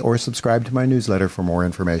metanor.ca or subscribe to my newsletter for more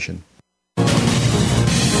information.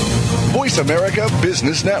 Voice America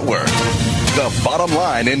Business Network, the bottom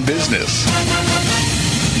line in business.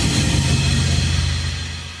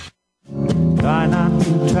 Try not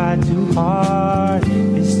to try too hard.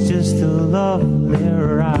 It's just a lovely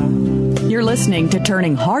ride. You're listening to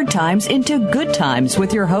Turning Hard Times into Good Times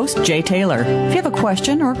with your host, Jay Taylor. If you have a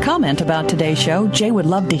question or comment about today's show, Jay would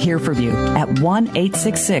love to hear from you at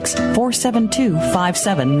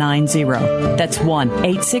 1-866-472-5790. That's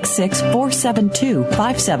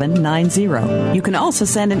 1-866-472-5790. You can also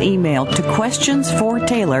send an email to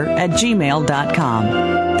questionsfortaylor@gmail.com.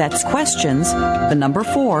 That's questions, the number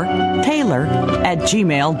 4,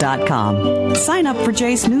 Taylor@gmail.com. Sign up for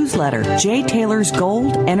Jay's newsletter, Jay Taylor's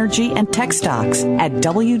Gold, Energy, and Tech Stocks at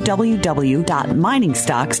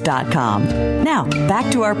www.miningstocks.com. Now,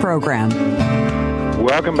 back to our program.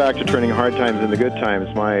 Welcome back to Turning Hard Times into Good Times.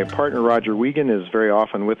 My partner, Roger Wiegand, is very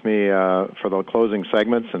often with me for the closing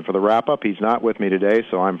segments and for the wrap-up. He's not with me today,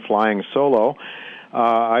 so I'm flying solo.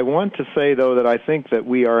 I want to say, though, that I think that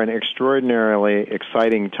we are in extraordinarily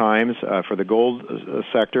exciting times for the gold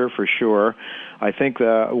sector, for sure. I think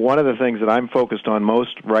one of the things that I'm focused on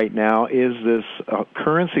most right now is this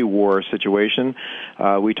currency war situation.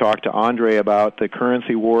 We talked to Andre about the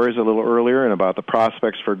currency wars a little earlier and about the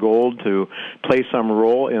prospects for gold to play some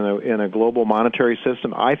role in a global monetary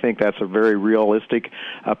system. I think that's a very realistic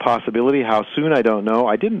possibility. How soon, I don't know.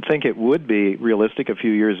 I didn't think it would be realistic a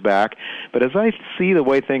few years back, but as I see the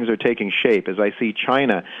way things are taking shape, as I see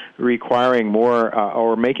China requiring more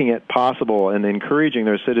or making it possible and encouraging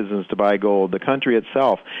their citizens to buy gold, the country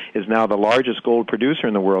itself is now the largest gold producer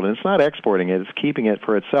in the world, and it's not exporting it, it's keeping it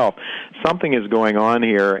for itself. Something is going on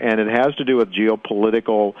here, and it has to do with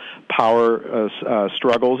geopolitical power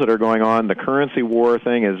struggles that are going on. The currency war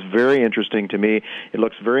thing is very interesting to me. It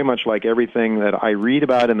looks very much like everything that I read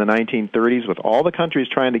about in the 1930s, with all the countries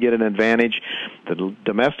trying to get an advantage, the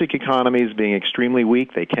domestic economies being extremely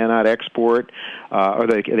weak. They cannot export, or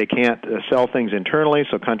they can't sell things internally,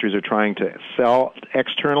 so countries are trying to sell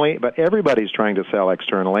externally, but everybody's trying to sell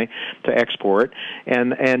externally to export,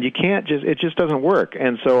 and you can't it just doesn't work.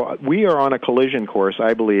 And so we are on a collision course,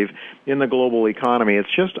 I believe, in the global economy.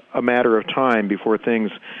 It's just a matter of time before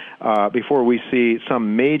before we see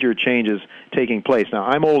some major changes taking place. Now,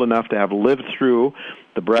 I'm old enough to have lived through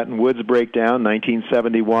the Bretton Woods breakdown,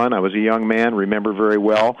 1971. I was a young man, remember very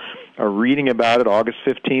well reading about it, August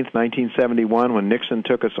 15th, 1971, when Nixon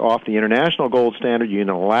took us off the international gold standard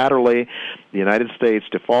unilaterally. The United States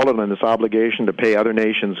defaulted on this obligation to pay other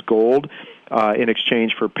nations gold in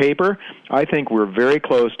exchange for paper. I think we're very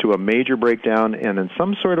close to a major breakdown and in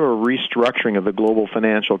some sort of a restructuring of the global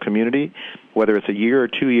financial community, whether it's a year or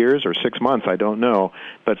 2 years or 6 months, I don't know,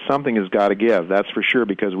 but something has got to give, that's for sure,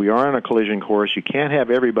 because we are on a collision course. You can't have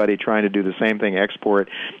everybody trying to do the same thing, export,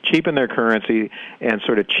 cheapen their currency, and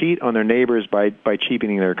sort of cheat on their neighbors by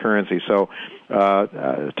cheapening their currency. So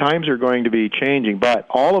times are going to be changing, but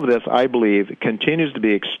all of this, I believe, continues to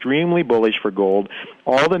be extremely bullish for gold.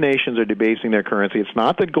 All the nations are debasing their currency. It's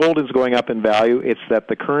not that gold is going up in value, it's that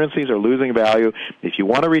the currencies are losing value. If you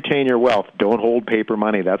want to retain your wealth, don't hold paper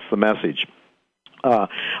money. That's the message.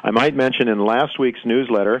 I might mention in last week's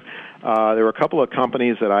newsletter, there were a couple of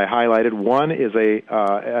companies that I highlighted. One is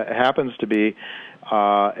happens to be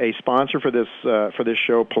a sponsor for this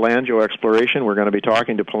show, Palangio Exploration. We're going to be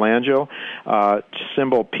talking to Palangio,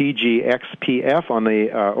 symbol PGXPF on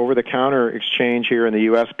the over-the-counter exchange here in the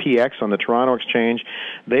U.S., PX on the Toronto exchange.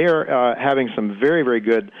 They are having some very, very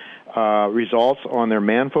good results on their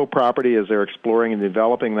Manfo property as they're exploring and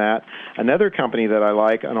developing that. Another company that I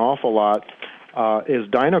like an awful lot is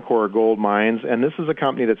Dynacor Gold Mines, and this is a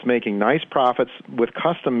company that's making nice profits with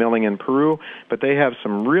custom milling in Peru, but they have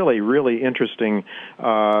some really, really interesting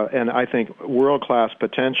and I think world-class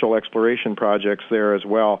potential exploration projects there as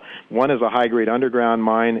well. One is a high-grade underground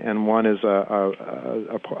mine, and one is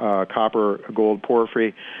a copper-gold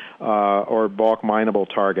porphyry or bulk mineable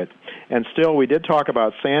target. And still, we did talk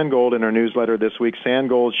about Sandgold in our newsletter this week.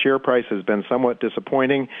 Sandgold's share price has been somewhat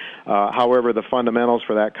disappointing. However, the fundamentals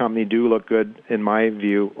for that company do look good, in my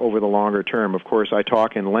view, over the longer term. Of course, I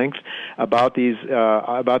talk in length about these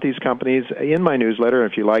companies in my newsletter.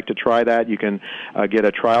 If you like to try that, you can get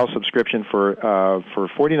a trial subscription for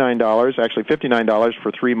 $49, actually $59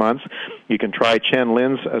 for 3 months. You can try Chen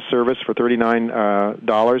Lin's service for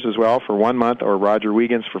 $39 as well for 1 month, or Roger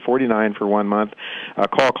Wiegand's for $49 for 1 month.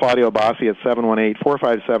 Call Claudio Bassi at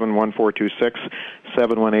 718-457-1426,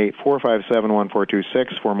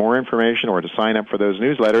 718-457-1426 for more information or to sign up for those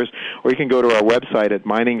newsletters, or you can go to our website at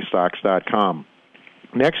miningstocks.com.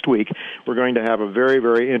 Next week, we're going to have a very,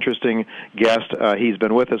 very interesting guest. He's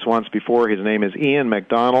been with us once before. His name is Ian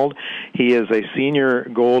McDonald. He is a senior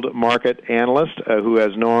gold market analyst who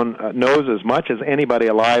has knows as much as anybody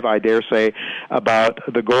alive, I dare say, about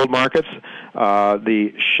the gold markets,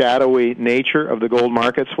 the shadowy nature of the gold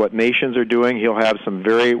markets, what nations are doing. He'll have some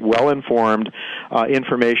very well-informed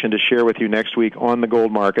information to share with you next week on the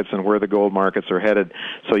gold markets and where the gold markets are headed.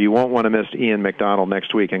 So you won't want to miss Ian McDonald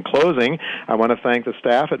next week. In closing, I want to thank the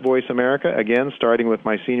staff at Voice America, again, starting with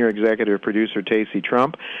my senior executive producer, Tacey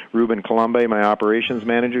Trump, Ruben Colombe, my operations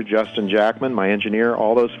manager, Justin Jackman, my engineer.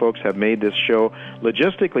 All those folks have made this show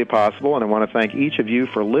logistically possible, and I want to thank each of you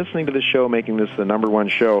for listening to the show, making this the #1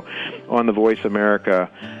 show on the Voice America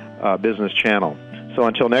Business Channel. So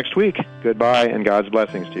until next week, goodbye and God's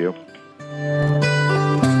blessings to you.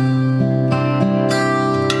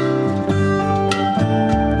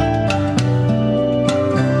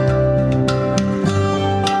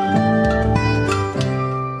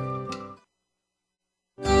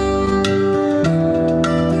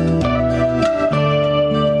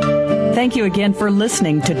 Thank you again for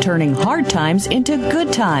listening to Turning Hard Times into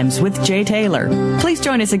Good Times with Jay Taylor. Please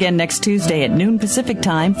join us again next Tuesday at noon Pacific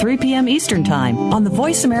Time, 3 p.m. Eastern Time on the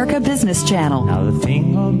Voice America Business Channel. Now the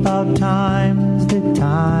thing about time is that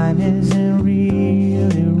time is